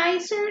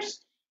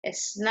appetizers,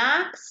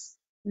 snacks,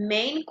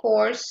 main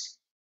course,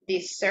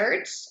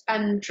 desserts,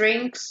 and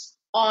drinks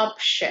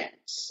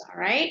options. All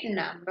right,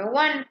 number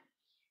one.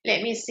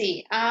 Let me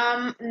see.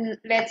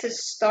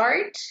 Let's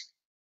start.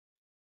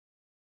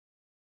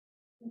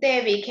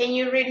 Debbie, can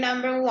you read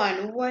number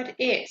one? What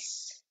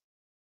is?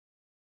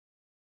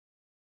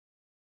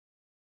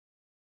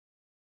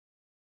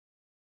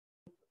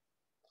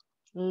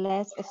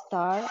 Let's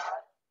start.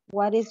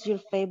 What is your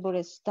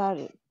favorite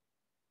starter?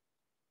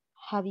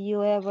 Have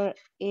you ever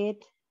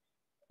eaten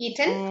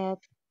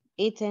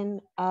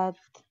at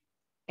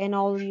an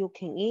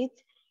all-you-can-eat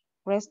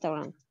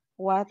restaurant?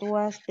 What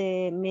was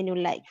the menu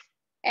like?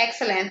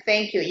 Excellent,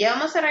 thank you. Ya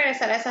vamos a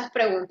regresar a esas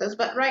preguntas,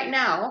 but right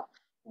now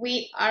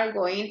we are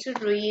going to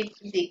read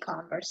the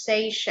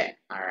conversation,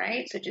 all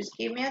right? So just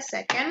give me a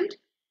second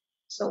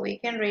so we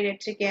can read it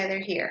together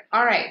here.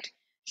 All right,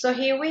 so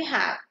here we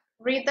have,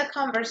 read the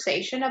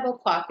conversation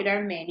about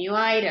popular menu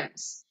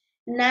items.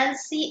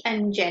 Nancy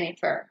and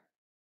Jennifer.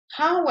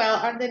 How well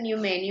are the new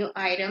menu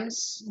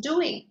items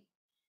doing?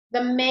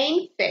 The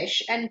main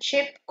fish and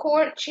chips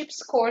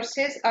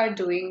courses are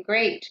doing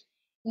great.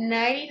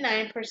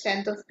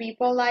 99% of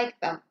people like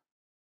them.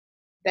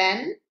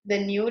 Then, the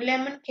new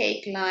lemon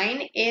cake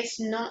line is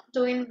not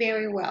doing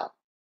very well.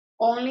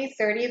 Only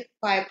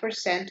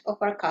 35% of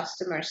our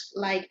customers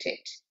liked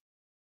it.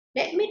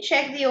 Let me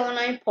check the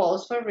online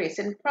polls for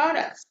recent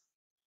products.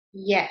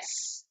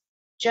 Yes,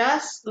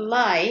 just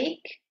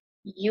like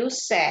you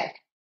said,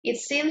 it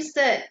seems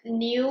the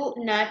new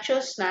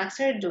nacho snacks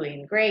are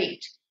doing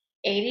great.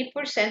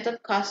 80%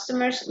 of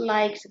customers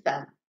liked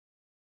them.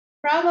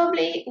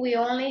 Probably we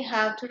only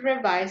have to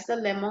revise the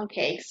lemon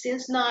cake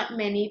since not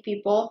many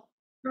people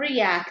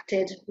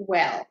reacted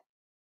well.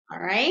 All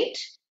right?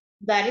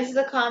 That is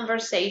the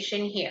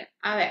conversation here.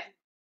 A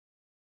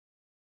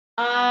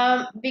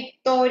ver.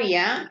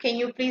 Victoria, can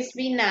you please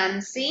be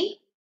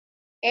Nancy?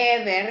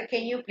 Ever,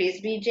 can you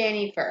please be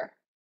Jennifer?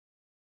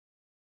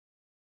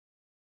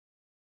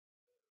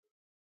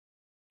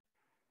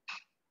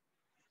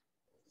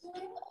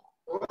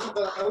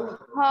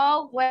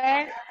 How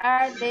well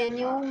are the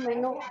new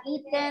menu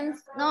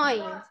items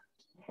doing?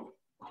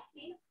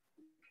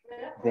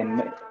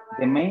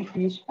 The main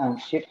fish and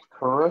chips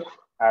course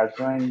are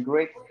doing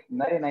great.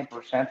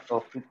 99%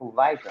 of people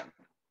like them.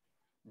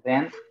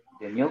 Then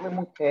the new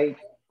lemon cake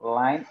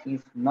line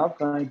is not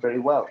doing very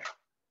well.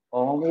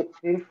 Only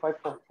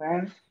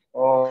 35%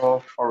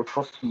 of our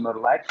customers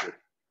like it.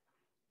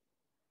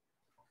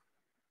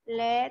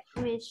 Let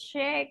me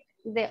check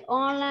the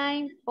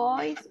online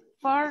voice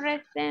for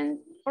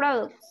recent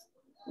products.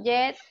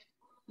 Yes,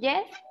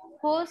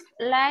 just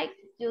like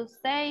you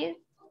said,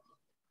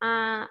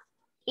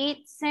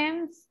 it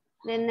seems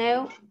the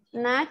new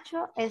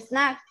nacho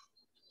snacks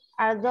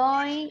are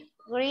doing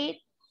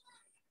great.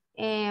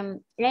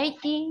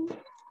 18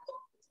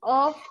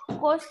 of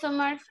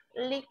customers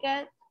like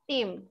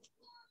them.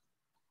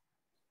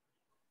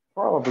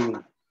 Probably.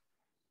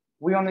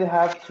 We only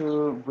have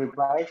to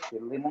revise the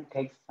lemon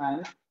cake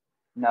sign.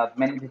 Not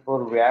many people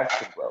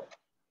reacted well.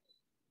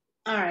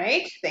 All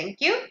right,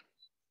 thank you.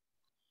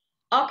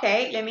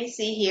 Okay, let me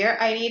see here.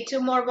 I need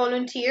 2 more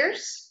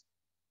volunteers.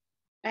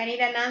 I need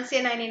a Nancy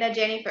and I need a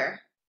Jennifer.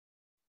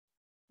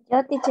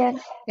 Yo, teacher.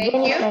 Thank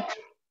Jennifer. you.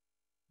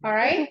 All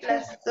right,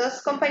 las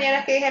dos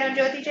compañeras que dijeron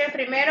yo, teacher,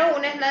 primero,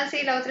 una es Nancy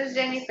y la otra es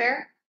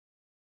Jennifer.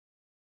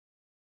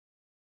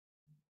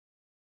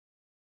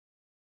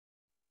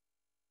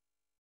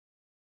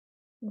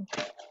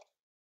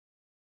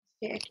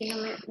 Sí, aquí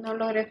no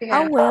logré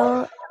fijar.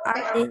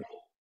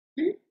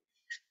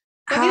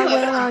 How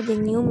well are the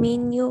new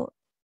menu?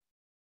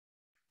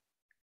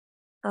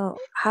 Oh,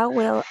 how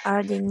well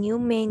are the new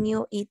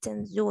menu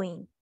items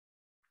doing?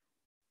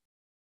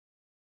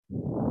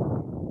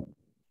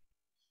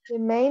 The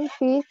main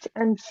fish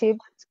and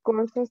chips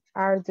courses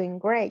are doing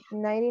great.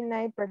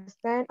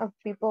 99% of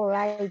people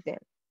like them.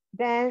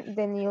 Then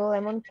the new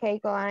lemon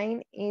cake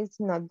line is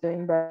not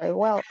doing very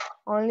well.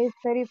 Only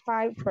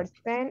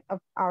 35% of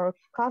our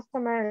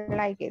customers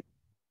like it.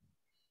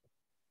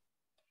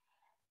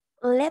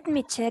 Let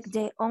me check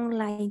the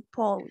online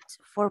polls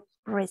for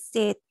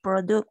recent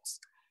products.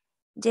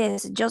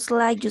 Yes, just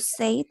like you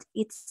said,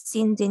 it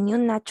seems the new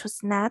nacho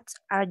snacks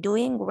are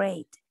doing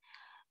great.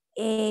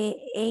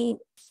 18%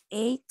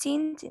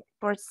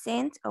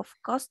 of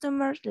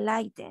customers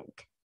like them.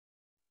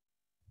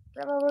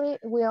 Probably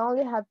we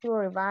only have to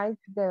revise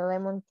the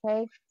lemon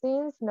cake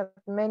since not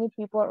many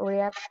people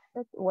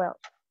reacted well.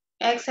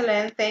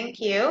 Excellent, thank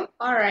you.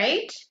 All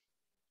right.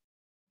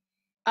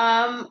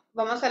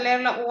 Vamos a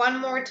leerlo one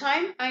more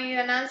time. I need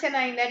a Nancy and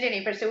I need a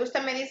Jennifer. Si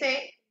usted me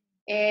dice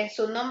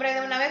su nombre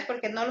de una vez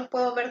porque no los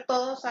puedo ver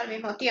todos al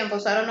mismo tiempo.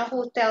 So I don't know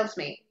who tells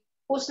me.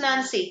 Who's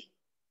Nancy?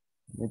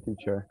 Mi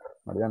teacher,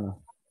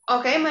 Mariano.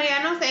 Okay,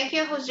 Mariano, thank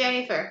you. Who's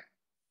Jennifer?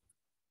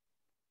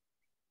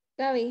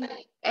 Gaby.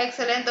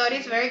 Excellent,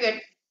 Doris, very good.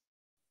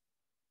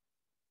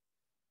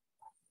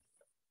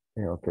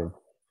 Okay.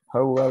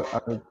 How well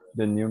are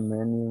the new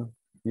menu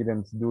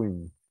items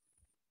doing?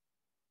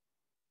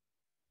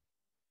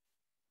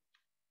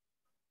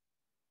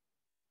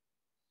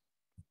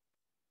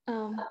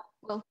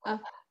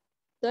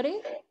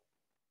 Doris?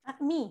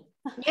 Me.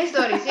 Yes,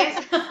 Doris, yes.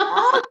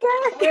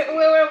 Okay. We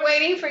were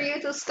waiting for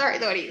you to start,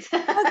 Doris.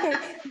 Okay.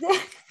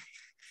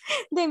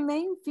 The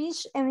main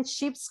fish and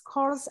chips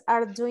course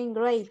are doing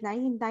great.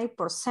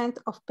 99%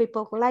 of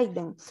people like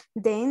them.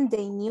 Then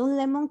the new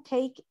lemon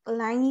cake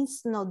line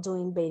is not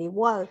doing very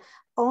well.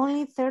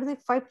 only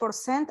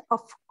 35%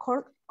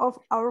 of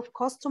our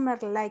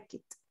customers like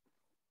it.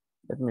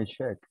 Let me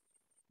check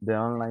the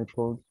online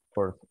polls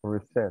for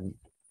resale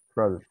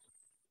products.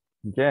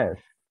 Yes,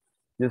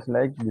 just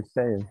like you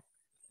said,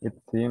 it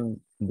seems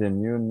the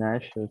new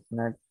nacho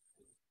snacks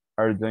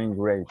are doing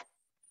great.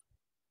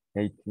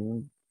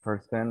 18%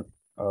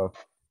 of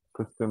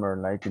customers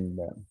liking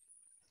them.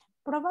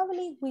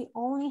 Probably we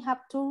only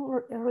have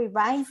to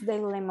revise the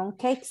lemon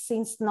cake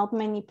since not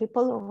many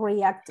people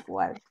react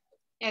well.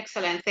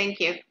 Excellent, thank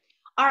you.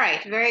 All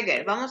right, very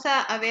good. Vamos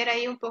a ver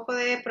ahí un poco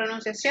de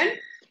pronunciación.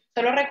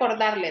 Solo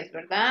recordarles,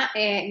 ¿verdad?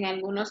 En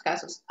algunos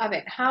casos. A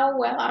ver, how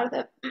well are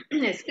the,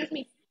 excuse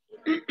me,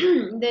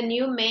 the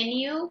new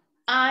menu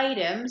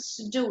items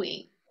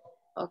doing?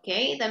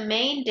 Okay, the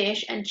main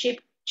dish and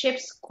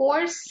chips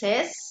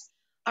courses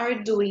are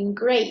doing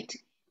great.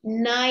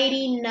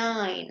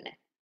 99,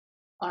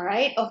 all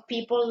right, of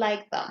people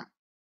like them.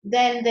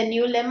 Then the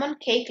new lemon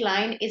cake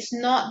line is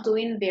not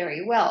doing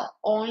very well.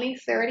 Only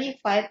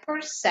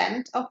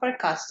 35% of our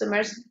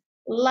customers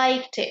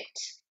liked it.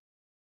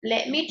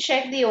 Let me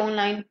check the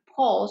online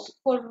polls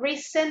for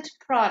recent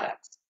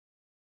products.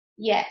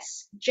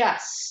 Yes,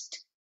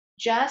 just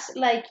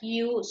like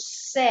you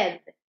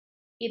said.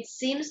 It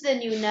seems the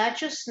new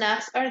nacho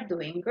snacks are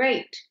doing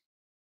great.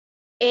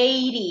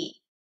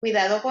 80.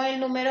 Cuidado con el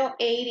número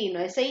 80. No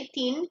es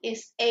 18,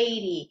 it's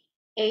 80.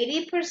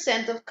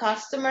 80% of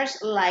customers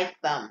like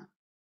them.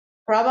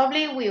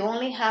 Probably we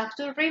only have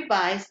to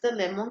revise the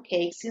lemon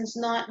cake since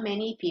not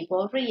many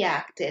people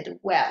reacted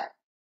well.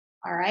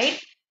 All right.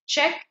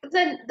 Check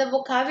the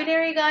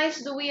vocabulary,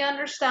 guys. Do we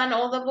understand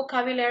all the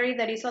vocabulary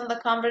that is on the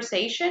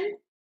conversation?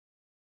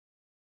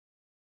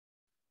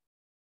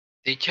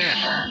 Teacher.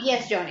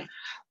 Yes, Johnny.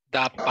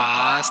 The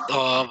past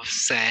of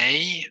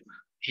say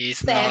is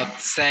Said. not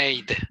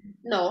said.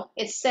 No,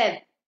 it's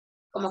said.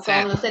 Como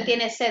Said. cuando usted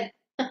tiene sed.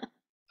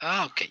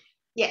 Ah, okay.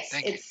 Yes,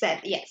 Thank it's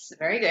said. Yes,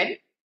 very good.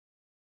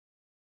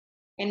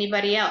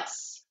 Anybody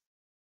else?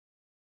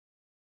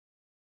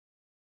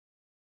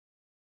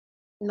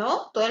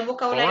 No, todo el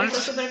vocabulario está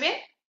súper bien.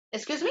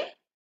 Excuse me?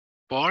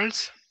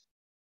 Polls.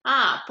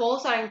 Ah,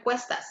 polls are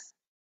encuestas.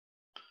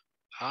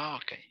 Ah,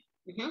 okay.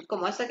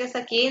 Como esa que está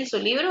aquí en su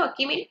libro,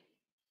 aquí miren.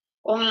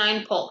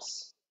 Online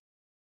polls.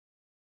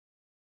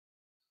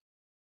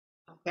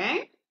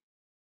 Okay.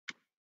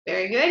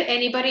 Very good.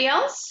 Anybody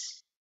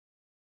else?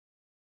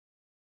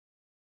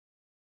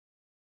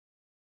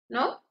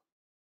 No?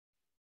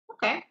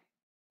 Okay.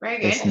 Very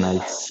good.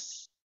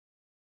 Snacks.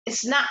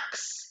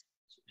 Snacks.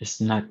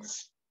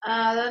 Snacks.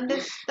 ¿Dónde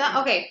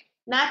está? Okay.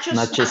 Nachos.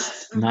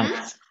 Nachos.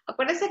 Snacks.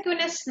 Acuérdense que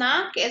un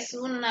snack es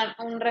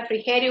un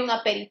refrigerio, un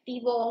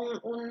aperitivo,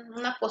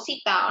 una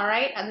cosita, all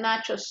right? A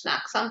nacho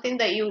snack, something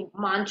that you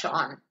munch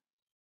on,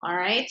 all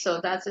right? So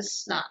that's a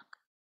snack.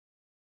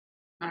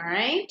 All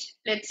right.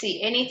 Let's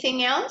see.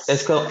 Anything else?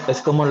 Es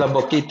como las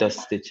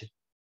boquitas, teacher.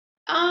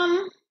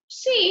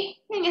 Sí,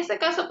 en este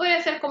caso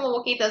puede ser como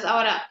boquitas.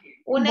 Ahora,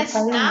 un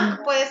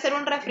snack puede ser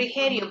un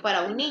refrigerio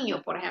para un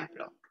niño, por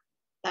ejemplo.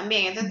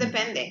 También, entonces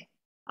depende.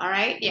 All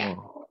right, yeah.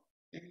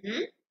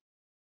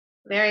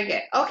 Very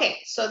good. Okay,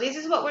 so this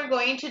is what we're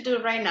going to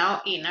do right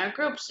now in our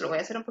groups. Lo voy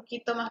a hacer un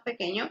poquito más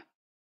pequeño.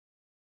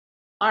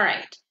 All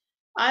right.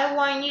 I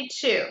want you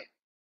to,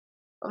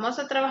 vamos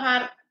a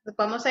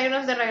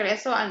irnos de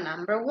regreso al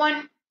number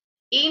 1.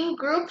 In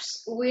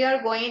groups, we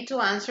are going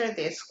to answer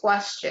these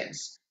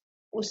questions.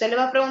 Usted le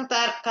va a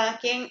preguntar, cada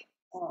quien,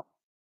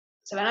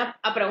 se van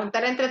a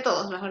preguntar entre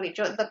todos, mejor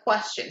dicho, the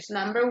questions.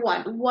 Number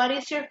 1, what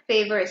is your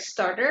favorite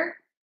starter?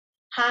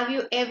 Have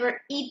you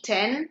ever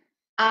eaten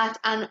at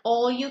an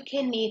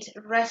all-you-can-eat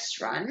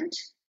restaurant?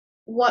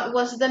 What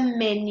was the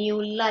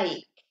menu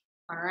like?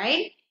 All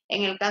right.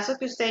 En el caso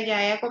que usted ya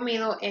haya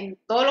comido en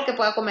todo lo que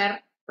pueda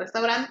comer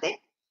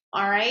restaurante,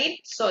 all right.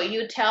 So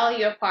you tell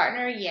your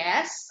partner,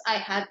 yes, I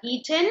have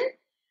eaten.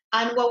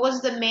 And what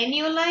was the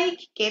menu like?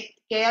 ¿Qué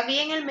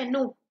había en el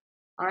menú?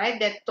 All right.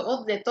 De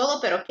todo,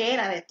 pero ¿qué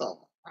era de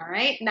todo? All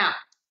right. Now,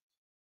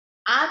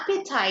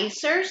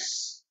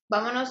 appetizers.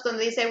 Vámonos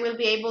donde dice we'll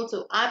be able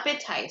to.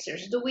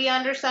 Appetizers. Do we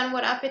understand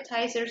what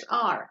appetizers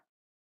are?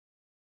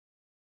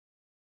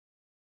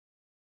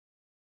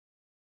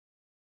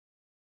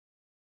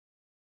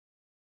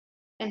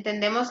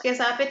 ¿Entendemos qué es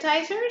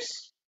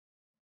appetizers?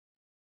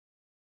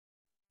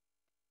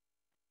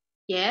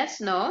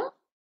 Yes, no?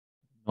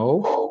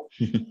 No.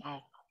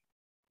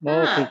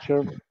 No,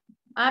 teacher.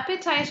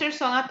 Appetizers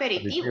son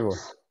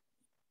aperitivos.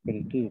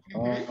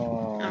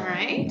 All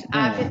right,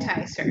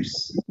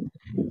 appetizers.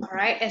 All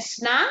right,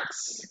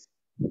 snacks.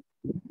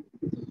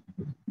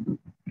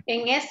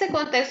 En este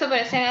contexto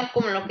puede ser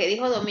como lo que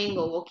dijo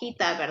Domingo,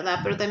 boquita, ¿verdad?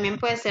 Pero también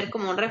puede ser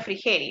como un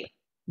refrigerio.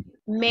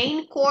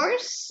 Main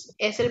course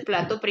es el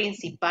plato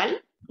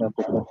principal.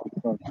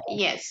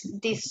 Yes,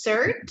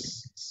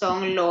 desserts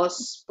son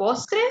los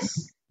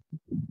postres.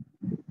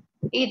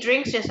 Y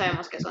drinks ya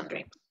sabemos que son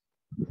drinks.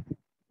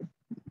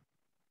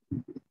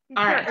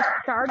 All right.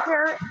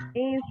 Starter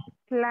is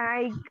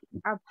like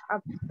a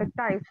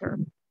appetizer.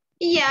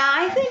 Yeah,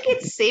 I think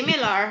it's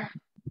similar.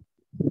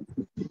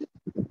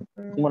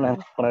 Como las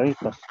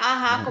entraditas.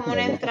 Ajá, como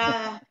una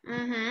entrada.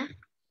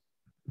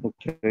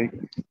 Okay.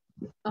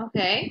 Ok.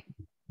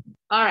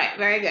 All right,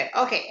 very good.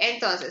 Ok,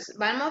 entonces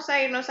vamos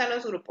a irnos a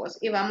los grupos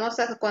y vamos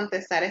a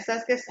contestar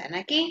estas que están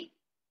aquí.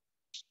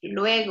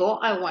 Luego,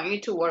 I want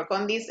you to work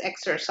on this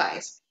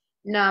exercise.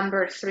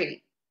 Number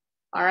 3.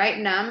 All right,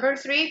 number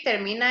 3,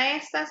 termina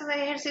este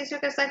ejercicio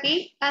que está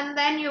aquí, and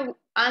then you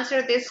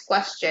answer this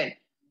question.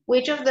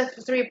 Which of the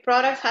 3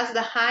 products has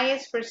the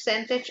highest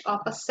percentage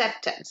of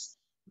acceptance?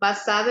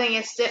 Basado en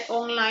este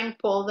online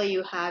poll that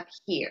you have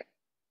here.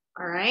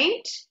 All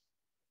right.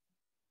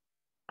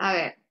 A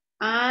ver,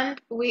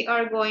 and we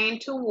are going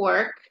to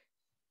work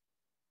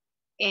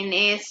en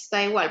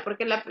esta igual,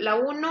 porque la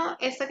 1,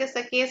 esta que está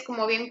aquí es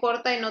como bien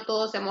corta y no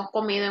todos hemos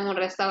comido en un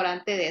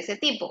restaurante de ese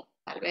tipo.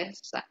 Tal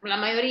vez la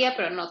mayoría,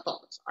 pero no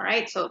todos. All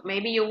right, so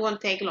maybe you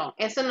won't take long.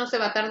 Esto no se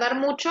va a tardar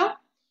mucho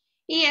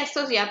y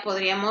estos ya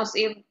podríamos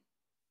ir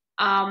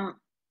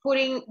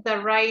putting the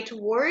right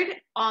word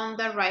on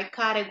the right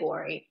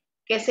category.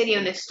 ¿Qué sería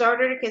un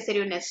starter? ¿Qué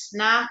sería un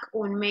snack?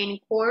 Un main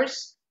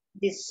course,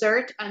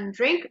 dessert and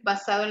drink,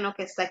 basado en lo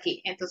que está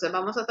aquí. Entonces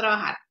vamos a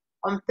trabajar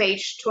on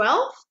page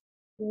 12,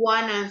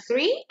 1 and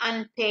 3,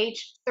 and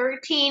page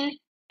 13,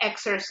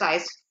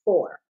 exercise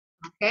 4.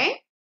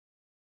 Okay?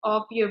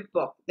 Of your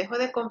book. Dejo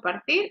de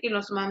compartir y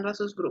los mando a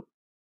sus grupos.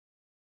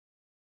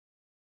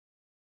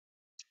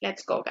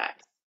 Let's go, guys.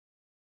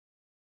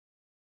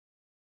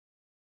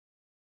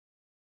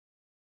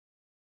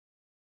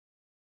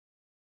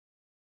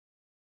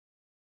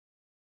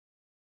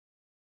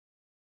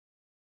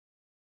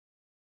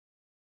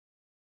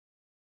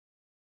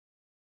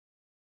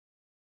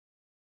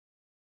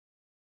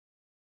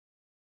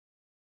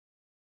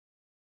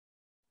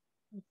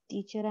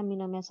 Teacher, a mí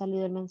no me ha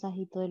salido el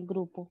mensajito del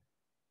grupo.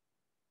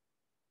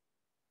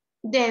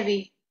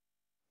 Debbie.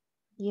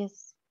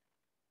 Yes.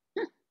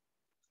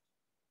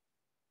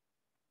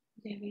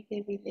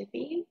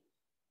 Debbie.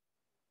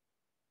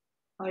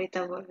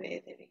 Ahorita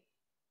vuelve Debbie.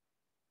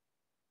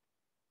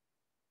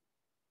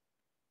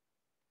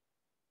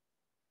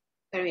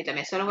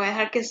 Permítame, solo voy a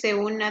dejar que se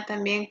una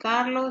también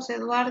Carlos,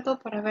 Eduardo,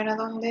 para ver a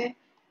dónde.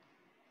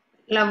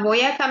 La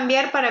voy a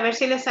cambiar para ver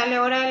si le sale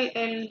ahora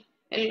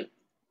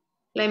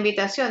la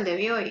invitación,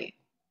 Debbie, oye.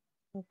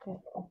 Okay.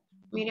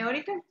 Mire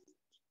ahorita.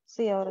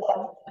 Sí, ahora sí.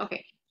 Ok.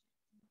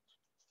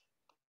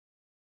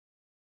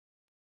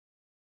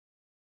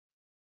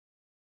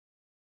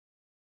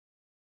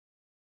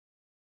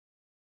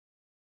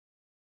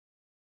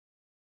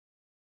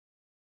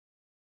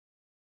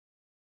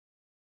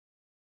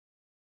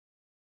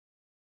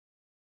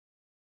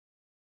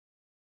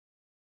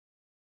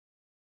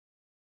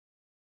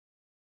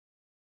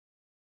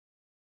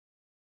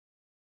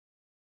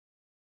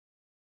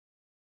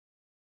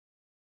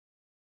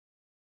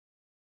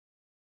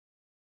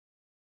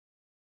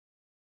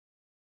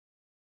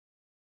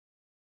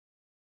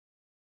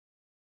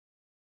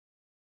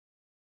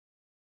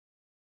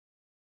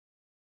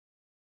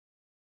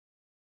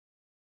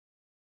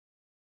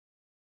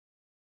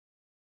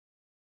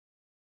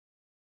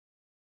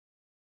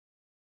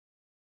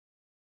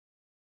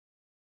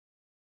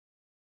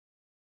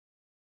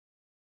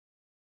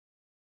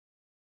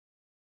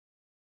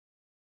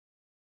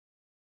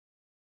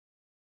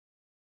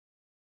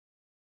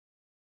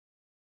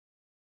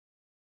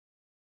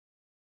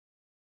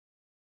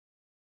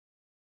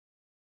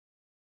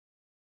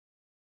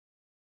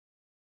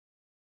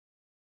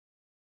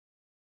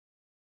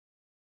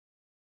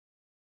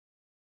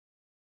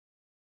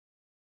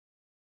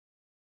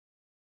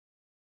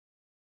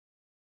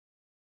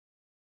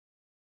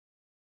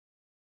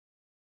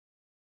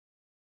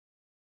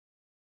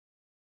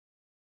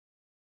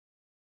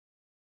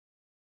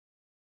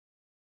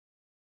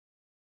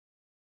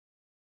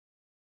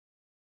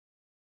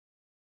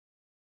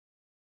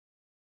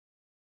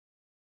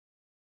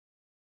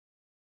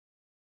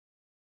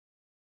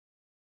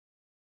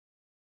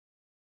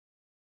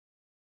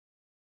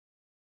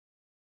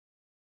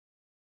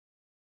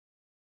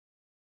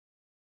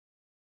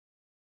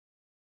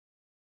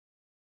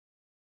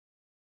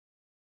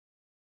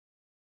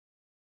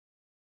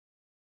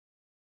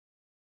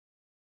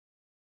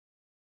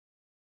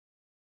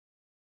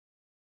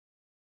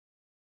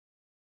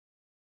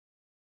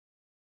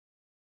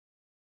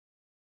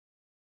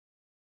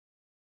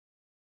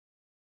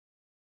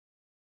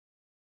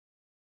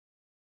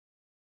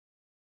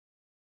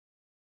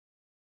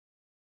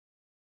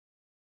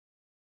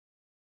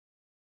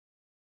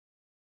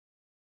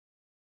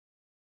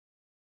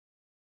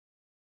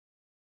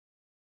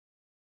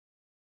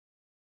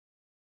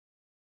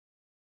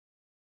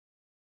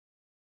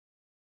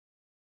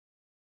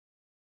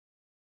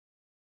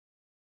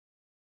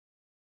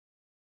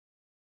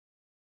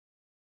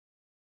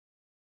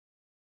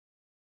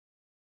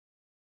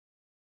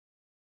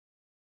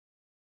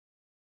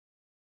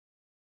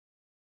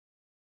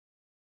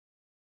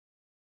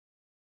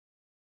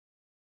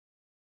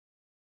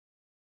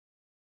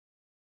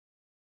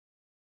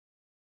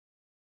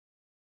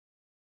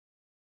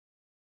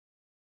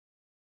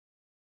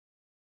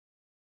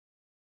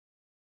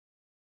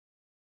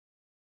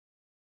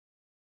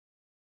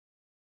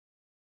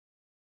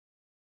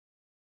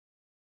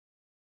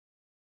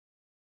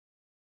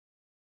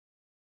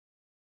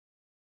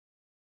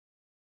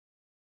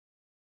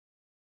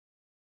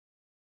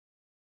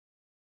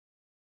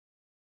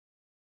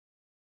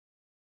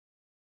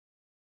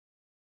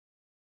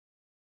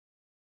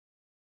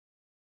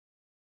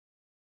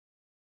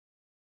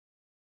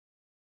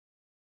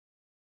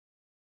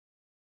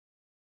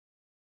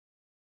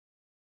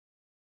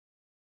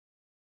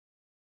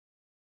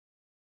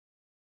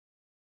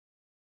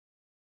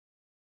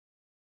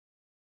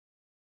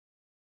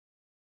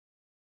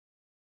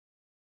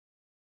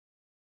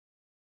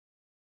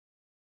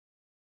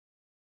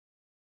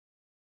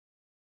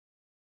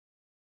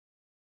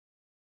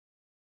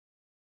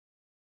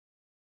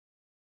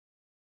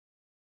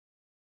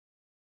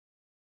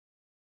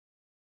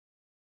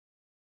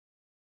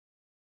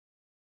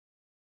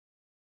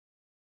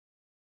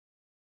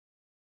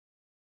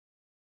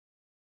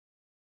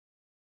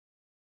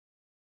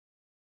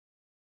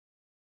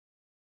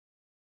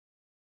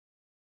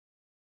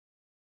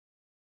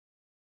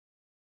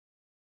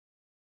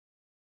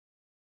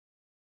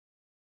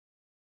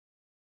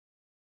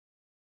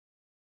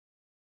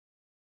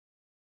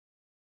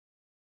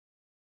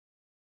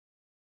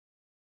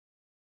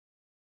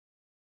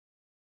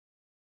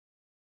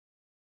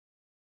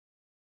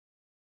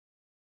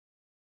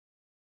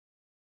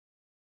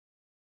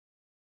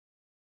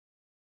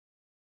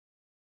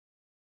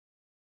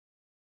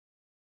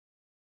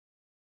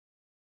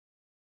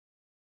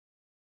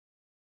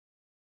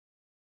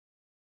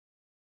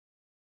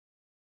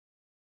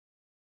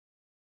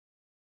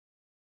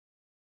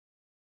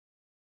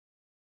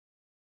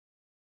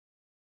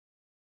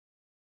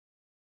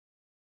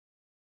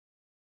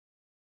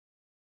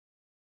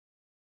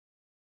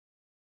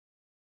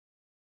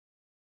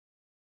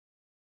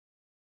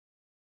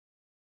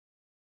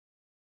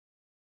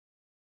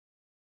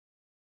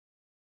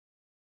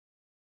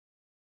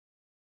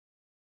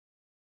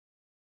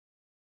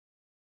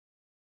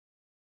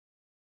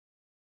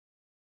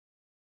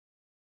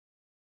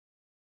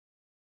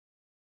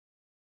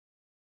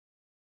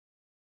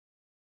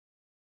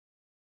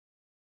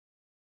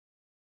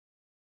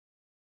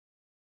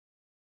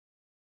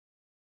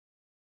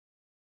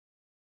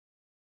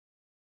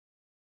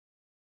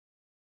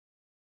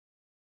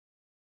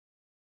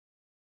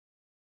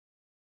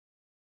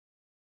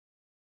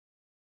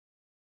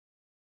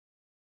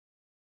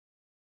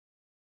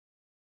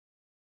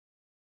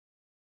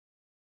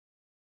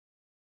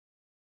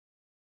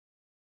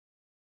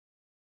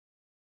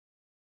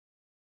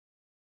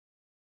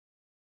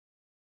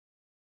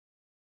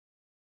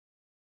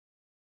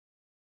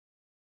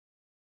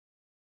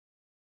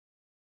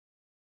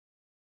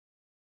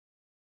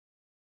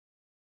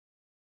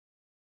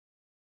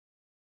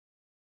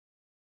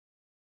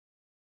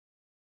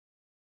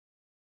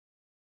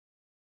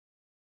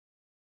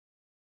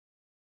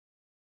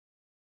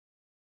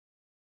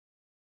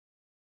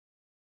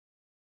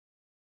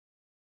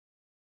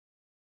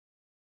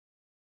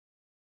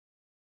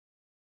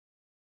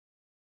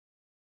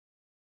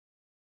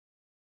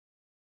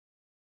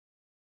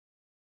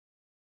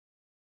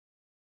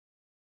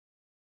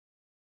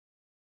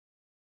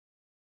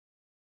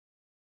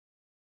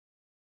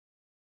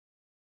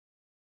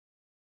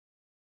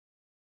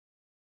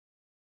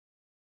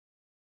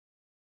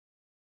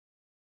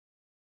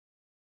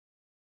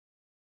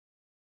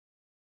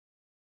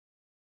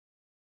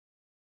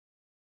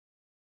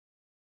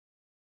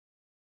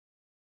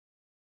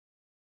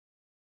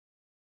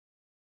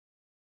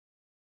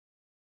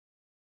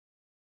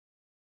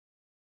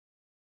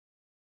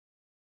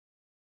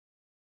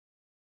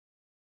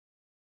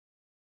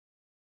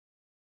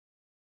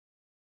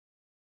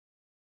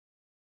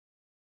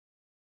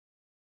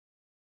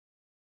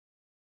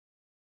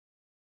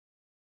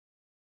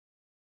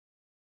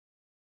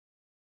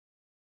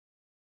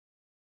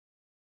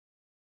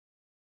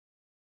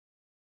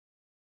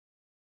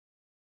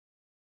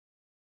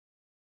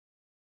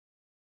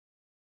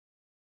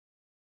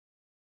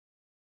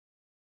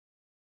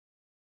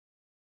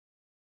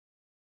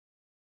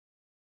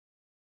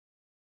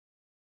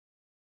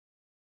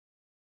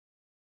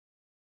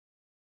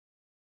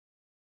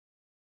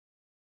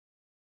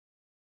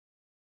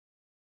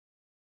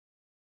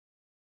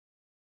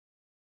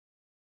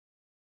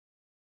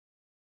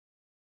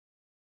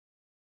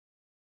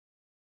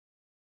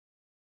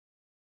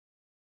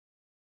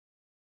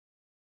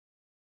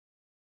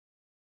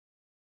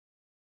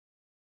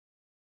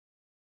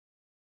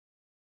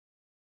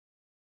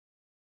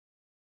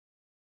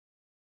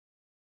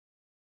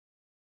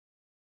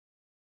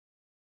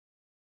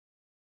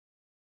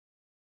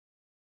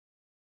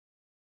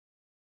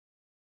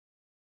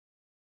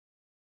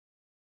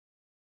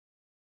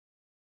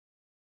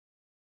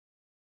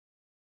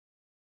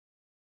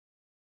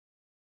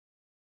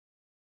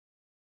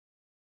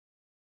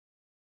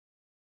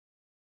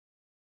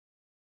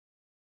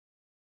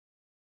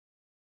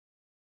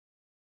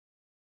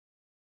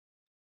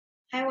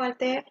 Hi,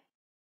 Walter.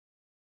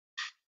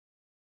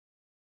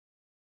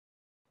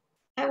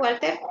 Hi,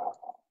 Walter.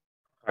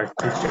 Our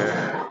teacher,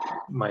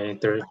 my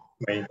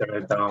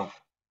internet down.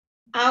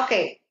 Ah,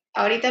 ok.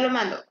 Ahorita lo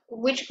mando.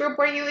 Which group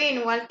were you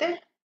in, Walter?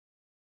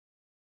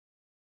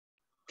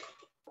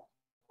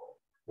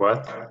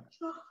 What?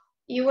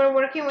 You were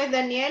working with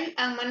Daniel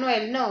and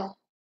Manuel, no?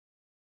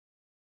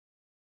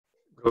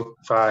 Group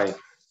 5.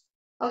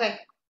 Okay.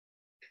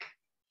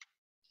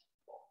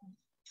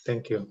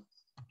 Thank you.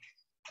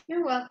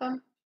 You're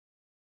welcome.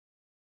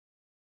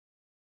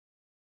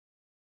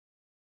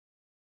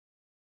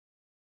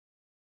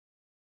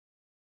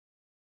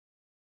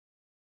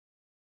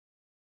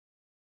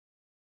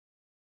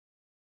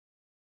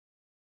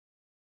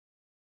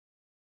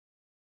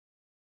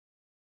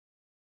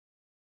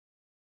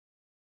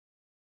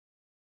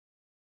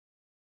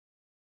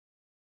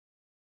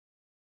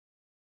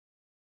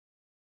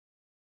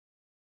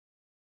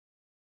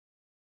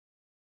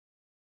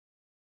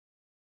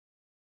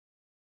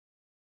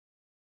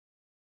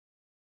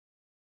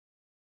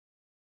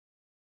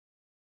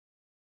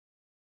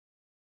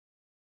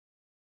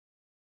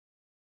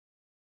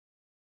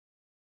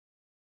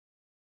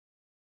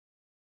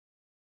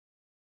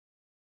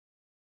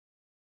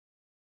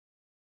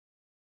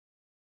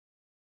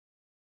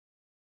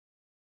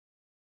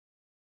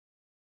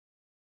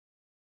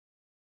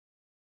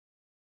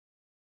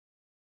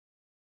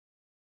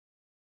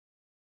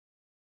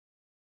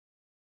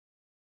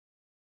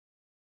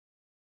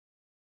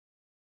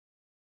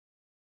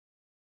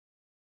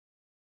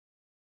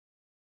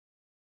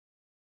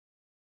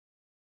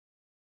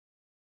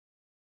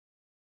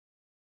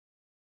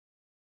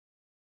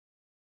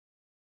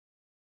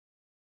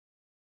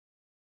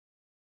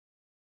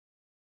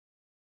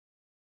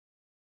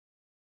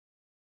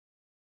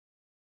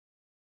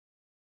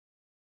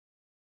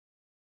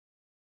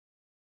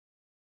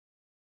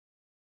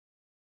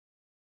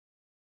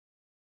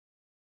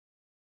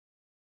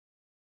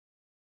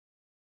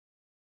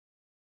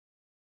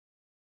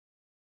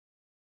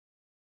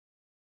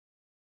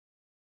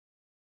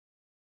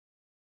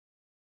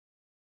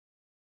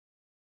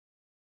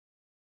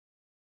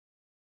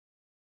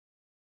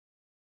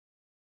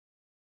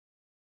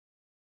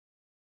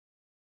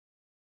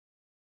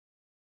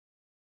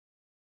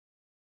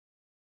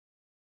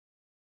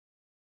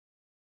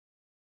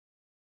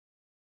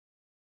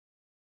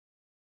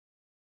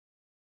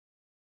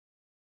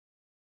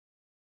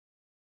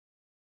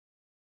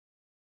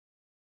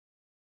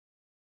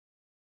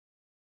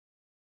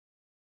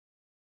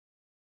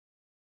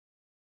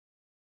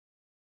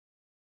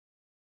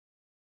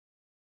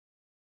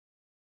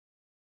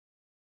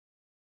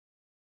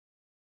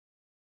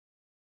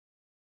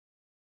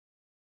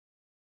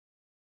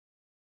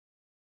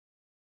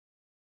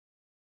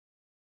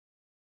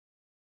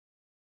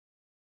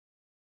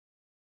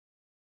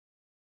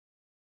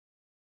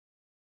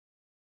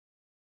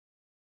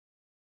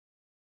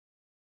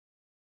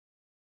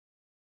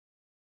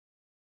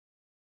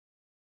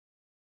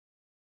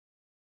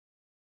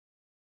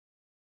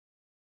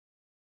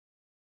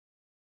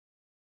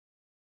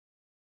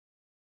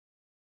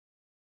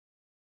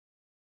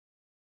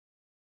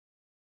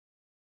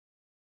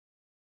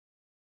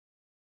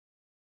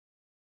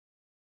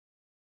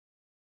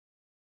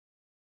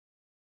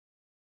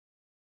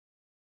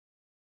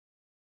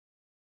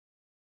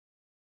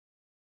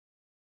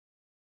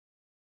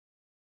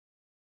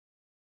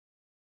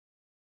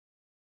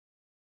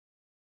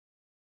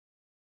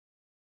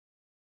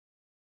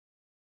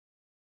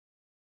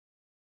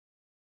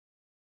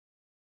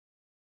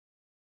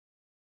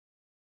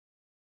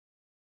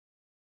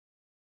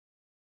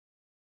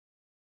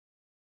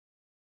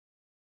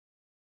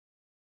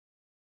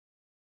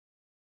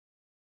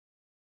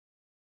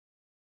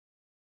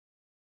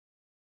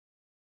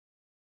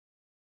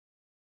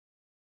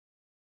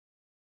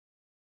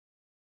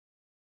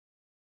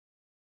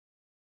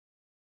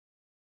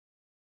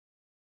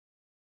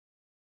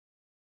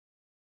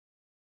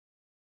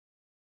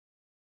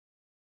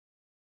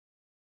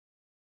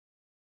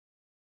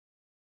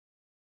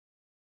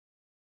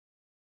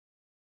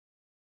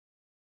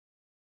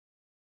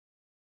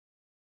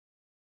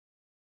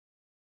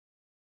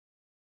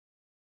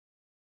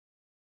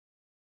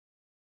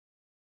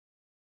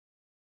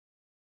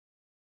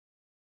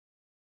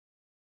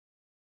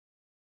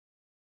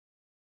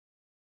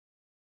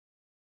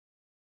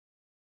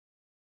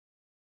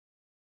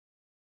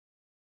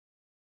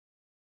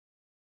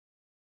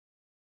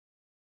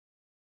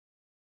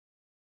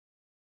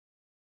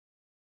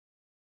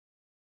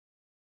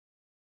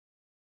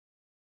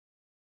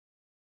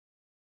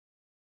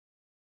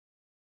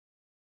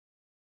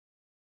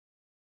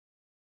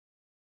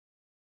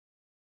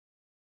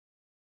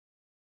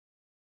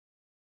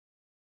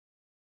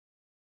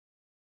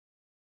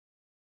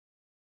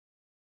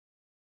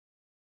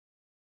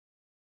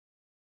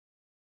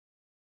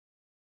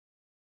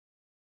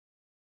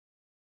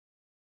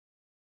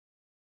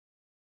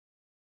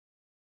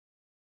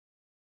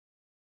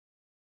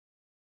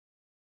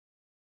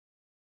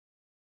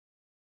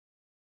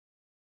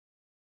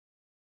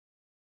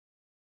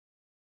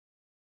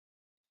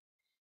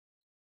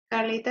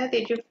 Carlita,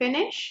 did you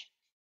finish?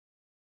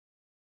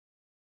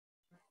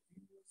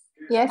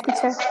 Yes,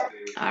 teacher.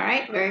 All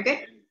right, very good.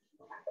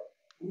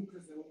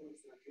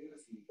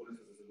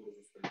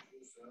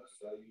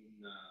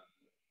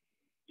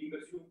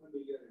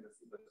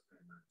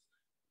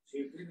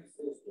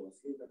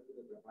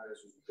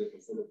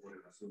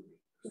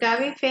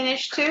 Gaby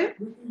finished too?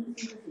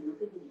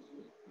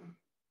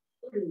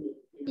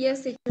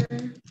 Yes,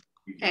 teacher.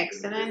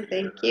 Excellent,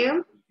 thank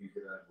you.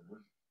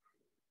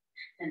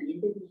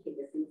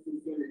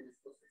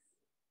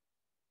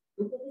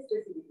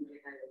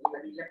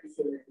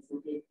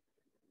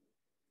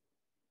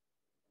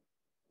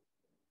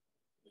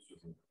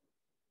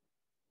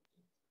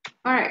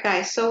 All right,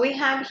 guys, so we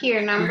have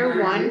here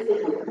number 1.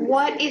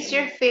 What is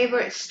your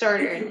favorite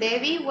starter?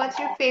 Debbie, what's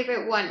your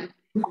favorite one?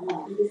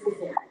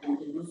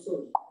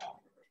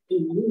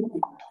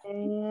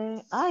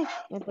 Ay,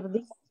 me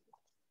perdí.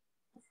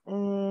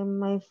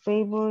 My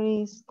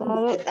favorite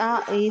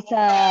starter is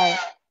a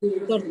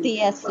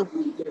tortilla soup.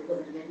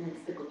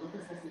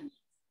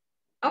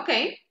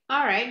 Okay,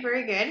 all right,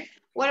 very good.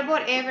 What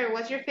about Ever?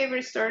 What's your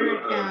favorite starter,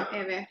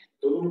 Ever?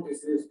 Todo lo que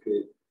sé es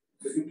que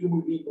se sintió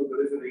muy bien cuando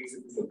el FBI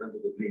se puso al tanto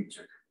de Plain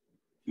Check.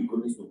 Y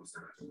con esto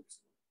pasará todo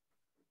esto.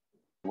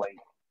 Wait.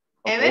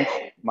 Ever?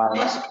 Okay.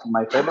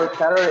 My favorite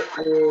starter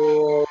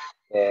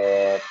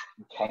is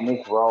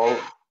Chinese roll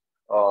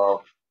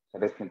of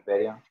Celeste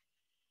Imperio.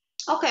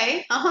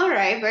 Okay, all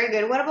right, very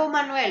good. What about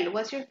Manuel?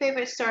 What's your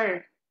favorite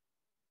starter?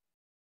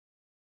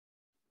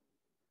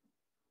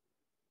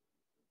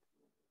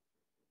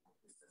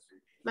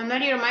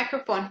 Manuel, your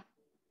microphone.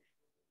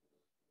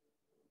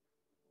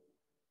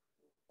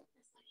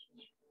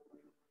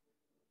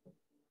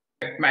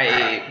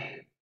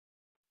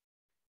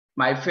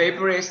 My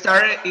favorite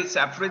starter is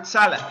a fruit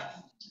salad.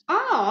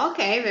 Oh,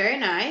 okay, very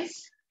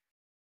nice.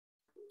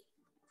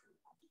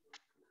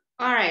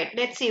 All right,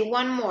 let's see,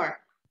 one more.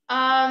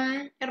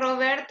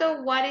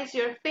 Roberto, what is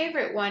your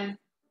favorite one?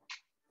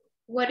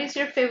 What is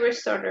your favorite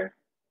starter?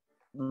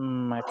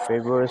 My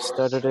favorite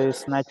starter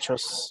is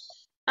nachos.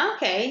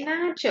 Okay,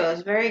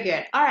 nachos, very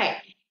good. All right,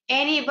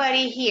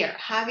 anybody here,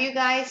 have you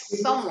ever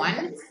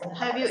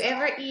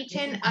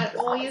eaten at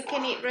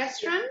all-you-can-eat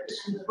restaurant?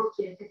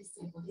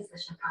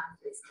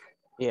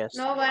 Yes.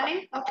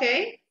 Nobody?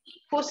 Okay.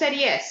 Who said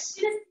yes?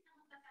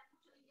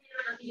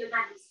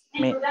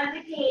 Me.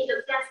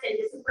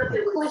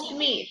 Who's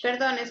me?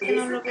 Perdón, es que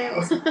no lo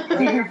veo.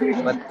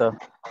 Roberto.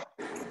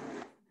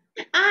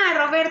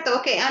 Roberto,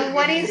 okay. And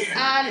what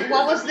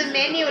was the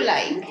menu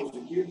like?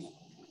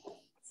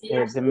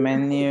 The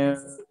menu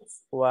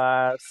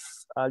was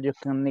all you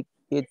can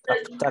eat of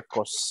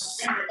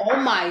tacos. Oh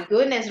my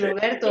goodness,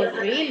 Roberto,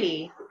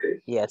 really?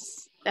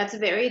 Yes. That's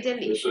very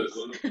delicious.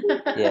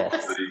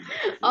 Yes.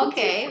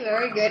 Okay,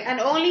 very good.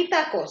 And only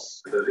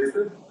tacos?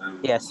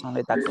 Yes,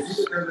 only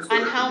tacos.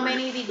 And how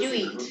many did you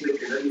eat?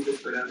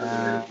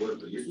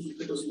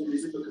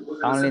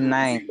 Only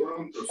 9.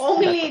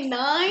 Only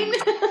 9?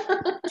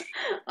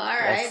 All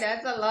right, Yes.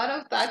 that's a lot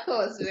of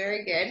tacos.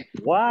 Very good.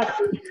 What?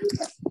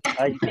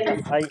 I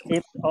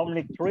eat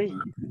only 3.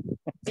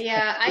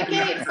 Yeah, I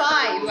can eat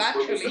 5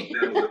 actually.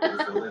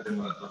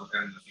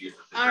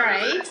 All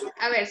right.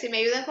 A ver, si me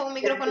ayudan con un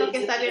micrófono que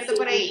está abierto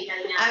por ahí.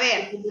 A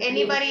ver,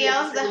 anybody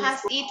else that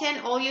has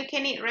eaten all you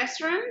can eat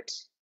restaurant?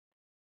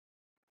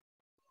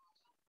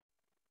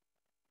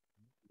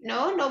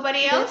 No,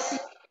 nobody else?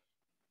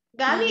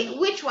 Gabi,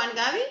 which one,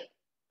 Gabi?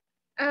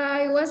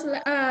 It was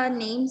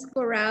names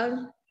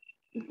Corral,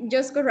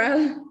 just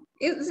Corral.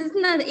 It's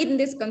not in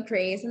this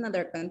country, it's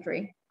another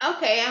country.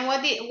 Okay, and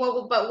what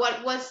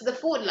was the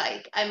food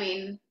like? I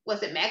mean,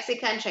 was it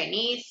Mexican,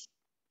 Chinese?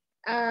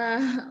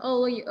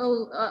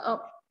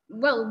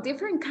 Well,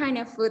 different kind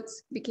of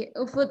foods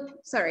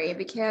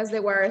because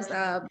there was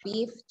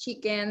beef,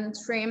 chicken,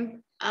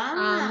 shrimp,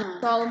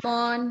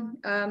 salmon,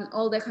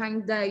 all the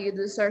kind that you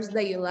desserts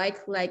that you like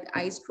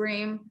ice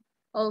cream,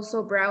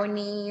 also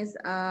brownies.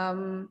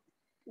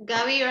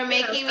 Gabi, you're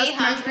making me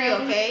hungry,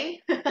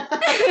 okay?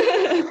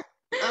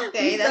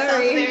 Okay, that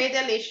sounds very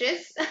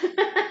delicious.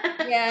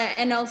 Yeah,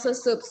 and also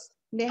soups.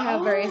 They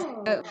have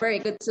very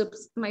good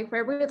soups. My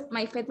favorite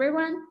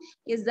one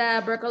is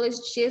the broccoli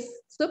cheese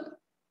soup.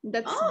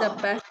 That's the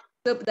best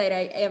soup that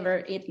I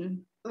ever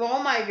eaten.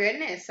 Oh my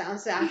goodness,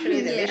 sounds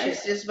actually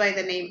delicious just by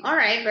the name. All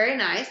right, very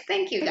nice.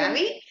 Thank you,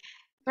 Gabi.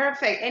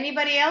 Perfect.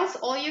 Anybody else?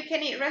 All you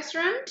can eat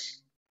restaurant?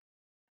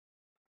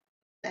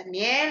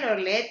 Daniel,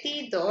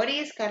 Orleti,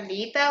 Doris,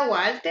 Carlita,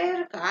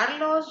 Walter,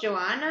 Carlos,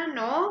 Joanna,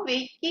 no,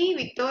 Vicky,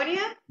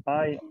 Victoria?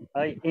 I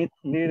eat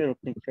little,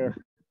 teacher.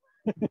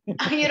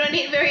 You don't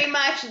eat very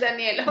much,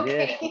 Daniel.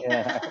 Okay.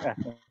 Yes, yeah.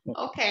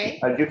 Okay.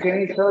 Are you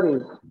can eat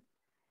sorry?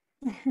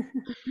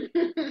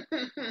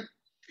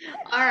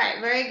 All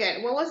right, very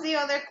good. What was the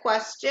other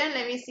question?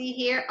 Let me see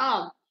here.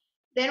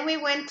 Then we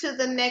went to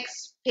the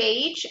next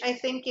page. I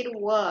think it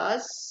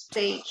was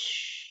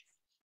page,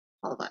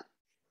 hold on.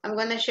 I'm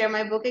going to share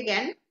my book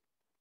again.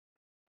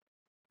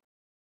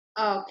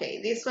 Okay,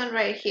 this one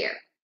right here.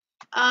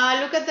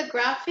 Look at the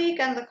graphic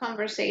and the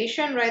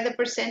conversation. Write the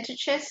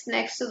percentages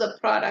next to the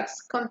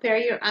products. Compare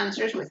your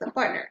answers with a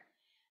partner.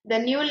 The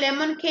new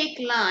lemon cake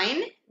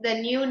line, the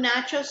new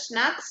nacho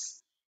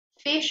snacks,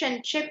 fish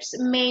and chips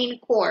main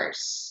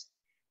course.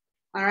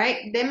 All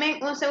right, denme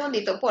un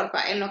segundito,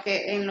 porfa, en lo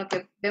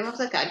que vemos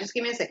acá. Just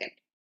give me a second.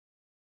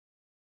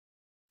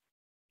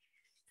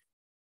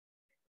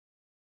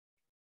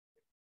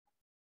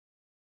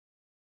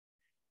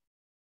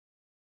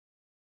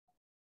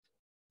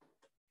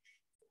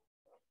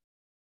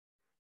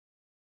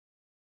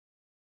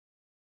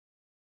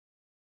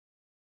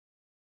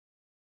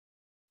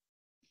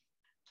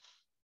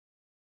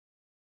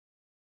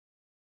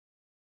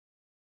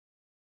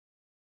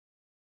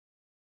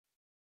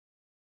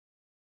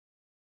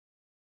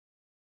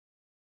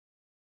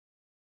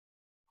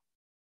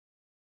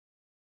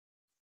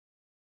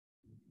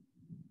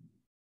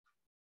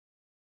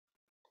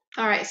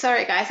 All right,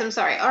 sorry guys, I'm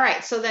sorry. All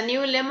right, so the new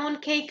lemon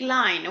cake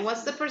line,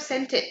 what's the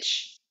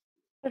percentage?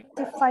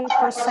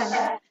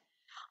 35%.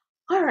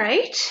 All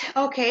right,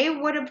 okay,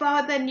 what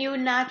about the new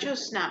nacho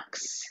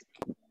snacks?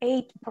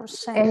 8%.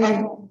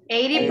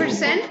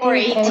 80% or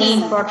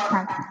 18?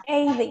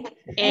 80.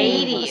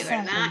 80,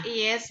 ¿verdad?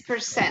 Yes,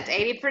 percent,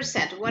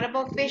 80%. What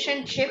about fish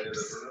and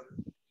chips?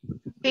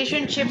 Fish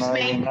and chips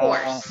main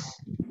course.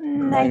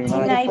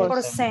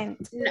 99%.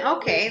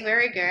 Okay,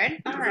 very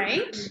good. All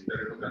right.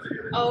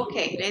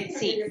 Okay, let's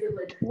see.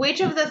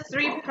 Which of the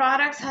three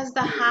products has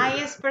the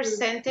highest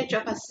percentage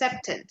of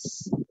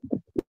acceptance?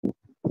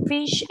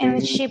 Fish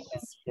and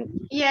chips.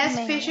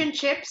 Yes, fish and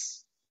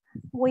chips.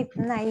 With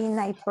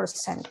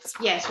 99%.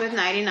 Yes, with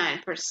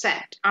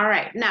 99%. All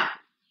right. Now,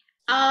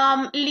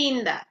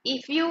 Linda,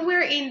 if you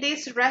were in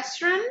this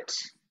restaurant,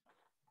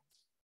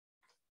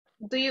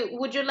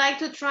 would you like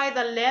to try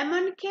the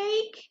lemon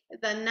cake,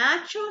 the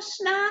nacho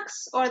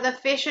snacks, or the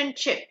fish and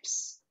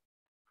chips?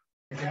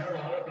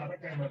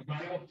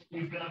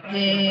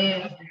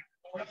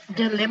 The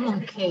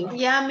lemon cake.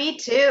 Yeah, me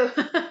too.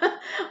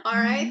 All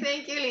right,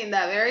 thank you,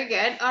 Linda. Very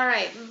good. All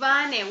right,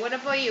 Vane, what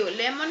about you?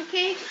 Lemon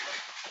cake,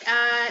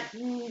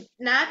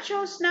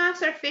 nacho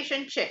snacks, or fish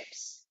and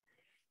chips?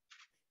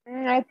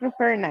 I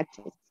prefer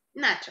nachos.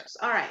 Nachos.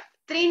 All right.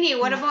 Trini,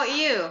 what about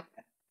you?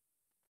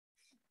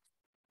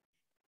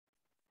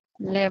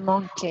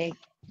 Lemon cake.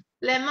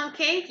 Lemon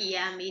cake?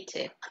 Yeah, me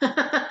too. All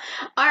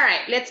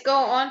right, let's go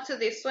on to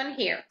this one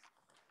here.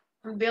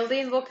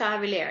 Building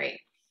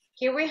vocabulary.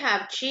 Here we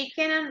have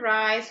chicken and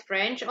rice,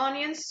 French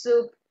onion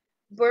soup,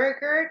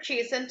 burger,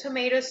 cheese and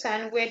tomato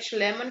sandwich,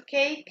 lemon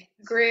cake,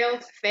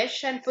 grilled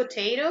fish and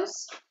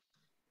potatoes,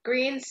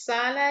 green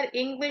salad,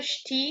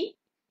 English tea,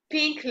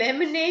 pink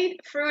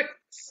lemonade, fruit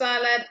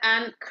salad,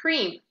 and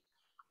cream.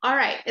 All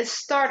right,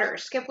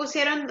 starters. ¿Qué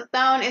pusieron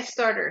down as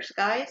starters,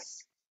 guys?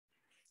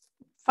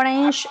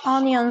 French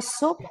onion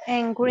soup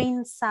and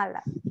green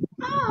salad.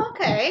 Oh,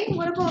 okay.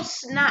 What about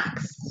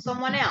snacks?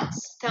 Someone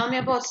else. Tell me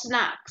about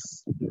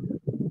snacks.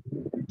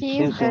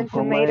 Cheese and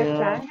tomato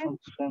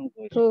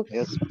sandwich.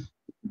 Yes.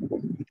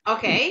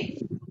 Okay.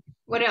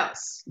 What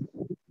else?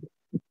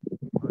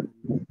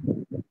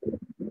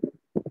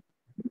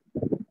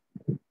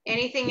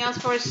 Anything else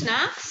for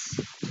snacks?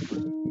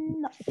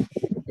 No.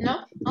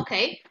 No?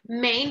 Okay.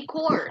 Main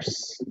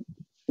course.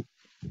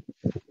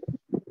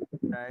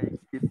 Thai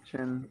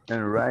kitchen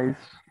and rice,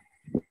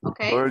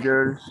 Okay.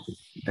 burgers,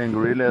 and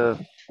grilled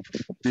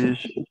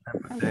fish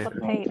and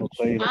potatoes.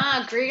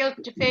 Ah, grilled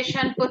fish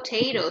and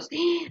potatoes.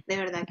 De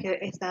verdad que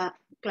esta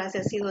clase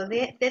ha sido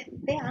de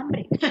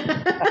hambre.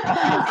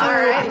 All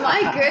right.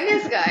 My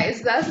goodness,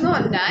 guys. That's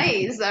not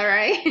nice. All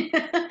right.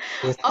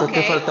 Esto te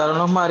Okay. faltaron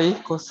los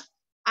mariscos.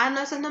 Ah,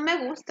 no, esos no me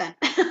gustan.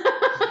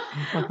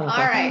 All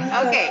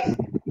right. Okay.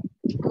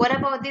 What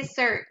about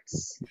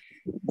desserts?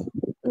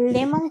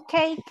 Lemon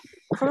cake,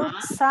 fruit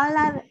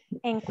salad,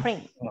 and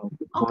cream.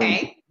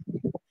 Okay.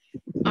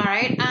 All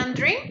right. And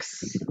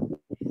drinks?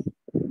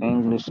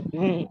 English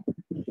tea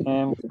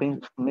and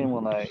pink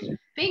lemonade.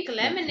 Pink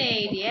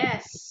lemonade,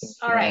 yes.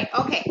 All right.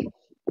 Okay.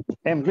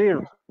 And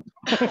beer.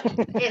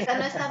 Esa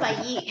no estaba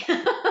allí.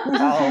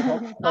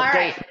 Okay. All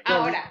right.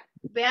 Ahora,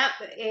 vea,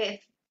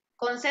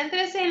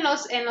 concéntrese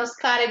en los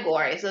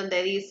categories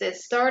donde dice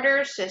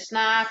starters,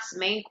 snacks,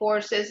 main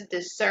courses,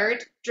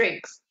 dessert,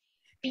 drinks.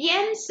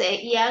 Piense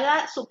y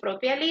haga su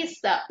propia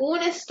lista.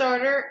 Un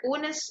starter,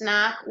 un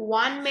snack,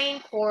 one main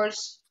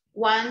course,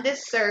 one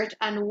dessert,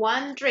 and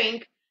one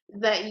drink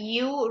that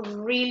you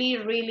really,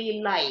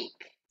 really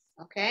like.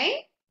 ¿Ok?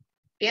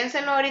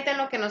 Piénsenlo ahorita en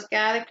lo que nos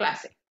queda de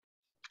clase.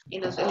 Y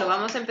lo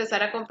vamos a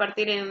empezar a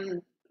compartir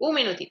en un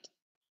minutito.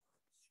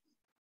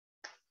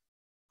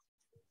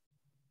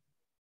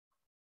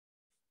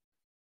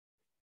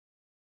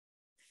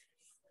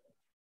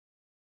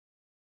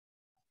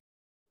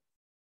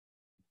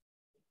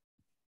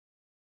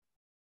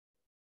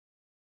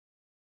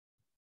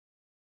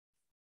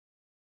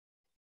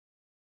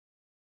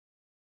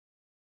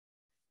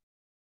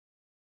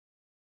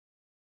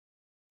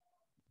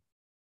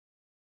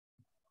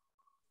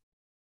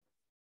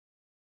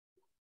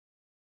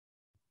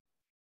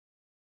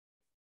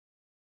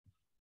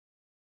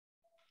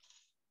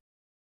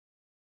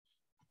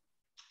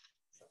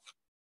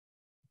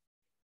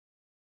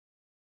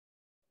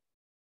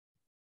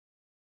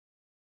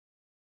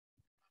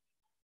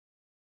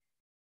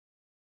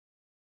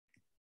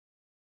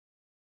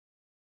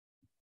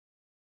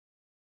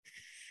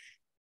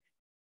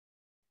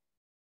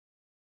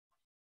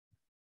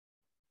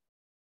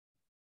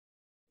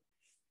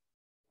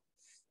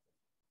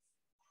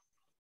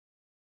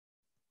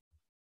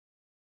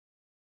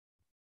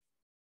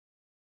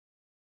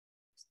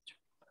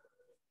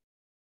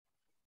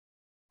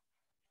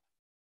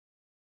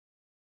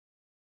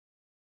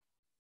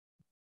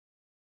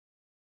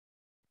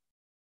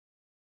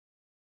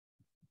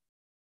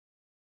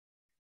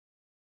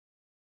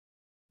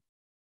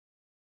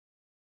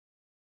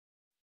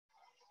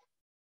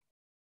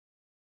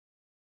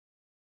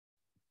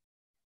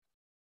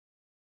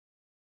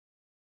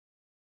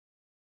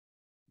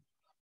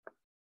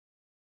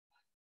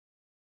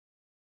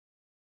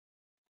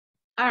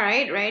 All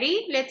right,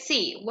 ready? Let's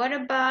see. What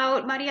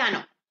about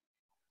Mariano?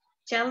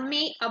 Tell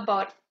me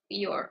about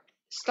your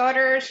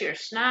starters, your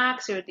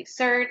snacks, your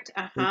dessert.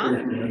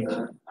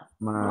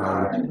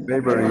 My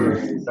favorite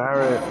is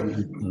starter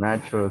with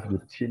nachos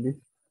with chili.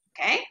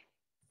 Okay.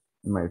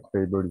 My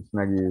favorite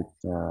snack is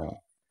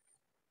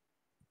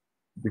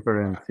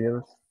different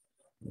seals,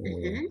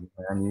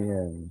 honey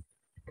and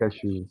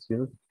cashew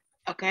seals.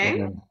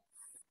 Okay. And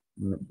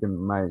then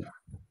my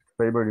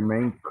favorite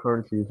main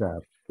course is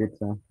a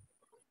pizza.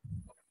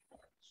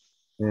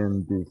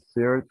 And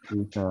dessert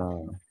is I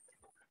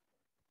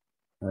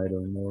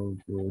don't know,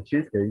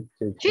 cheesecake.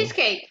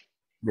 Cheesecake.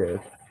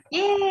 Yes.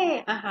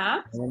 Yay.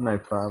 And my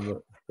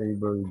favorite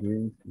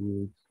drink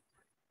is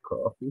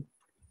coffee.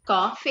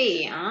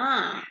 Coffee.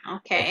 Okay.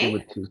 Coffee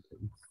with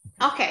cheesecake.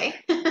 Okay.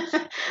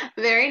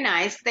 Very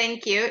nice.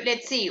 Thank you.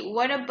 Let's see.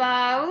 What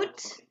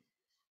about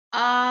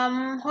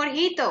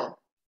Jorgito?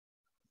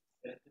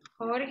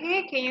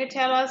 Jorge, can you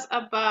tell us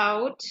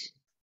about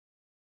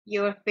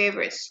your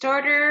favorite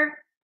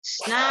starter,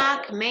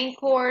 snack, main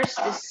course,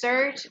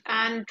 dessert,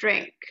 and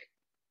drink?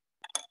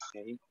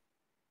 Okay.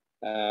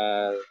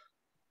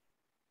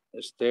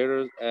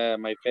 Starters,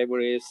 my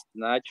favorite is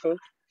nachos.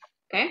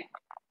 Okay.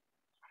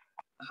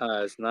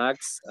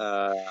 Snacks,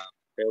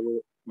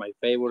 my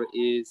favorite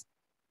is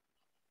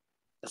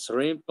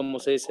shrimp,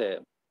 ¿cómo se dice?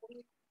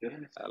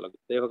 Lo que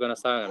te dijo que no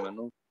estaba en el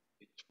menú.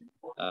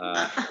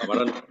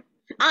 Camarón.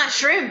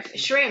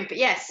 Shrimp.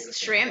 Yes,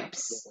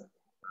 shrimps.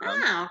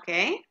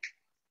 Okay.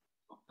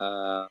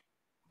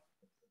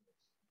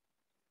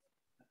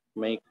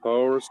 Main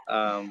course,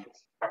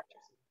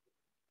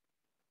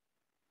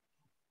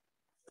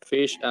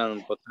 fish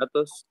and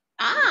potatoes.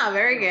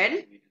 Very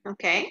good.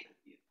 Okay.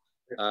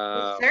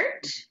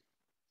 Dessert?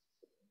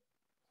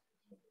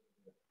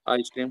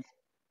 Ice cream.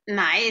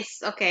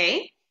 Nice.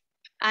 Okay.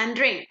 And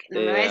drink. No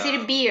me va a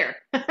decir beer.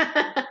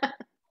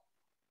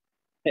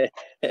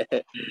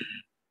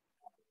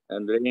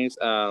 And drinks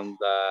and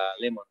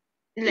lemon.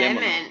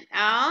 Lemon.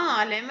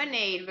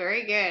 Lemonade.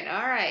 Very good.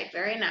 All right.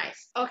 Very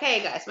nice.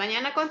 Okay, guys.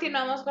 Mañana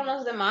continuamos con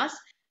los demás.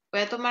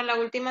 Voy a tomar la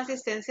última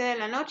asistencia de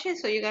la noche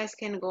so you guys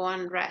can go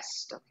and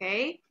rest.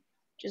 Okay.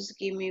 Just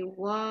give me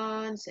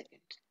 1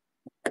 second.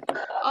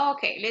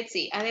 Okay, let's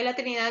see. Adela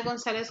Trinidad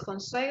González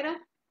Consuegra.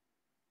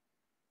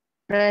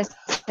 Present.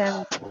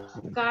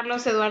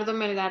 Carlos Eduardo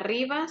Melgar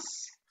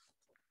Rivas.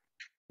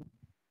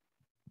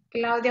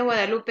 Claudia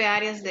Guadalupe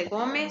Arias de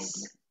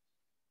Gómez.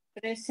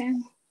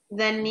 Present.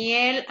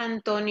 Daniel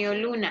Antonio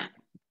Luna.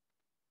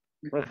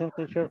 Present,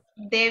 teacher.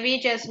 Debbie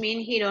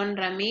Yasmín Girón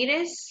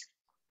Ramírez.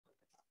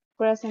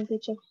 Present,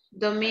 teacher.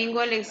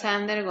 Domingo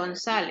Alexander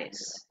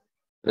González.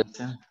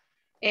 Present.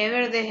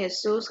 Ever de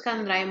Jesús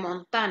Candray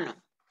Montano.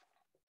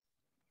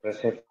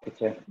 Present,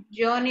 teacher.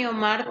 Johnny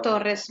Omar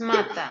Torres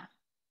Mata.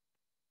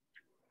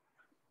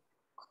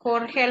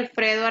 Jorge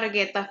Alfredo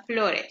Argueta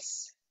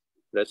Flores.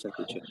 Present,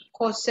 teacher.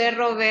 José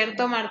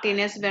Roberto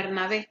Martínez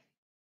Bernabé.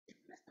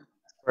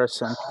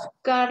 Present.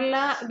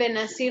 Carla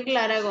Benazir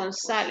Lara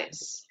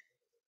González.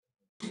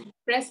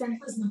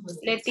 Present.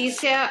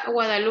 Leticia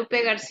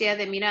Guadalupe García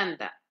de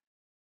Miranda.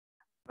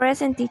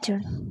 Present,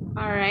 teacher.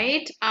 All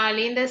right.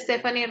 Linda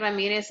Stephanie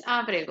Ramírez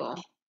Ábrego.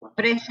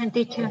 Present,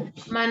 teacher.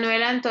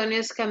 Manuel Antonio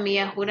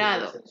Escamilla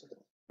Jurado.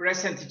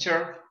 Present,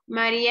 teacher.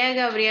 María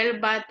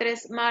Gabriel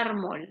Batres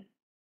Mármol.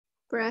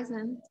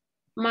 Present.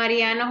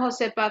 Mariano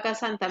José Paca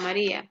Santa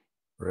María.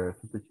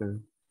 Present, teacher.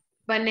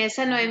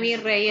 Vanessa Noemí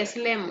Reyes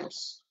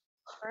Lemos.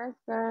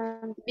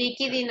 Present.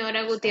 Vicky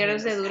Dinora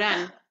Gutiérrez de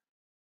Durán.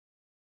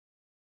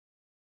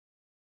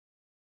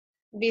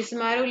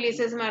 Bismar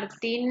Ulises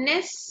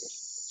Martínez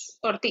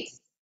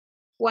Ortiz.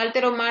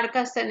 Walter Omar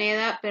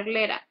Castaneda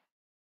Perlera.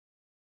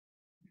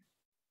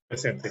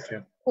 Present,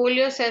 teacher.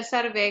 Julio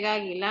César Vega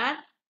Aguilar.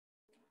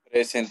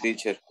 Present,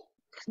 teacher.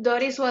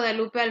 Doris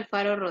Guadalupe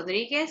Alfaro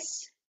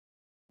Rodríguez.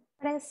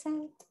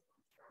 Present.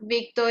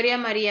 Victoria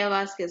María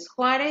Vázquez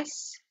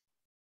Juárez.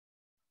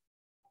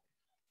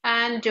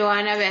 And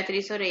Joana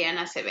Beatriz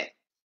Orellana Acevedo.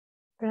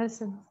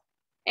 Present.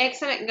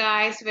 Excellent,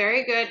 guys.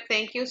 Very good.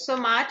 Thank you so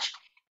much.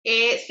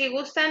 Si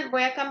gustan,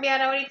 voy a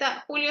cambiar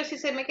ahorita. Julio, si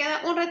se me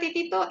queda un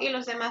ratitito y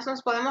los demás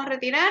nos podemos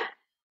retirar.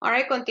 All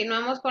right,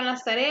 continuamos con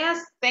las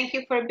tareas. Thank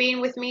you for being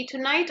with me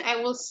tonight. I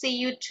will see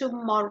you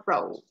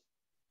tomorrow.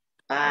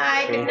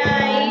 Bye. Good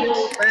night.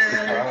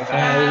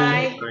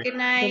 Bye. Good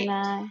night. Good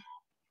night.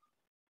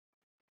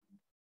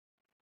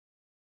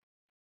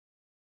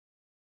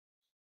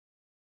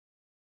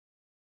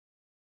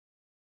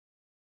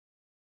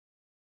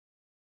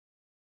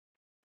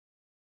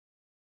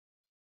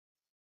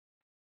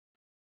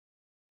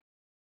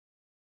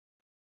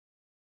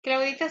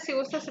 Claudita, si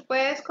gusta, se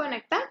puede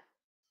desconectar.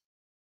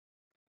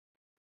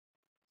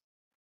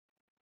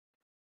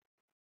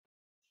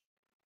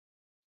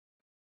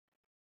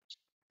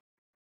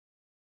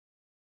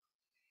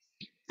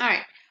 All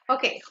right.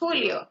 Ok,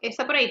 Julio.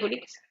 ¿Está por ahí,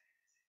 Julio?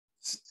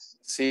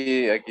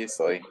 Sí, aquí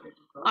estoy.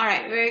 All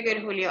right, very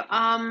good, Julio.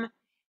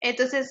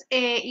 Entonces,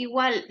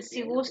 igual,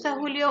 si gusta,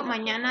 Julio,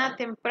 mañana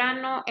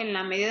temprano, en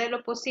la medida de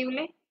lo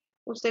posible,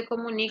 usted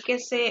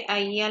comuníquese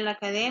ahí a la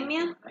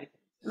academia,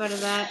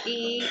 ¿verdad?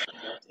 Y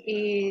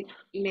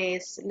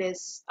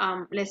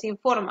les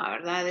informa,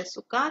 ¿verdad? De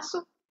su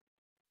caso.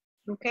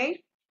 ¿Ok?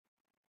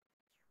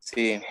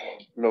 Sí,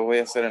 lo voy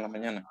a hacer en la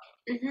mañana.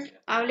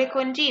 Hable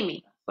con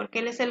Jimmy, porque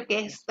él es el que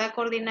está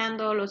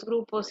coordinando los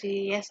grupos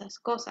y esas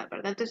cosas,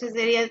 ¿verdad? Entonces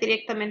sería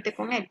directamente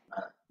con él.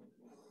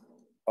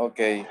 Ok,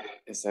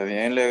 está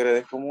bien, le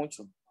agradezco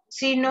mucho.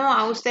 Sí, no,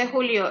 a usted,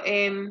 Julio,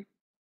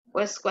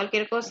 pues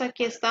cualquier cosa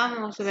aquí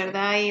estamos,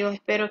 ¿verdad? Y yo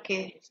espero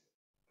que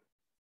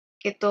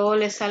todo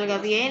le salga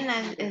bien,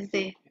 es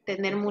de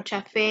tener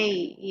mucha fe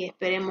y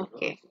esperemos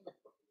que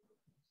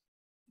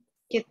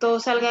todo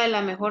salga de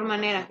la mejor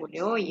manera,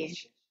 Julio. Oye.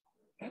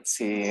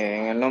 Sí,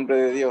 en el nombre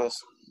de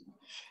Dios.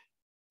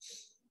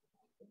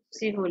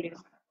 Sí,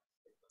 Julio.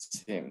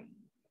 Sí,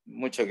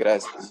 muchas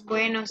gracias.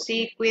 Bueno,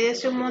 sí,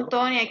 cuídese un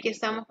montón y aquí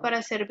estamos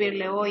para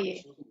servirle,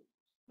 oye.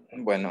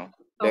 Bueno,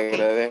 le Ok.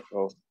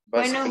 agradezco.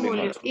 Pase Bueno, feliz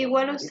Julio, noche.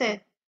 igual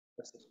usted.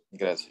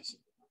 Gracias.